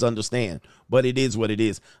ninjas understand. But it is what it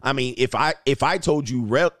is. I mean, if I told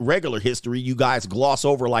you regular history, you guys gloss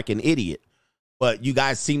over like an idiot. But you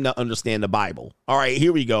guys seem to understand the Bible. All right,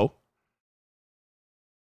 here we go.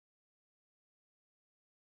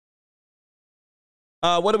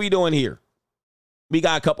 What are we doing here? We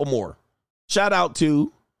got a couple more. Shout out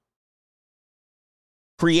to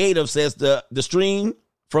Creative says the stream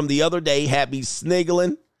from the other day had me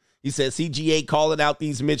sniggling. He says CGA calling out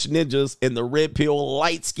these Mitch ninjas and the red pill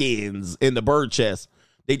light skins in the bird chest.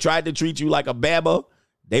 They tried to treat you like a baba.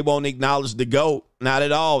 They won't acknowledge the GOAT. Not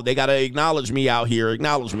at all. They got to acknowledge me out here.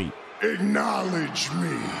 Acknowledge me. Acknowledge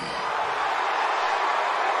me.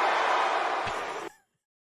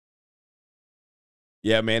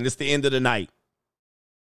 Yeah, man, it's the end of the night.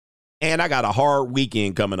 And I got a hard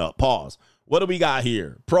weekend coming up. Pause. What do we got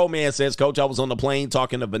here? Pro Man says, Coach, I was on the plane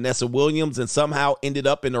talking to Vanessa Williams and somehow ended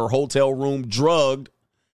up in her hotel room drugged.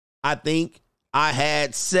 I think I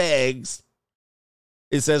had sex.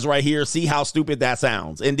 It says right here, see how stupid that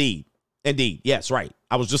sounds. Indeed. Indeed. Yes, right.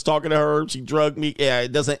 I was just talking to her. She drugged me. Yeah,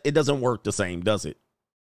 it doesn't work the same, does it?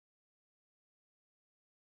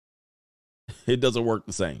 It doesn't work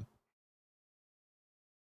the same.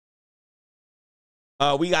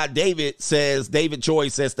 We got David Choi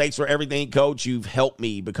says, thanks for everything, Coach. You've helped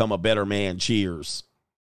me become a better man. Cheers.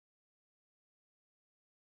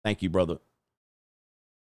 Thank you, brother.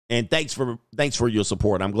 And thanks for your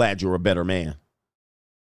support. I'm glad you're a better man.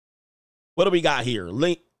 What do we got here?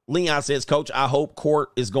 Leon says, Coach, I hope court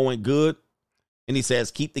is going good. And he says,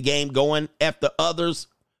 keep the game going. F the others.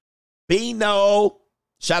 Bino.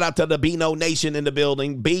 Shout out to the Bino Nation in the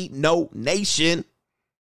building. Bino Nation.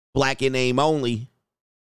 Black in name only.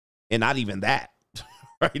 And not even that,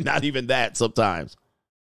 right? Not even that sometimes.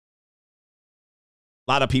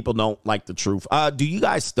 A lot of people don't like the truth. Do you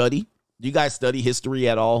guys study? Do you guys study history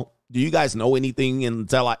at all? Do you guys know anything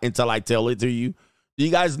until I tell it to you? Do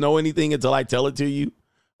you guys know anything until I tell it to you?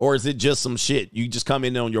 Or is it just some shit? You just come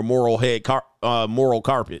in on your moral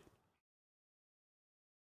carpet.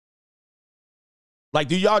 Like,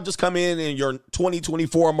 do y'all just come in your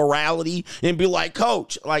 2024 morality and be like,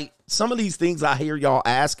 coach, like some of these things I hear y'all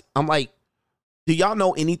ask, I'm like, do y'all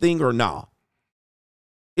know anything or nah?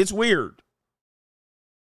 It's weird.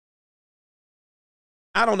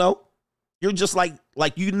 I don't know. You're just like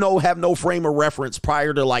have no frame of reference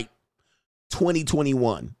prior to like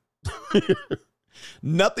 2021.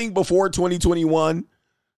 Nothing before 2021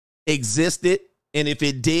 existed. And if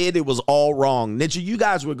it did, it was all wrong. Ninja, you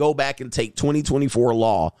guys would go back and take 2024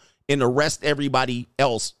 law and arrest everybody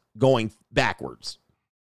else going backwards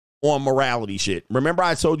on morality shit. Remember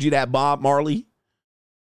I told you that Bob Marley?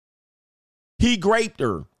 He raped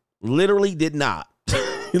her. Literally did not.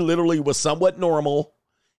 He literally was somewhat normal.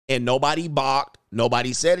 And nobody balked.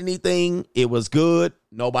 Nobody said anything. It was good.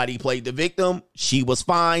 Nobody played the victim. She was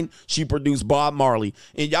fine. She produced Bob Marley.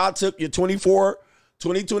 And y'all took your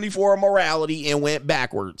 2024 morality and went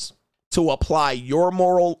backwards to apply your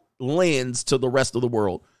moral lens to the rest of the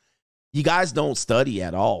world. You guys don't study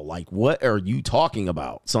at all. Like, what are you talking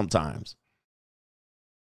about sometimes?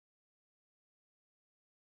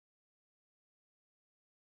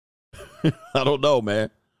 I don't know, man.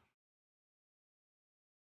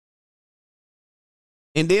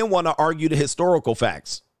 And then want to argue the historical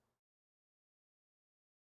facts.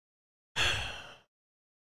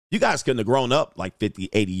 You guys couldn't have grown up like 50,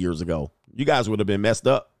 80 years ago. You guys would have been messed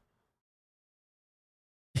up.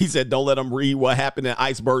 He said, don't let them read what happened in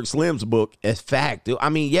Iceberg Slim's book. As fact. I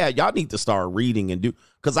mean, yeah, y'all need to start reading and do,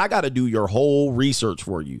 because I got to do your whole research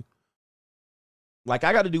for you. Like,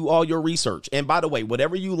 I got to do all your research. And by the way,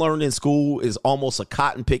 whatever you learn in school is almost a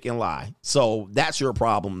cotton picking lie. So that's your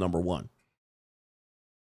problem, number one.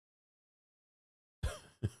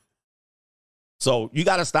 So you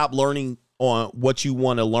got to stop learning on what you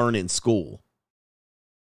want to learn in school.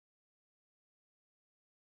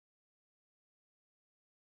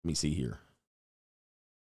 Let me see here.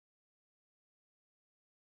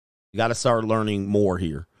 You got to start learning more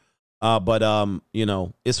here. But you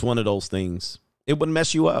know, it's one of those things. It would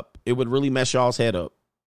mess you up. It would really mess y'all's head up.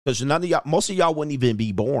 Because most of y'all wouldn't even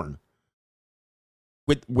be born.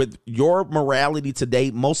 With your morality today,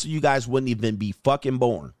 most of you guys wouldn't even be fucking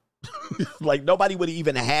born. Like, nobody would have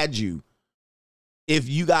even had you if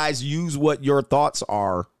you guys use what your thoughts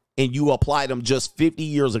are and you applied them just 50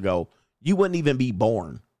 years ago. You wouldn't even be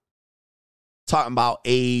born. Talking about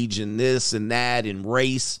age and this and that and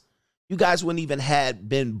race. You guys wouldn't even have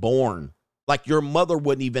been born. Like, your mother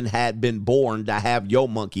wouldn't even have been born to have your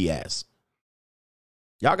monkey ass.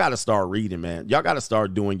 Y'all got to start reading, man. Y'all got to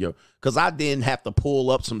start doing because I didn't have to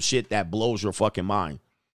pull up some shit that blows your fucking mind.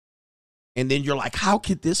 And then you're like, how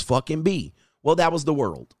could this fucking be? Well, that was the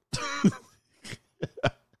world.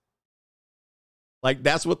 Like,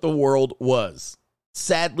 that's what the world was.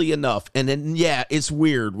 Sadly enough. And then, yeah, it's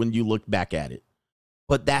weird when you look back at it.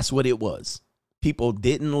 But that's what it was. People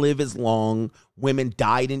didn't live as long. Women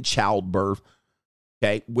died in childbirth.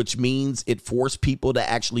 Okay, which means it forced people to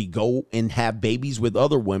actually go and have babies with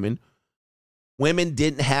other women. Women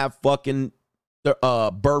didn't have fucking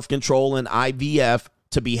birth control and IVF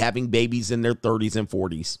to be having babies in their 30s and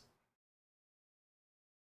 40s.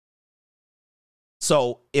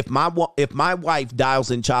 So if my wife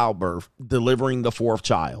dies in childbirth, delivering the fourth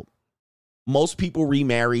child, most people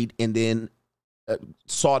remarried and then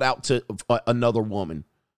sought out to another woman.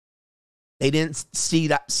 They didn't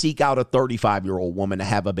seek out a 35-year-old woman to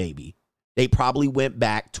have a baby. They probably went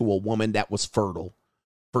back to a woman that was fertile.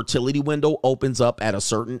 Fertility window opens up at a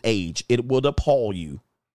certain age. It would appall you.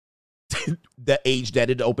 The age that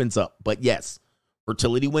it opens up. But yes,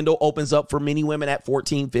 fertility window opens up for many women at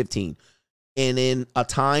 14, 15. And in a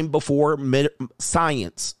time before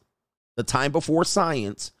science, the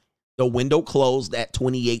window closed at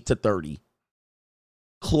 28 to 30.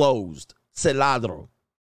 Closed. Celadro.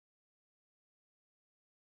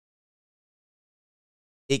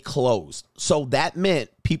 It closed. So that meant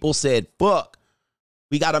people said, fuck,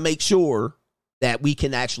 we got to make sure that we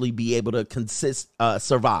can actually be able to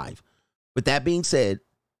survive. With that being said,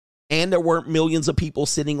 and there weren't millions of people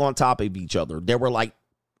sitting on top of each other. There were like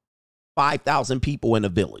 5,000 people in a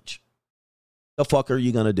village. The fuck are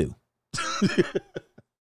you going to do?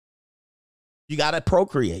 You got to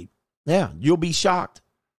procreate. Yeah, you'll be shocked.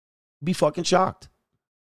 Be fucking shocked.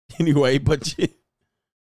 Anyway, but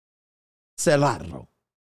Celarro.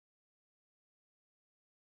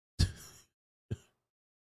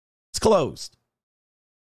 It's closed.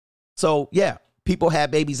 So, yeah, People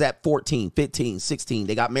had babies at 14, 15, 16.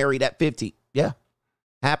 They got married at 50. Yeah,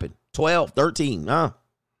 happened. 12, 13.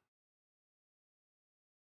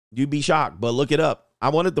 You'd be shocked, but look it up. I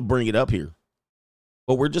wanted to bring it up here,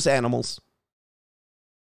 but we're just animals.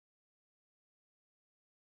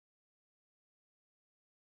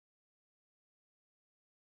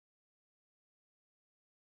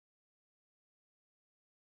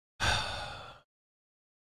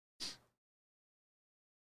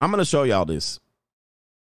 I'm going to show y'all this.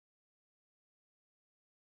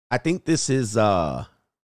 I think this is cilantro.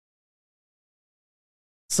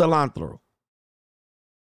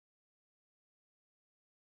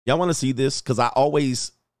 Y'all want to see this? Because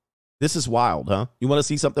this is wild, huh? You want to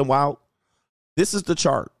see something wild? This is the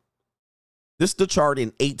chart. This is the chart in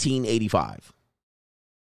 1885.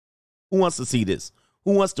 Who wants to see this?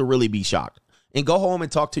 Who wants to really be shocked? And go home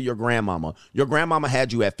and talk to your grandmama. Your grandmama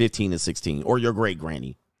had you at 15 and 16, or your great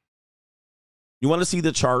granny. You want to see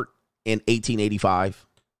the chart in 1885?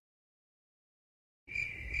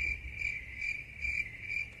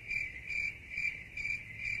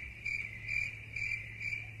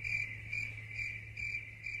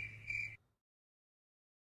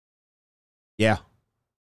 Yeah.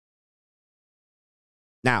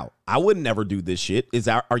 Now, I would never do this shit.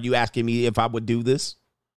 Are you asking me if I would do this?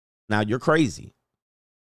 Now, you're crazy.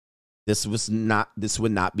 This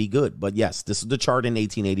would not be good. But yes, this is the chart in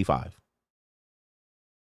 1885.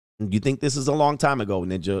 You think this is a long time ago,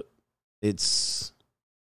 Ninja? It's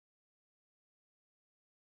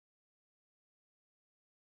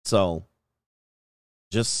so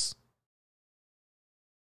just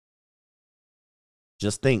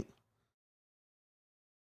think.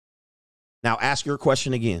 Now ask your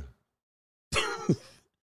question again.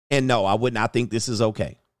 And no, I would not think this is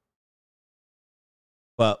okay.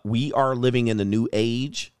 But we are living in a new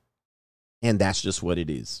age, and that's just what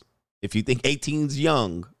it is. If you think 18's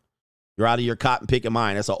young, you're out of your cotton picking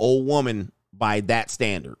mind. That's an old woman by that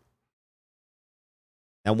standard.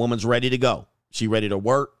 That woman's ready to go. She ready to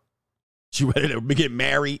work. She ready to get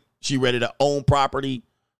married. She ready to own property.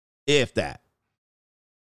 If that.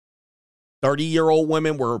 30-year-old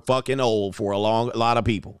women were fucking old for a lot of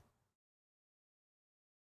people.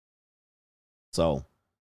 So.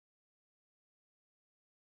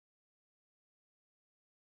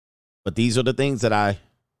 But these are the things that I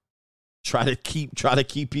try to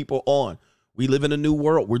keep people on. We live in a new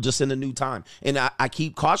world. We're just in a new time. And I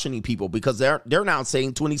keep cautioning people because they're now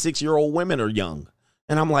saying 26-year-old women are young.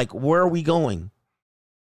 And I'm like, where are we going?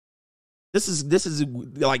 This is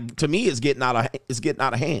like, to me, it's getting out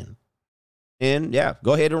of hand. And yeah,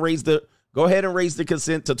 go ahead and raise the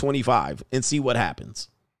consent to 25 and see what happens.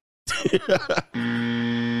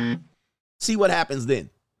 See what happens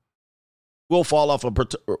then. We'll fall off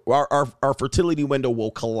our fertility window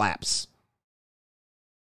will collapse.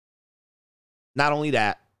 Not only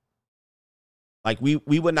that, like we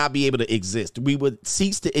would not be able to exist. We would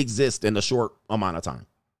cease to exist in a short amount of time.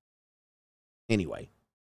 Anyway,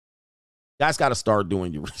 guys got to start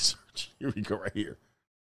doing your research. Here we go right here.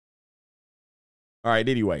 All right,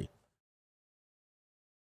 anyway.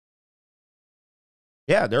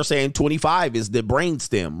 Yeah, they're saying 25 is the brain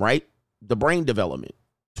stem, right? The brain development.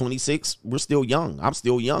 26, we're still young. I'm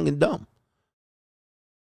still young and dumb.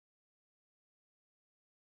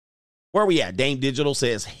 Where are we at? Dame Digital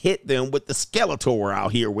says, hit them with the Skeletor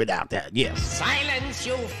out here without that. Yes. Silence,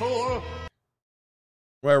 you fool.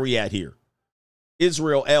 Where are we at here?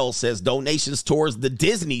 Israel L says, donations towards the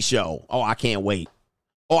Disney show. Oh, I can't wait.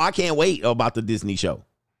 Oh, I can't wait about the Disney show.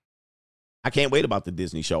 I can't wait about the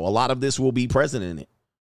Disney show. A lot of this will be present in it.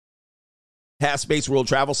 Half Space World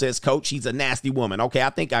Travel says, Coach, she's a nasty woman. Okay, I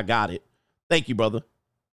think I got it. Thank you, brother.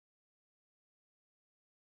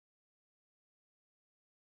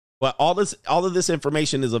 But all of this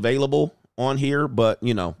information is available on here, but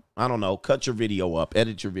I don't know. Cut your video up,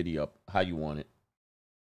 edit your video up how you want it.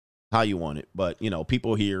 But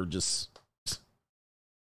people here just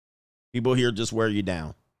wear you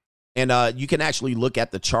down. And you can actually look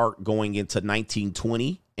at the chart going into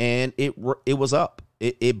 1920, and it was up.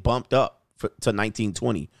 It bumped up to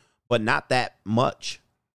 1920, but not that much.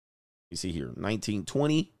 You see here,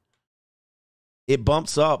 1920. It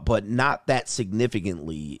bumps up, but not that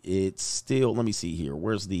significantly. It's still, let me see here.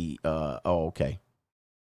 Where's the, oh, okay.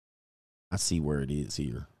 I see where it is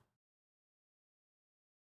here.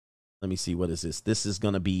 Let me see, what is this? This is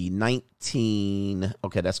going to be 19,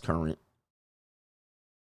 okay, that's current.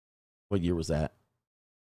 What year was that?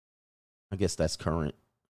 I guess that's current.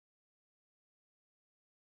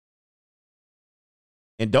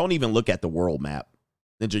 And don't even look at the world map.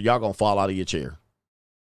 Ninja, y'all going to fall out of your chair.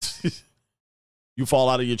 You fall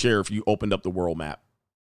out of your chair if you opened up the world map.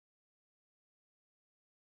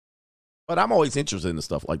 But I'm always interested in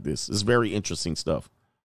stuff like this. It's very interesting stuff.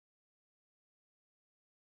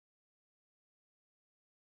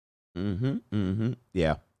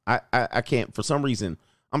 Yeah. I can't, for some reason,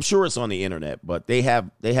 I'm sure it's on the internet, but they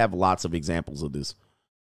have lots of examples of this.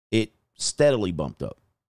 It steadily bumped up.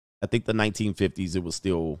 I think the 1950s, it was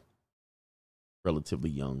still relatively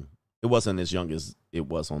young. It wasn't as young as it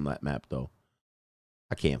was on that map, though.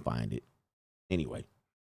 I can't find it. Anyway.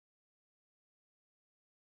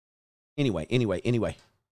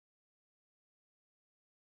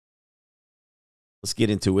 Let's get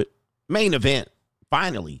into it. Main event.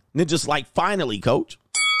 Finally. Ninja's like, finally, coach.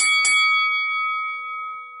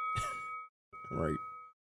 Right.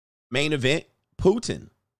 Main event. Putin.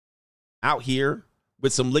 Out here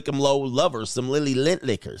with some lick 'em low lovers, some Lily Lint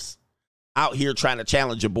lickers. Out here trying to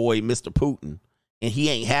challenge your boy, Mr. Putin. And he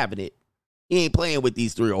ain't having it. He ain't playing with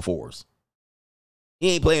these 304s.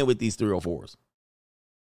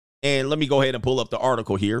 And let me go ahead and pull up the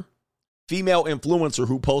article here. Female influencer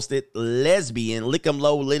who posted lesbian lick 'em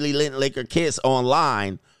low Lily Lint licker kiss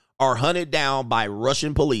online are hunted down by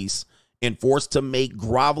Russian police and forced to make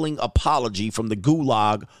groveling apology from the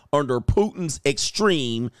gulag under Putin's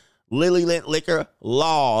extreme Lily Lint licker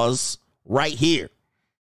laws right here.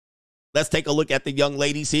 Let's take a look at the young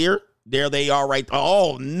ladies here. There they are right.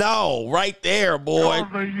 Oh, no. Right there, boy.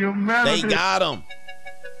 They got them.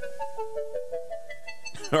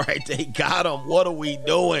 All right, they got them. What are we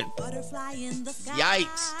doing?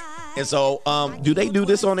 Yikes. And so, do they do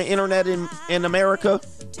this on the internet in America?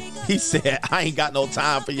 He said, I ain't got no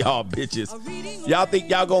time for y'all bitches. Y'all think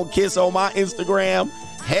y'all gonna kiss on my Instagram?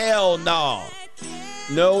 Hell no.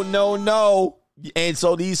 No. And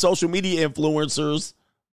so these social media influencers,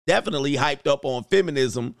 definitely hyped up on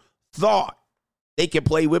feminism, thought they could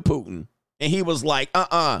play with Putin. And he was like,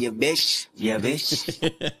 You bitch.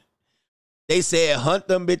 They said, hunt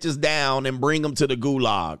them bitches down and bring them to the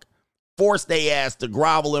gulag. Force they ass to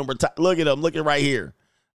grovel and retire. Look at them. Look at right here.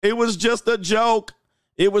 It was just a joke.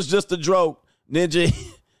 Ninja,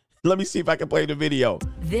 let me see if I can play the video.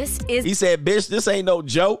 He said, bitch, this ain't no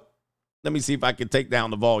joke. Let me see if I can take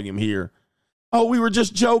down the volume here. Oh, we were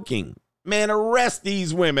just joking. Man, arrest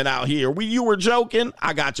these women out here. You were joking?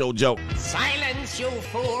 I got your joke. Silence, you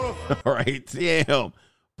fool. All right, damn.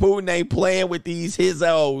 Putin ain't playing with these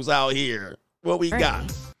hizzos out here. What we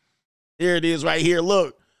got? Here it is right here.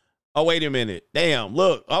 Look. Oh, wait a minute. Damn,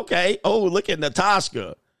 look. Okay. Oh, look at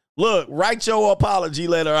Natasha. Look, write your apology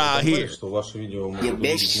letter out here. You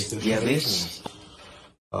bitch.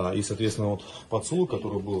 И, соответственно, вот поцелуй,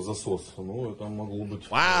 который был засос, ну, это могло быть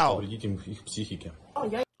повредить им их психике. All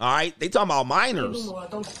right, they talking about minors. Я думала о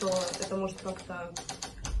том, что это может как-то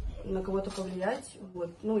на кого-то повлиять.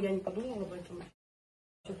 Вот. Ну, я не подумала об этом.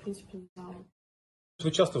 Я, в принципе, не знала.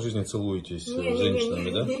 Вы часто в жизни целуетесь с женщинами,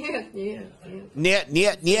 да?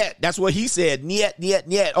 Нет. That's what he said. Нет.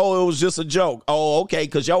 Oh, it was just a joke. Oh, okay,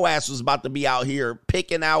 because your ass was about to be out here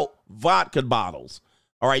picking out vodka bottles.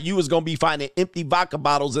 All right, you was going to be finding empty vodka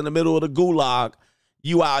bottles in the middle of the gulag.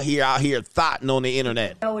 You out here thotting on the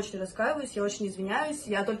internet. Я очень раскаиваюсь, я очень извиняюсь.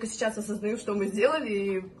 Я только сейчас осознаю, что мы сделали,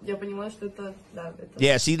 и я понимаю, что это, да, это...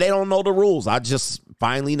 Yeah, see, they don't know the rules. I just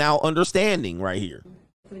finally now understanding right here.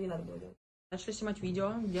 Этого не надо было делать. Начали снимать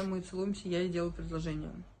видео, где мы целуемся, я ей делаю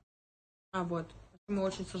предложение. Вот. Мы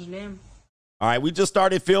очень сожалеем. All right, we just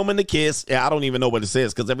started filming the kiss. I don't even know what it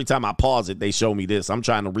says because every time I pause it, they show me this. I'm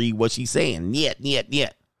trying to read what she's saying. Niet.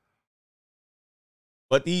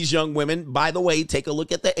 But these young women, by the way, take a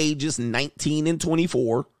look at the ages 19 and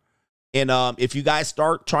 24. And if you guys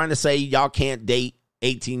start trying to say y'all can't date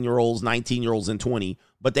 18-year-olds, 19-year-olds, and 20,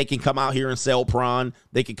 but they can come out here and sell prawn,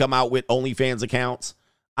 they can come out with OnlyFans accounts.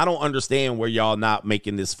 I don't understand where y'all not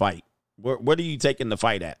making this fight. What are you taking the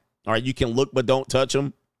fight at? All right, you can look but don't touch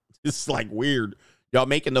them. It's like weird. Y'all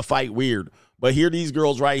making the fight weird. But here these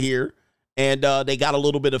girls right here, and they got a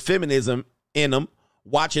little bit of feminism in them,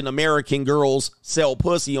 watching American girls sell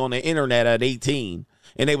pussy on the internet at 18.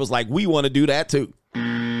 And they was like, we want to do that too.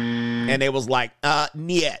 And they was like,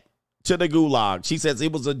 niet, to the gulag. She says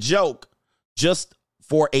it was a joke just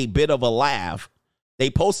for a bit of a laugh. They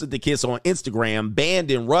posted the kiss on Instagram, banned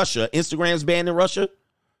in Russia. Instagram's banned in Russia,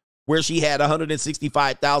 where she had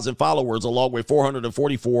 165,000 followers along with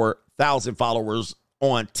 444,000 followers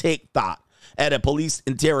on TikTok. At a police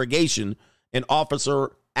interrogation, an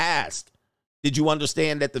officer asked, did you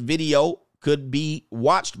understand that the video could be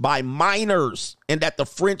watched by minors and that the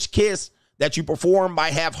French kiss that you performed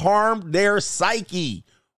might have harmed their psyche?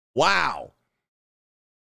 Wow.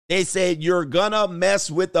 They said you're gonna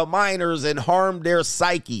mess with the minors and harm their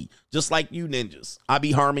psyche, just like you ninjas. I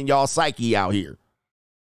be harming y'all psyche out here.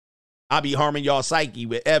 I be harming y'all psyche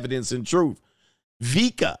with evidence and truth.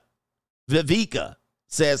 Viveka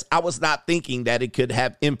says, I was not thinking that it could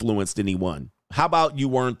have influenced anyone. How about you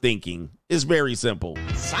weren't thinking? It's very simple.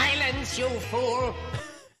 Silence, you fool.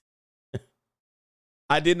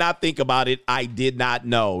 I did not think about it. I did not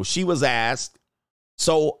know. She was asked,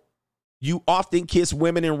 so you often kiss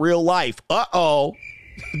women in real life? Uh-oh.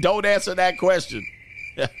 Don't answer that question.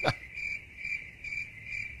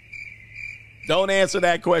 Don't answer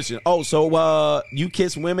that question. Oh, so you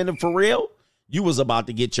kiss women for real? You was about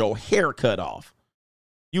to get your hair cut off.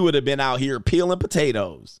 You would have been out here peeling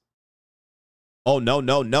potatoes. Oh, no.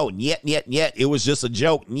 Yet. It was just a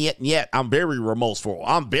joke. Yet. I'm very remorseful.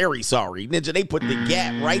 I'm very sorry. Ninja, they put the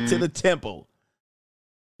gap right to the temple.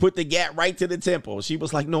 Put the gap right to the temple. She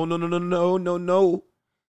was like, no.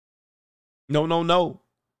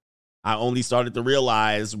 I only started to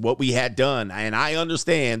realize what we had done, and I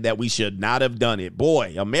understand that we should not have done it.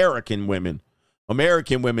 Boy, American women,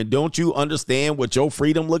 don't you understand what your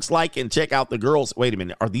freedom looks like? And check out the girls. Wait a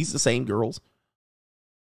minute. Are these the same girls?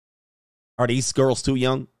 Are these girls too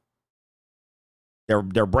young? Their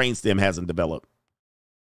brainstem hasn't developed.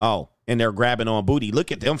 Oh, and they're grabbing on booty.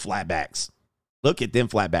 Look at them flatbacks.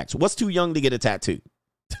 What's too young to get a tattoo?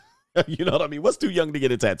 You know what I mean? What's too young to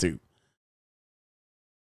get a tattoo?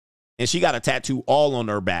 And she got a tattoo all on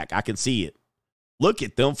her back. I can see it. Look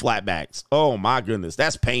at them flatbacks. Oh, my goodness.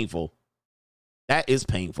 That's painful. That is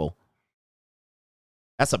painful.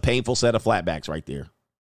 That's a painful set of flatbacks right there.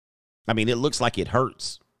 I mean, it looks like it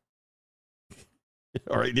hurts.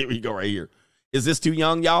 All right, there we go right here. Is this too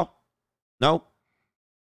young, y'all? No?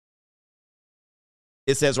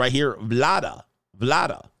 It says right here, Vlada.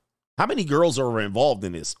 How many girls are involved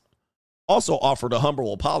in this? Also offered a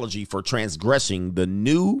humble apology for transgressing the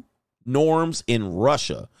new norms in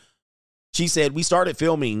Russia. She said, we started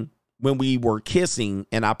filming when we were kissing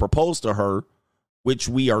and I proposed to her, which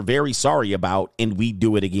we are very sorry about, and we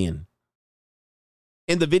do it again.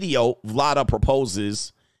 In the video, Vlada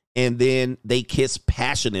proposes and then they kiss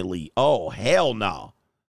passionately. Oh, hell no.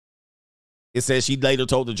 It says she later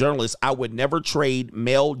told the journalist, I would never trade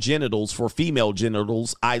male genitals for female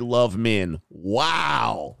genitals. I love men.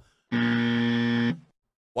 Wow.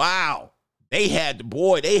 Wow. They had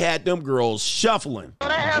them girls shuffling.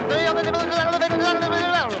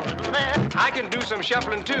 I can do some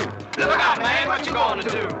shuffling too. Look out, man. What you gonna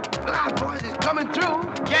do? Look out, boys. It's coming through.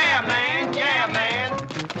 Yeah, man.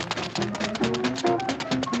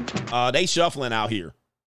 They shuffling out here.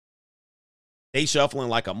 They shuffling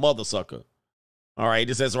like a mother sucker. All right,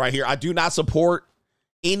 it says right here, I do not support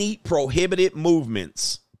any prohibited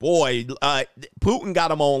movements. Boy, Putin got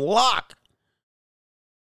them on lock.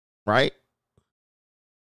 Right? It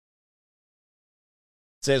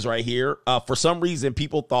says right here, for some reason,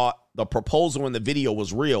 people thought the proposal in the video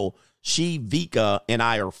was real. She, Vika, and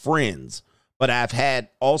I are friends. But I've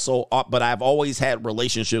always had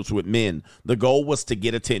relationships with men. The goal was to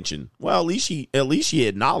get attention. Well, at least she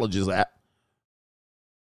acknowledges that.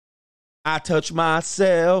 I touch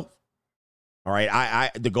myself. All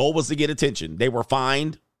right, the goal was to get attention. They were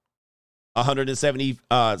fined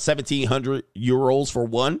 1,700 euros for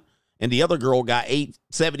one, and the other girl got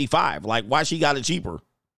 875. Like, why she got it cheaper?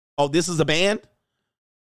 Oh, this is the band?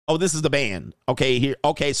 Oh, this is the band. Okay, here.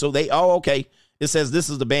 Okay, so okay. It says this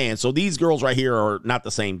is the band. So these girls right here are not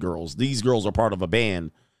the same girls. These girls are part of a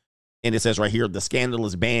band. And it says right here, the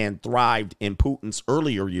scandalous band thrived in Putin's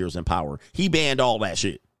earlier years in power. He banned all that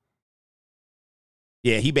shit.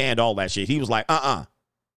 Yeah, he banned all that shit. He was like,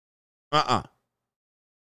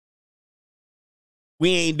 we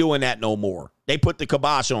ain't doing that no more. They put the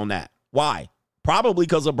kibosh on that. Why? Probably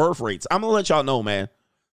because of birth rates. I'm going to let y'all know, man.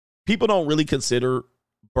 People don't really consider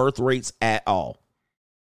birth rates at all.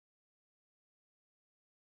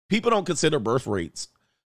 People don't consider birth rates.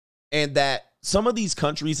 And that some of these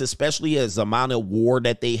countries, especially as the amount of war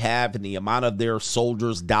that they have and the amount of their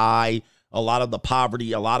soldiers die, a lot of the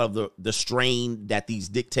poverty, a lot of the strain that these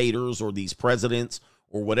dictators or these presidents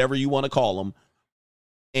or whatever you want to call them,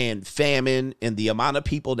 and famine and the amount of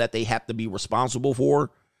people that they have to be responsible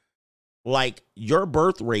for, like your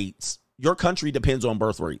birth rates, your country depends on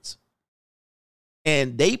birth rates.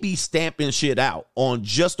 And they be stamping shit out on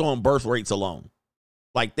birth rates alone.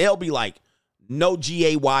 Like they'll be like, no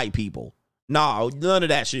GAY people. No, none of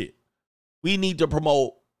that shit. We need to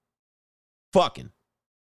promote fucking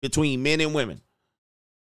between men and women.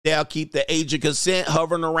 They'll keep the age of consent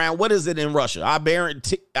hovering around. What is it in Russia?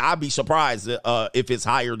 I'd be surprised if it's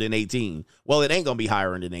higher than 18. Well, it ain't going to be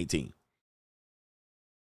higher than 18.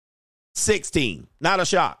 16. Not a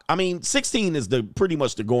shock. I mean, 16 is pretty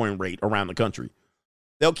much the going rate around the country.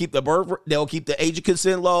 They'll keep the age of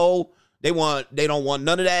consent low. They don't want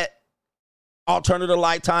none of that alternative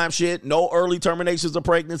lifetime shit. No early terminations of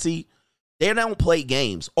pregnancy. They don't play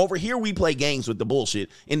games. Over here, we play games with the bullshit,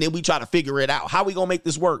 and then we try to figure it out. How we gonna make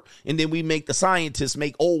this work? And then we make the scientists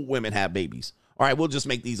make old women have babies. All right, we'll just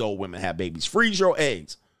make these old women have babies. Freeze your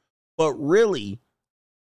eggs. But really,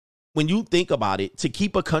 when you think about it, to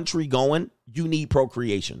keep a country going, you need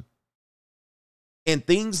procreation. And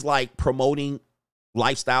things like promoting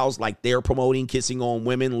lifestyles like they're promoting, kissing on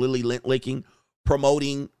women, lily lint licking,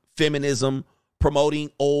 promoting feminism, promoting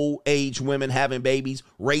old age women having babies,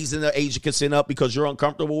 raising the age of consent up because you're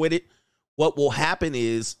uncomfortable with it, what will happen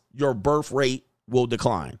is your birth rate will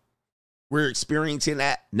decline. We're experiencing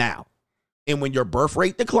that now. And when your birth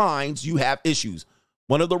rate declines, you have issues.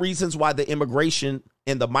 One of the reasons why the immigration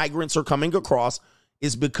and the migrants are coming across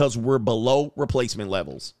is because we're below replacement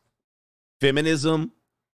levels. Feminism,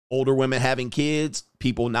 older women having kids,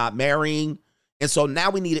 people not marrying. And so now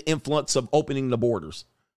we need an influx of opening the borders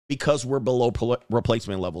because we're below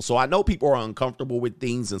replacement level. So I know people are uncomfortable with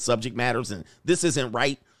things and subject matters, and this isn't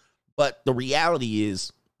right. But the reality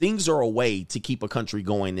is things are a way to keep a country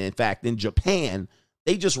going. In fact, in Japan,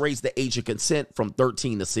 they just raised the age of consent from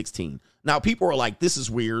 13 to 16. Now, people are like, this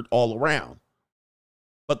is weird all around.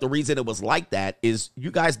 But the reason it was like that is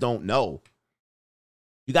you guys don't know.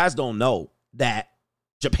 You guys don't know that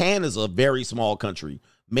Japan is a very small country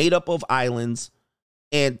made up of islands,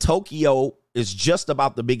 and Tokyo is just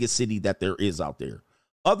about the biggest city that there is out there.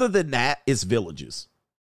 Other than that, it's villages.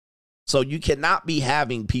 So you cannot be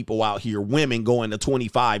having people out here, women going to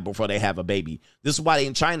 25 before they have a baby. This is why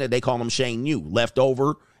in China, they call them Shang Yu, left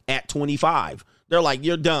over at 25. They're like,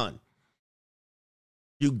 you're done.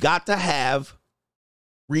 You got to have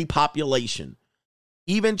repopulation.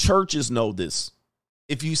 Even churches know this.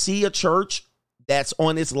 If you see a church that's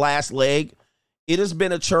on its last leg, it has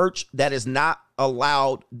been a church that is not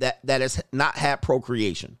allowed, that has not had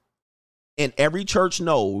procreation. And every church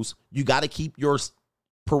knows you got to keep your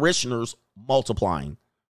parishioners multiplying.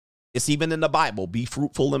 It's even in the Bible, be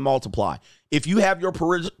fruitful and multiply. If you have your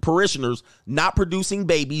parishioners not producing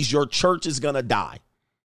babies, your church is going to die.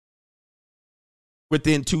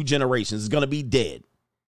 Within 2 generations, it's going to be dead.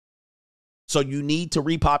 So you need to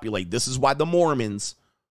repopulate. This is why the Mormons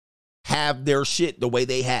have their shit the way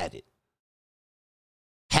they had it.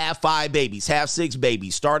 Have 5 babies, have 6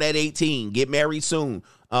 babies, start at 18, get married soon.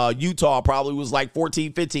 Utah probably was like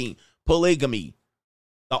 14, 15. Polygamy.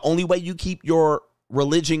 The only way you keep your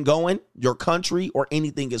religion going, your country or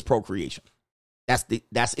anything, is procreation.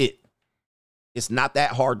 That's it. It's not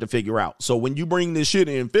that hard to figure out. So when you bring this shit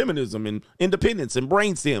in, feminism and independence and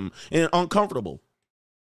brainstem and uncomfortable,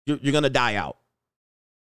 you're going to die out.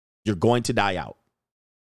 You're going to die out.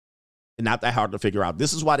 And not that hard to figure out.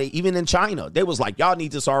 This is why even in China, they was like, y'all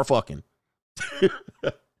need to start fucking.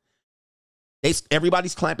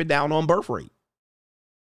 Everybody's clamping down on birth rate.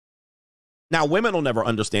 Now, women will never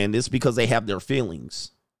understand this because they have their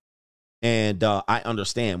feelings. And I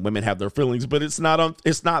understand women have their feelings, but it's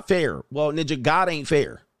not fair. Well, Ninja, God ain't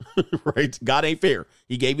fair, right? God ain't fair.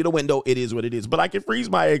 He gave you the window. It is what it is. But I can freeze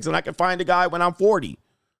my eggs and I can find a guy when I'm 40.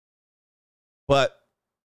 But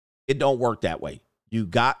it don't work that way. You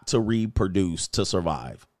got to reproduce to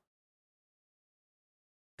survive.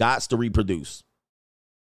 Gots to reproduce.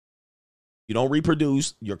 You don't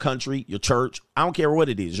reproduce, your country, your church, I don't care what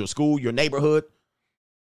it is, your school, your neighborhood,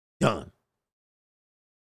 done.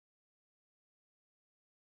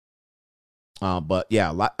 But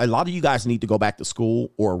yeah, a lot of you guys need to go back to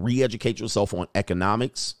school or re-educate yourself on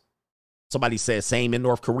economics. Somebody said same in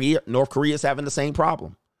North Korea. North Korea is having the same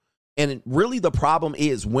problem. And really the problem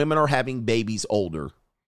is women are having babies older.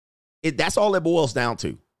 That's all it boils down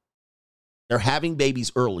to. They're having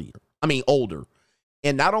babies older.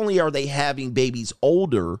 And not only are they having babies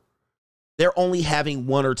older, they're only having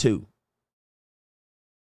 1 or 2.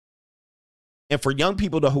 And for young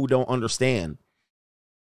people who don't understand,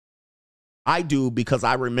 I do, because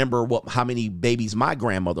I remember how many babies my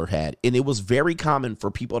grandmother had. And it was very common for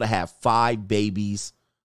people to have 5 babies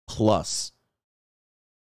plus.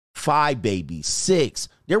 5 babies, 6.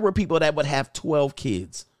 There were people that would have 12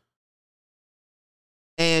 kids.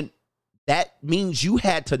 And that means you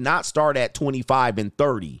had to not start at 25 and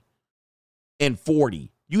 30 and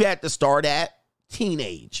 40. You had to start at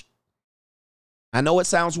teenage. I know it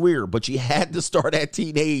sounds weird, but you had to start at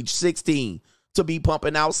teenage 16 to be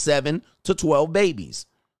pumping out 7 to 12 babies.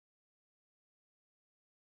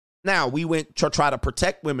 Now, we went to try to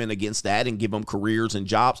protect women against that and give them careers and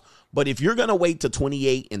jobs. But if you're going to wait to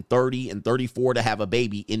 28 and 30 and 34 to have a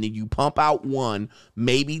baby, and then you pump out one,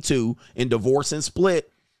 maybe two, and divorce and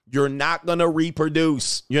split, you're not going to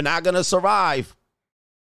reproduce. You're not going to survive.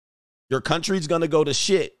 Your country's going to go to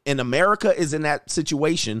shit. And America is in that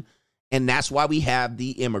situation, and that's why we have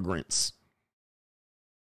the immigrants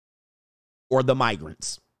or the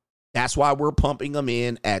migrants. That's why we're pumping them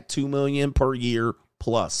in at 2 million per year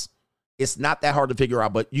plus. It's not that hard to figure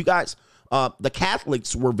out. But you guys, the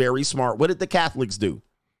Catholics were very smart. What did the Catholics do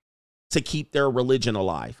to keep their religion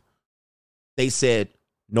alive? They said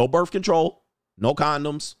no birth control, no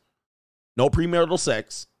condoms, no premarital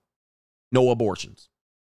sex, no abortions.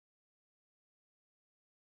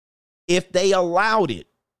 If they allowed it,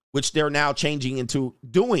 which they're now changing into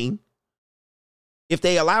doing, if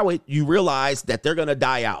they allow it, you realize that they're going to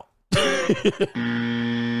die out.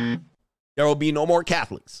 There will be no more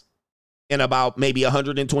Catholics in about maybe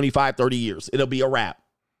 125, 30 years. It'll be a wrap.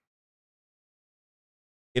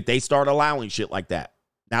 If they start allowing shit like that.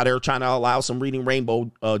 Now they're trying to allow some reading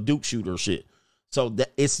rainbow Duke shooter shit. So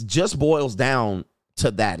it's just boils down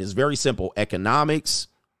to that. It's very simple. Economics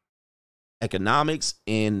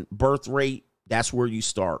and birth rate. That's where you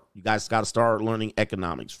start. You guys got to start learning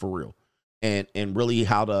economics for real, and really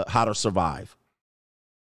how to survive.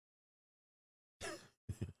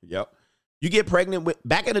 Yep. You get pregnant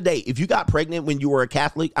back in the day. If you got pregnant when you were a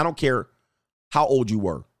Catholic, I don't care how old you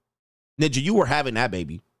were. Ninja, you were having that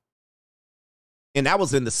baby. And that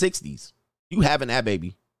was in the 60s. You having that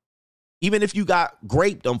baby. Even if you got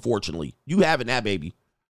raped, unfortunately, you having that baby.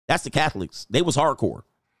 That's the Catholics. They was hardcore.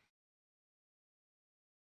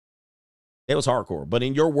 It was hardcore. But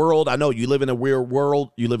in your world, I know you live in a weird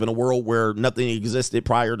world. You live in a world where nothing existed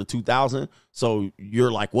prior to 2000. So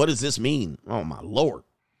you're like, what does this mean? Oh, my Lord.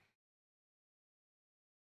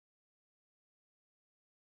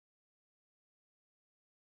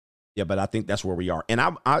 Yeah, but I think that's where we are. And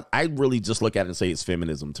I really just look at it and say it's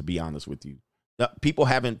feminism, to be honest with you. People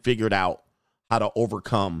haven't figured out how to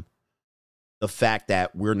overcome the fact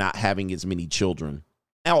that we're not having as many children.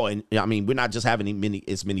 Oh, and I mean, we're not just having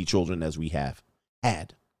as many children as we have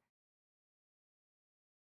had.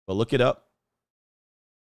 But look it up.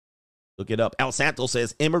 Look it up. El Santo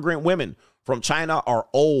says immigrant women from China are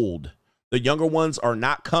old. The younger ones are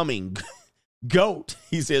not coming. Goat.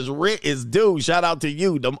 He says rent is due. Shout out to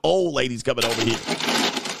you. Them old ladies coming over here.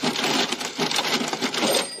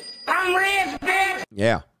 I'm rich, bitch.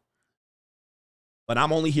 Yeah. But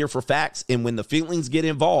I'm only here for facts. And when the feelings get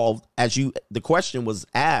involved, the question was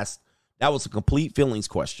asked, that was a complete feelings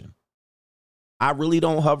question. I really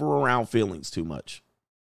don't hover around feelings too much.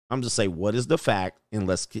 I'm just saying, what is the fact? And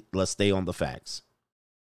let's stay on the facts.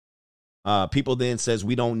 People then says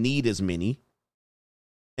we don't need as many.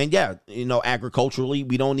 And yeah, agriculturally,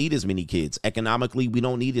 we don't need as many kids. Economically, we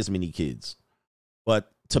don't need as many kids. But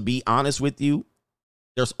to be honest with you,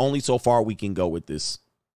 there's only so far we can go with this.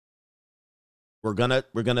 We're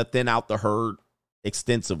gonna thin out the herd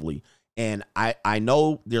extensively. And I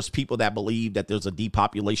know there's people that believe that there's a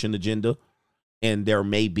depopulation agenda, and there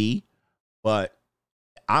may be, but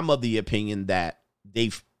I'm of the opinion that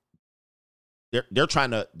they're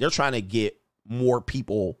trying to get more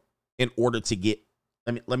people in order to get.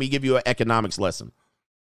 Let me give you an economics lesson.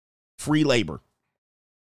 Free labor.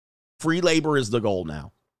 Free labor is the goal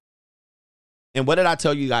now. And what did I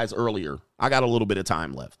tell you guys earlier? I got a little bit of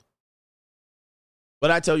time left. What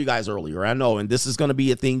did I tell you guys earlier? I know, and this is going to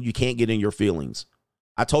be a thing you can't get in your feelings.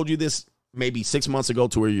 I told you this maybe 6 months ago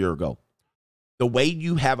to a year ago. The way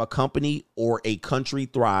you have a company or a country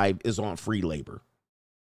thrive is on free labor.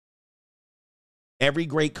 Every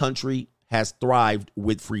great country has thrived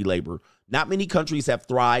with free labor. Not many countries have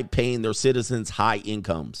thrived paying their citizens high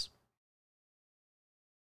incomes.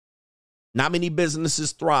 Not many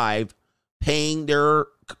businesses thrive paying their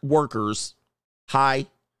workers high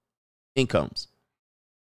incomes.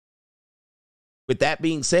 With that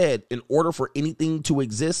being said, in order for anything to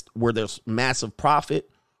exist where there's massive profit,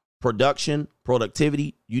 production,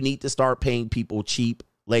 productivity, you need to start paying people cheap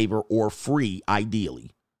labor or free,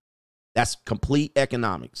 ideally. That's complete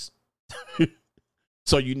economics.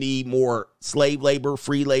 So you need more slave labor,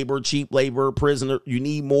 free labor, cheap labor, prisoner. You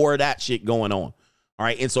need more of that shit going on. All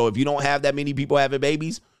right. And so if you don't have that many people having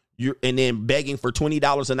babies, and then begging for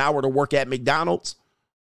 $20 an hour to work at McDonald's,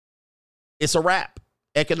 it's a wrap.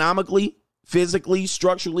 Economically, physically,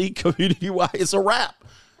 structurally, community-wise, it's a wrap.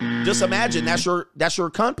 Just imagine that's your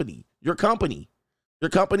company. Your company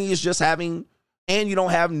is just having, and you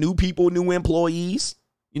don't have new people, new employees.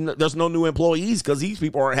 You know, there's no new employees because these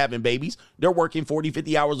people aren't having babies. They're working 40,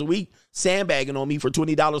 50 hours a week, sandbagging on me for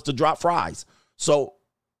 $20 to drop fries. So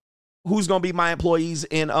who's going to be my employees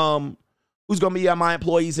in 20,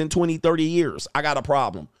 30 years? I got a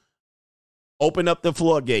problem. Open up the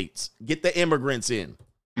floodgates. Get the immigrants in.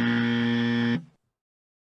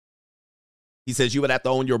 He says you would have to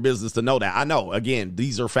own your business to know that. I know. Again,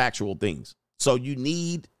 these are factual things. So you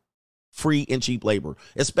need free and cheap labor,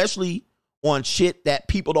 especially on shit that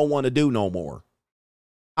people don't want to do no more.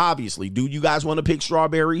 Obviously, do you guys want to pick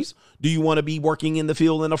strawberries? Do you want to be working in the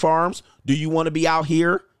field and the farms? Do you want to be out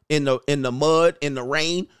here in the mud, in the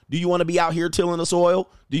rain? Do you want to be out here tilling the soil?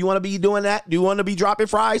 Do you want to be doing that? Do you want to be dropping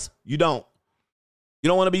fries? You don't. You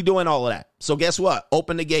don't want to be doing all of that. So guess what?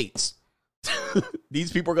 Open the gates.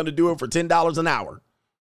 These people are going to do it for $10 an hour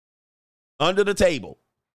under the table.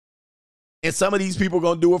 And some of these people are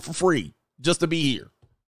going to do it for free just to be here.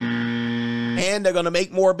 And they're going to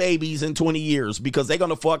make more babies in 20 years because they're going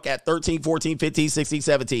to fuck at 13, 14, 15, 16,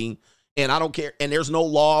 17. And I don't care. And there's no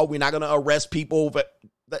law. We're not going to arrest people. But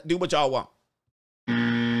do what y'all want.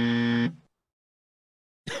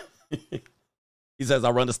 He says, I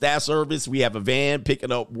run a staff service. We have a van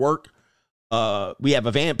picking up work. We have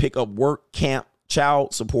a van pick up work, camp,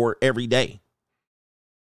 child support every day.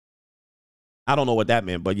 I don't know what that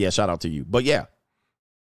meant, but yeah, shout out to you. But yeah,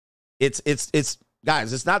 it's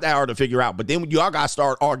guys, it's not that hard to figure out. But then when y'all got to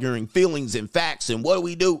start arguing feelings and facts and what do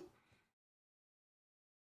we do?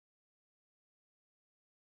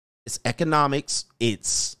 It's economics.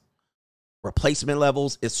 It's replacement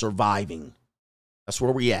levels. It's surviving. That's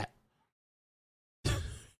where we at.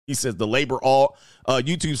 He says the labor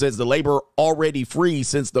YouTube says the labor already free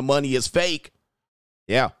since the money is fake.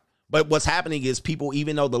 Yeah. But what's happening is people,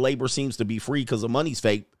 even though the labor seems to be free because the money's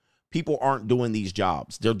fake, people aren't doing these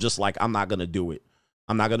jobs. They're just like, I'm not going to do it.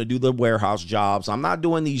 I'm not going to do the warehouse jobs. I'm not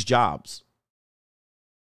doing these jobs.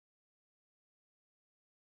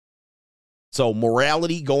 So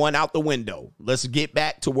morality going out the window. Let's get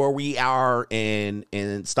back to where we are and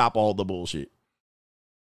stop all the bullshit.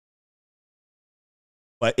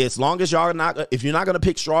 But as long as y'all if you're not going to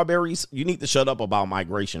pick strawberries, you need to shut up about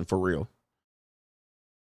migration for real.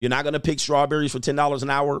 You're not going to pick strawberries for $10 an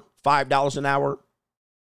hour, $5 an hour.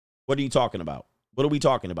 What are you talking about? What are we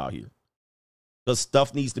talking about here? Because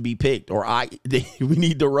stuff needs to be picked or we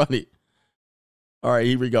need to run it. All right,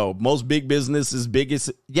 here we go. Most businesses'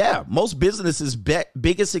 biggest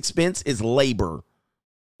expense is labor.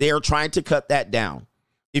 They are trying to cut that down.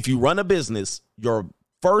 If you run a business, your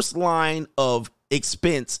first line of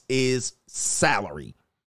expense is salary.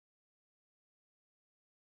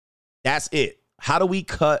 That's it. How do we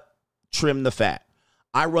trim the fat?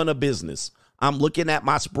 I run a business. I'm looking at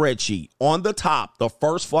my spreadsheet. On the top, the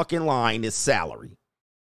first fucking line is salary.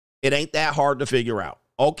 It ain't that hard to figure out.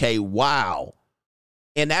 Okay, wow.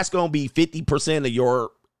 And that's going to be 50% of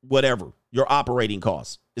your whatever, your operating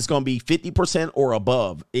costs. It's going to be 50% or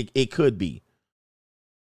above. It could be.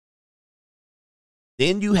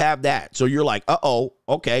 Then you have that. So you're like, uh-oh,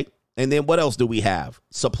 okay. And then what else do we have?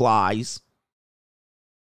 Supplies.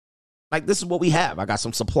 Like, this is what we have. I got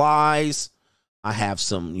some supplies. I have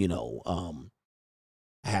some,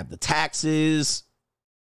 I have the taxes.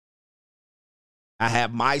 I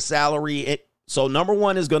have my salary. So number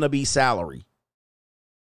one is going to be salary.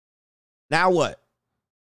 Now what?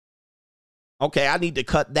 Okay, I need to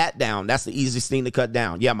cut that down. That's the easiest thing to cut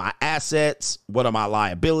down. Yeah, my assets. What are my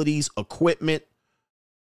liabilities? Equipment.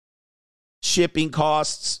 Shipping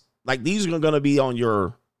costs. Like, these are going to be on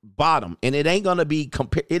your bottom. And it ain't going to be,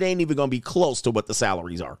 it ain't even going to be close to what the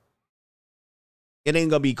salaries are. It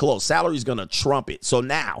ain't going to be close. Salary's going to trump it. So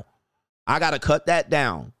now I got to cut that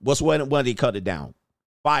down. When they cut it down?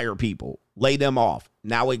 Fire people. Lay them off.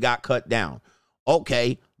 Now it got cut down.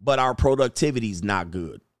 Okay, but our productivity's not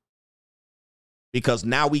good. Because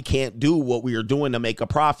now we can't do what we are doing to make a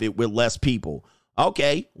profit with less people.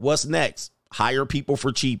 Okay, what's next? Hire people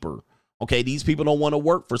for cheaper. Okay, these people don't want to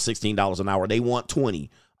work for $16 an hour. They want $20.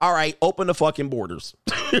 All right, open the fucking borders.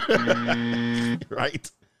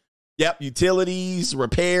 Right? Yep, utilities,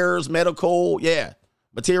 repairs, medical, yeah,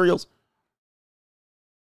 materials.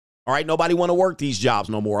 All right, nobody want to work these jobs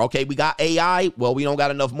no more. Okay, we got AI. Well, we don't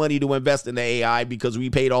got enough money to invest in the AI because we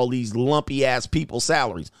paid all these lumpy ass people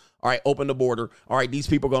salaries. All right, open the border. All right, these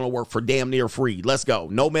people are going to work for damn near free. Let's go.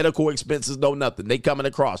 No medical expenses, no nothing. They coming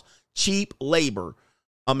across. Cheap labor.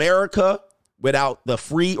 America, without the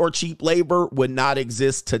free or cheap labor, would not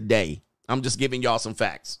exist today. I'm just giving y'all some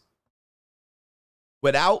facts.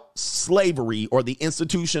 Without slavery or the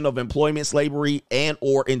institution of employment slavery and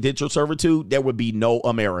or indentured servitude, there would be no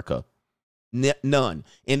America. None.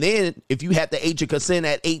 And then if you had the age of consent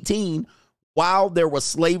at 18, while there was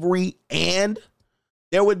slavery, and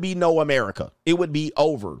there would be no America. It would be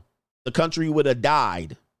over. The country would have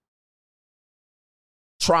died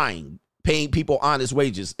trying, paying people honest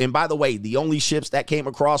wages. And by the way, the only ships that came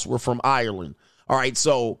across were from Ireland. All right,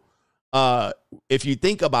 so if you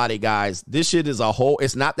think about it, guys, this shit is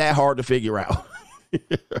it's not that hard to figure out.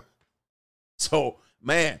 So,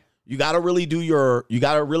 man, you got to really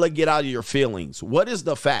get out of your feelings. What is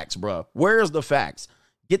the facts, bro? Where is the facts?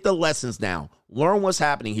 Get the lessons down. Learn what's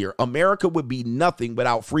happening here. America would be nothing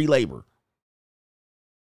without free labor.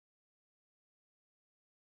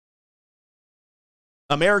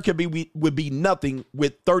 America would be nothing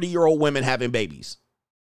with 30-year-old women having babies.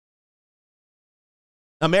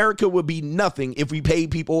 America would be nothing if we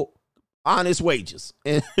paid people honest wages.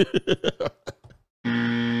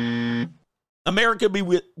 America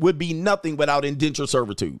would be nothing without indentured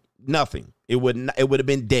servitude. Nothing. It would have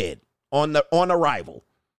been dead on arrival.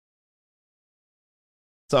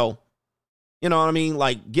 So, you know what I mean?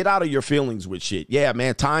 Like, get out of your feelings with shit. Yeah,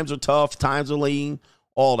 man, times are tough. Times are lean.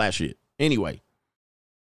 All that shit. Anyway.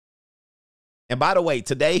 And by the way,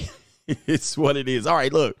 today, it's what it is. All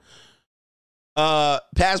right, look.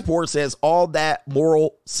 Passport says all that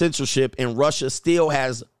moral censorship in Russia still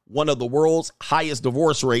has one of the world's highest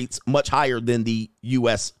divorce rates, much higher than the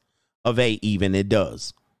U.S. of A even. It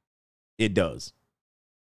does. It does.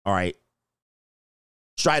 All right.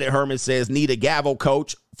 Strident Herman says, need a gavel,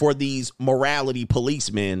 coach, for these morality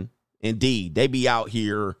policemen. Indeed, they be out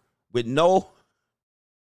here with no...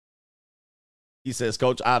 He says,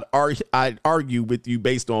 coach, I'd argue with you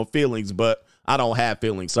based on feelings, but I don't have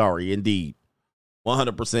feelings. Sorry, indeed.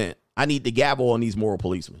 100%. I need the gavel on these moral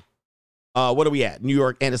policemen. What are we at? New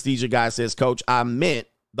York anesthesia guy says, coach, I meant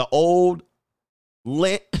the old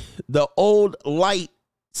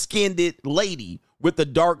light-skinned lady with the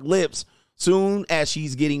dark lips. Soon as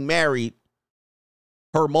she's getting married,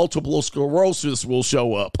 her multiple sclerosis will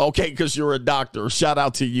show up. Okay, because you're a doctor. Shout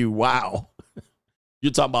out to you. Wow.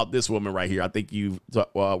 You're talking about this woman right here. I think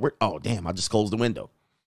oh, damn, I just closed the window.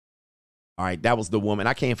 All right, that was the woman.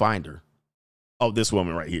 I can't find her. Oh, this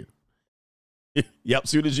woman right here. Yep,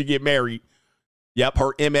 soon as you get married, yep,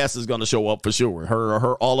 her MS is going to show up for sure.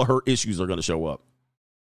 All of her issues are going to show up.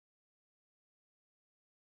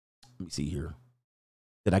 Let me see here.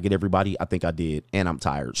 Did I get everybody? I think I did, and I'm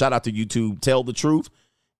tired. Shout out to YouTube. Tell the truth,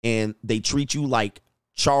 and they treat you like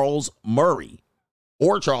Charles Murray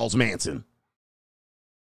or Charles Manson.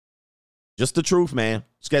 Just the truth, man.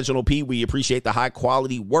 Schedule P, we appreciate the high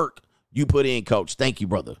quality work you put in, coach. Thank you,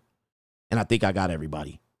 brother. And I think I got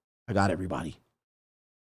everybody.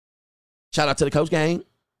 Shout out to the coach gang.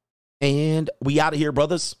 And we out of here,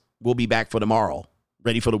 brothers. We'll be back for tomorrow.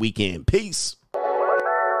 Ready for the weekend. Peace.